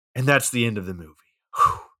 And that's the end of the movie.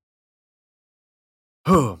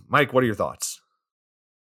 Mike, what are your thoughts?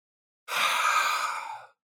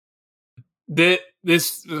 I'm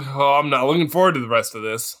not looking forward to the rest of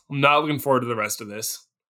this.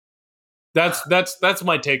 That's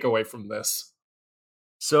my takeaway from this.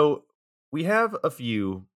 So we have a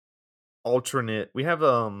few alternate. We have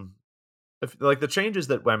the changes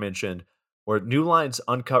that I mentioned, where New Line's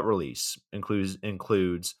uncut release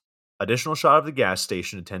includes additional shot of the gas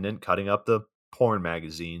station attendant cutting up the porn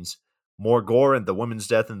magazines, more gore and the woman's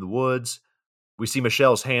death in the woods. We see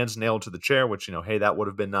Michelle's hands nailed to the chair, which hey, that would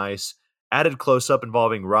have been nice. Added close up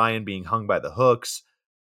involving Ryan being hung by the hooks.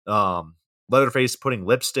 Leatherface putting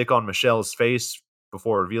lipstick on Michelle's face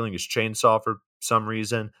before revealing his chainsaw for some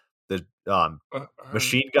reason. The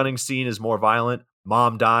machine gunning scene is more violent.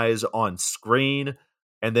 Mom dies on screen,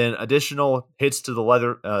 and then additional hits to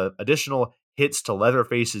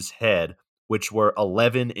Leatherface's head, which were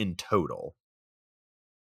 11 in total,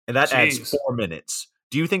 and that adds 4 minutes.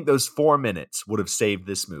 Do you think those 4 minutes would have saved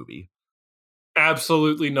this movie?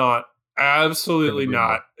 Absolutely not. Absolutely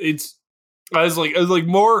not. I was like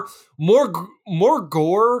more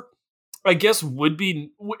gore, I guess,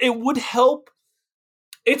 would help.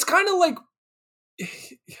 It's kind of like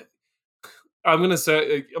I'm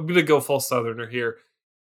gonna go full southerner here.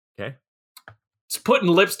 Okay. It's putting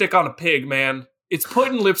lipstick on a pig, man. It's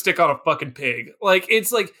putting lipstick on a fucking pig. Like,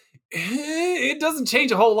 it's like, it doesn't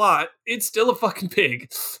change a whole lot. It's still a fucking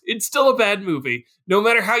pig. It's still a bad movie, no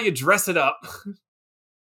matter how you dress it up.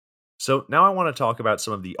 So now I want to talk about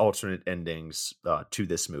some of the alternate endings to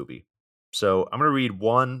this movie. So I'm going to read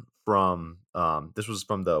one from, this was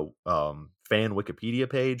from the fan Wikipedia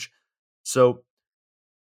page. So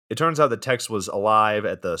it turns out that Tex was alive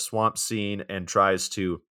at the swamp scene and tries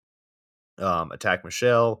to attack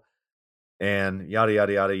Michelle, and yada,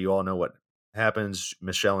 yada, yada. You all know what happens.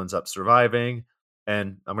 Michelle ends up surviving.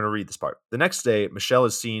 And I'm going to read this part. The next day, Michelle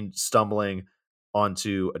is seen stumbling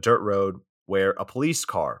onto a dirt road where a police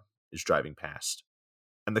car is driving past.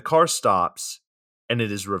 And the car stops, and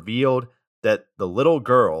it is revealed that the little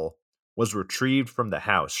girl was retrieved from the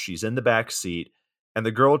house. She's in the back seat, and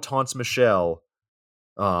the girl taunts Michelle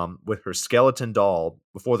with her skeleton doll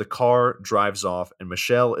before the car drives off, and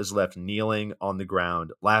Michelle is left kneeling on the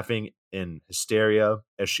ground, laughing in hysteria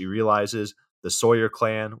as she realizes the Sawyer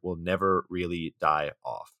clan will never really die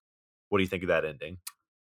off. What do you think of that ending?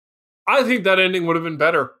 I think that ending would have been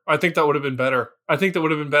better. I think that would have been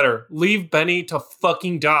better. Leave Benny to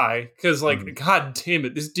fucking die. Because, like, God damn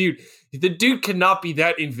it, the dude cannot be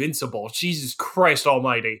that invincible. Jesus Christ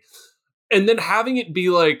almighty. And then having it be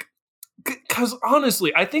like, because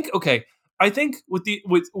honestly, I think with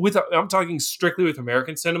I'm talking strictly with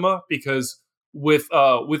American cinema, because with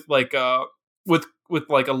like a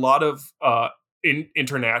lot of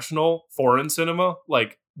international foreign cinema,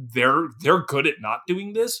 like they're good at not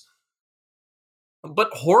doing this.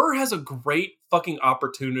 But horror has a great fucking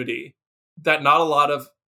opportunity that not a lot of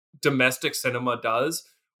domestic cinema does,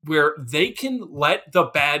 where they can let the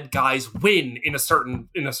bad guys win in a certain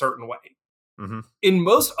way. Mm-hmm. In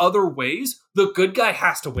most other ways, the good guy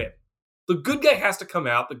has to win. The good guy has to come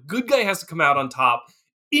out. The good guy has to come out on top,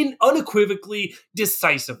 in unequivocally,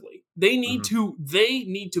 decisively. They need to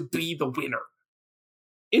be the winner.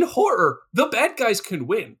 In horror, the bad guys can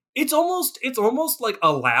win. It's almost like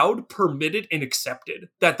allowed, permitted, and accepted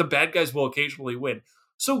that the bad guys will occasionally win.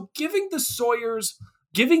 So giving the Sawyers,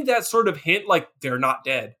 giving that sort of hint, like they're not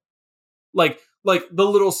dead, like the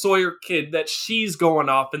little Sawyer kid that she's going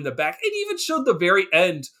off in the back. It even showed the very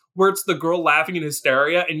end where it's the girl laughing in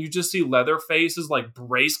hysteria, and you just see Leatherface's like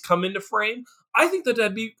brace come into frame. I think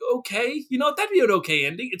that'd be okay. You know, that'd be an okay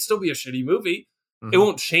ending. It'd still be a shitty movie. It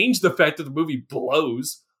won't change the fact that the movie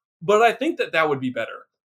blows, but I think that would be better.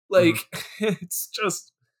 Like, it's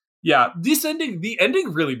just, yeah, the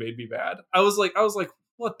ending really made me mad. I was like,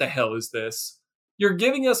 what the hell is this? You're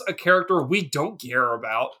giving us a character we don't care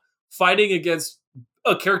about, fighting against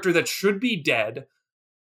a character that should be dead,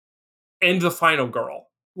 and the final girl.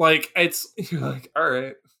 Like, it's, you're like, all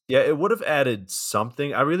right. Yeah, it would have added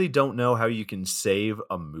something. I really don't know how you can save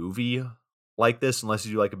a movie like this unless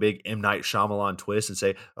you do like a big M. Night Shyamalan twist and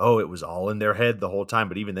say, oh, it was all in their head the whole time.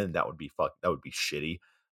 But even then, that would be shitty.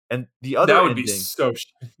 And the other that would ending, be so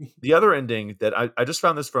shitty. The other ending that I just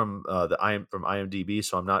found this from from IMDb,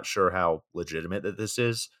 so I'm not sure how legitimate that this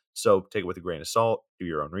is. So take it with a grain of salt. Do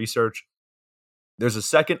your own research. There's a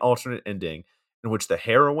second alternate ending in which the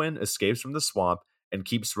heroine escapes from the swamp and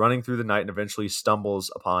keeps running through the night and eventually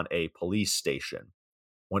stumbles upon a police station.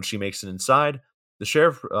 Once she makes it inside, the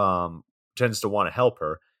sheriff tends to want to help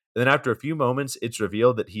her. And then after a few moments, it's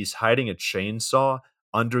revealed that he's hiding a chainsaw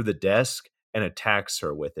under the desk and attacks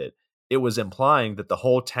her with it. It was implying that the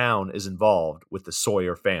whole town is involved with the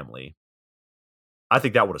Sawyer family. I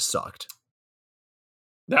think that would have sucked.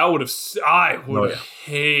 I would have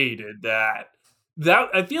hated that.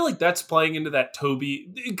 I feel like that's playing into that Toby,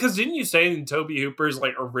 because didn't you say in Toby Hooper's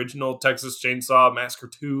like original Texas Chainsaw Massacre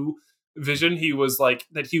 2 vision, he was like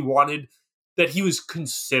that he was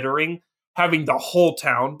considering having the whole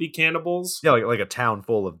town be cannibals? Yeah, like a town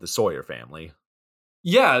full of the Sawyer family.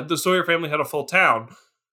 Yeah, the Sawyer family had a full town.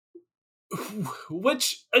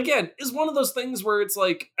 Which again is one of those things where it's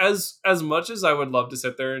like, as much as I would love to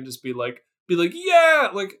sit there and just be like, yeah,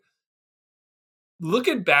 like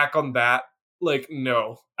looking back on that, like,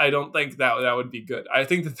 no, I don't think that would be good. I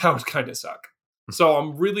think that would kind of suck. So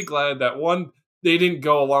I'm really glad that one, they didn't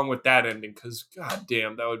go along with that ending, because god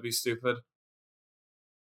damn, that would be stupid.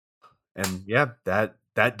 And yeah,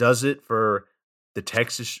 that does it for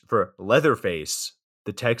Leatherface,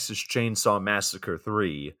 the Texas Chainsaw Massacre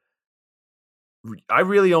 3. I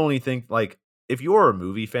really only think, like, if you're a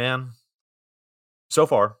movie fan, so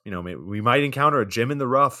far, you know, we might encounter a gem in the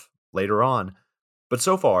rough later on, but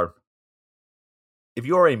so far, if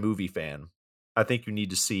you're a movie fan, I think you need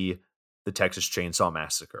to see the Texas Chainsaw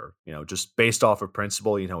Massacre. Just based off of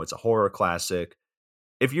principle, it's a horror classic.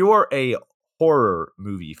 If you're a horror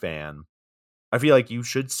movie fan, I feel like you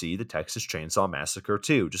should see the Texas Chainsaw Massacre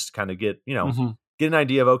too, just to kind of get an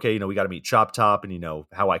idea of, okay, we got to meet Chop Top and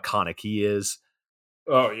how iconic he is.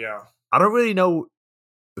 Oh yeah. I don't really know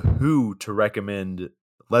who to recommend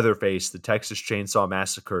Leatherface, the Texas Chainsaw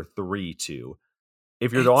Massacre 3 to.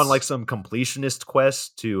 If you're on like some completionist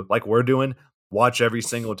quest to, like we're doing, watch every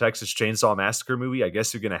single Texas Chainsaw Massacre movie, I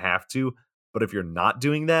guess you're going to have to. But if you're not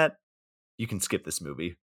doing that, you can skip this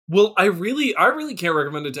movie. Well, I really can't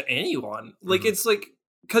recommend it to anyone. Like, it's like,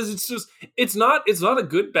 because it's not a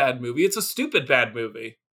good bad movie. It's a stupid bad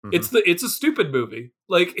movie. It's a stupid movie.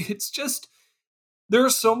 Like, it's just, there are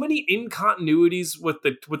so many incontinuities with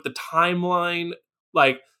the timeline.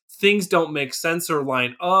 Like, things don't make sense or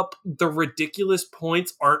line up. The ridiculous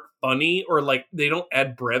points aren't funny, or like they don't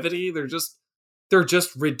add brevity. They're just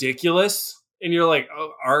ridiculous. And you're like,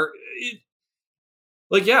 oh,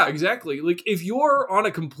 like, yeah, exactly. Like, if you're on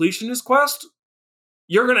a completionist quest,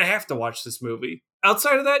 you're gonna have to watch this movie.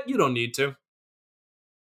 Outside of that, you don't need to.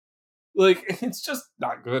 Like, it's just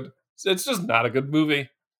not good. It's just not a good movie.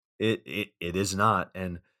 It is not.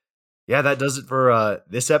 And yeah, that does it for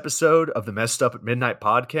this episode of the Messed Up at Midnight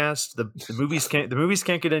podcast. The movies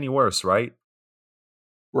can't get any worse, right?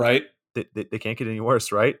 Right? They can't get any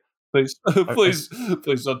worse, right? Please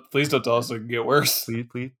don't tell us it can get worse.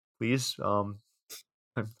 Please. I'm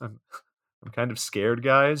kind of scared,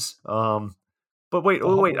 guys. But wait.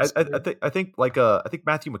 I think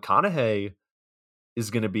Matthew McConaughey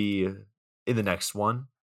is going to be in the next one.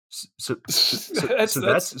 So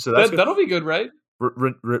that'll be good, right?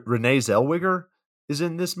 Renee Zellweger is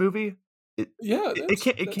in this movie.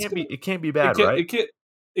 It can't be bad, right?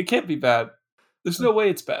 It can't be bad. There's no way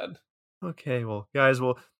it's bad. Okay, well, guys,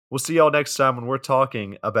 we'll see y'all next time when we're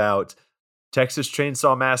talking about Texas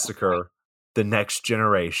Chainsaw Massacre: The Next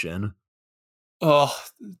Generation. Oh,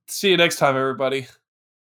 see you next time, everybody.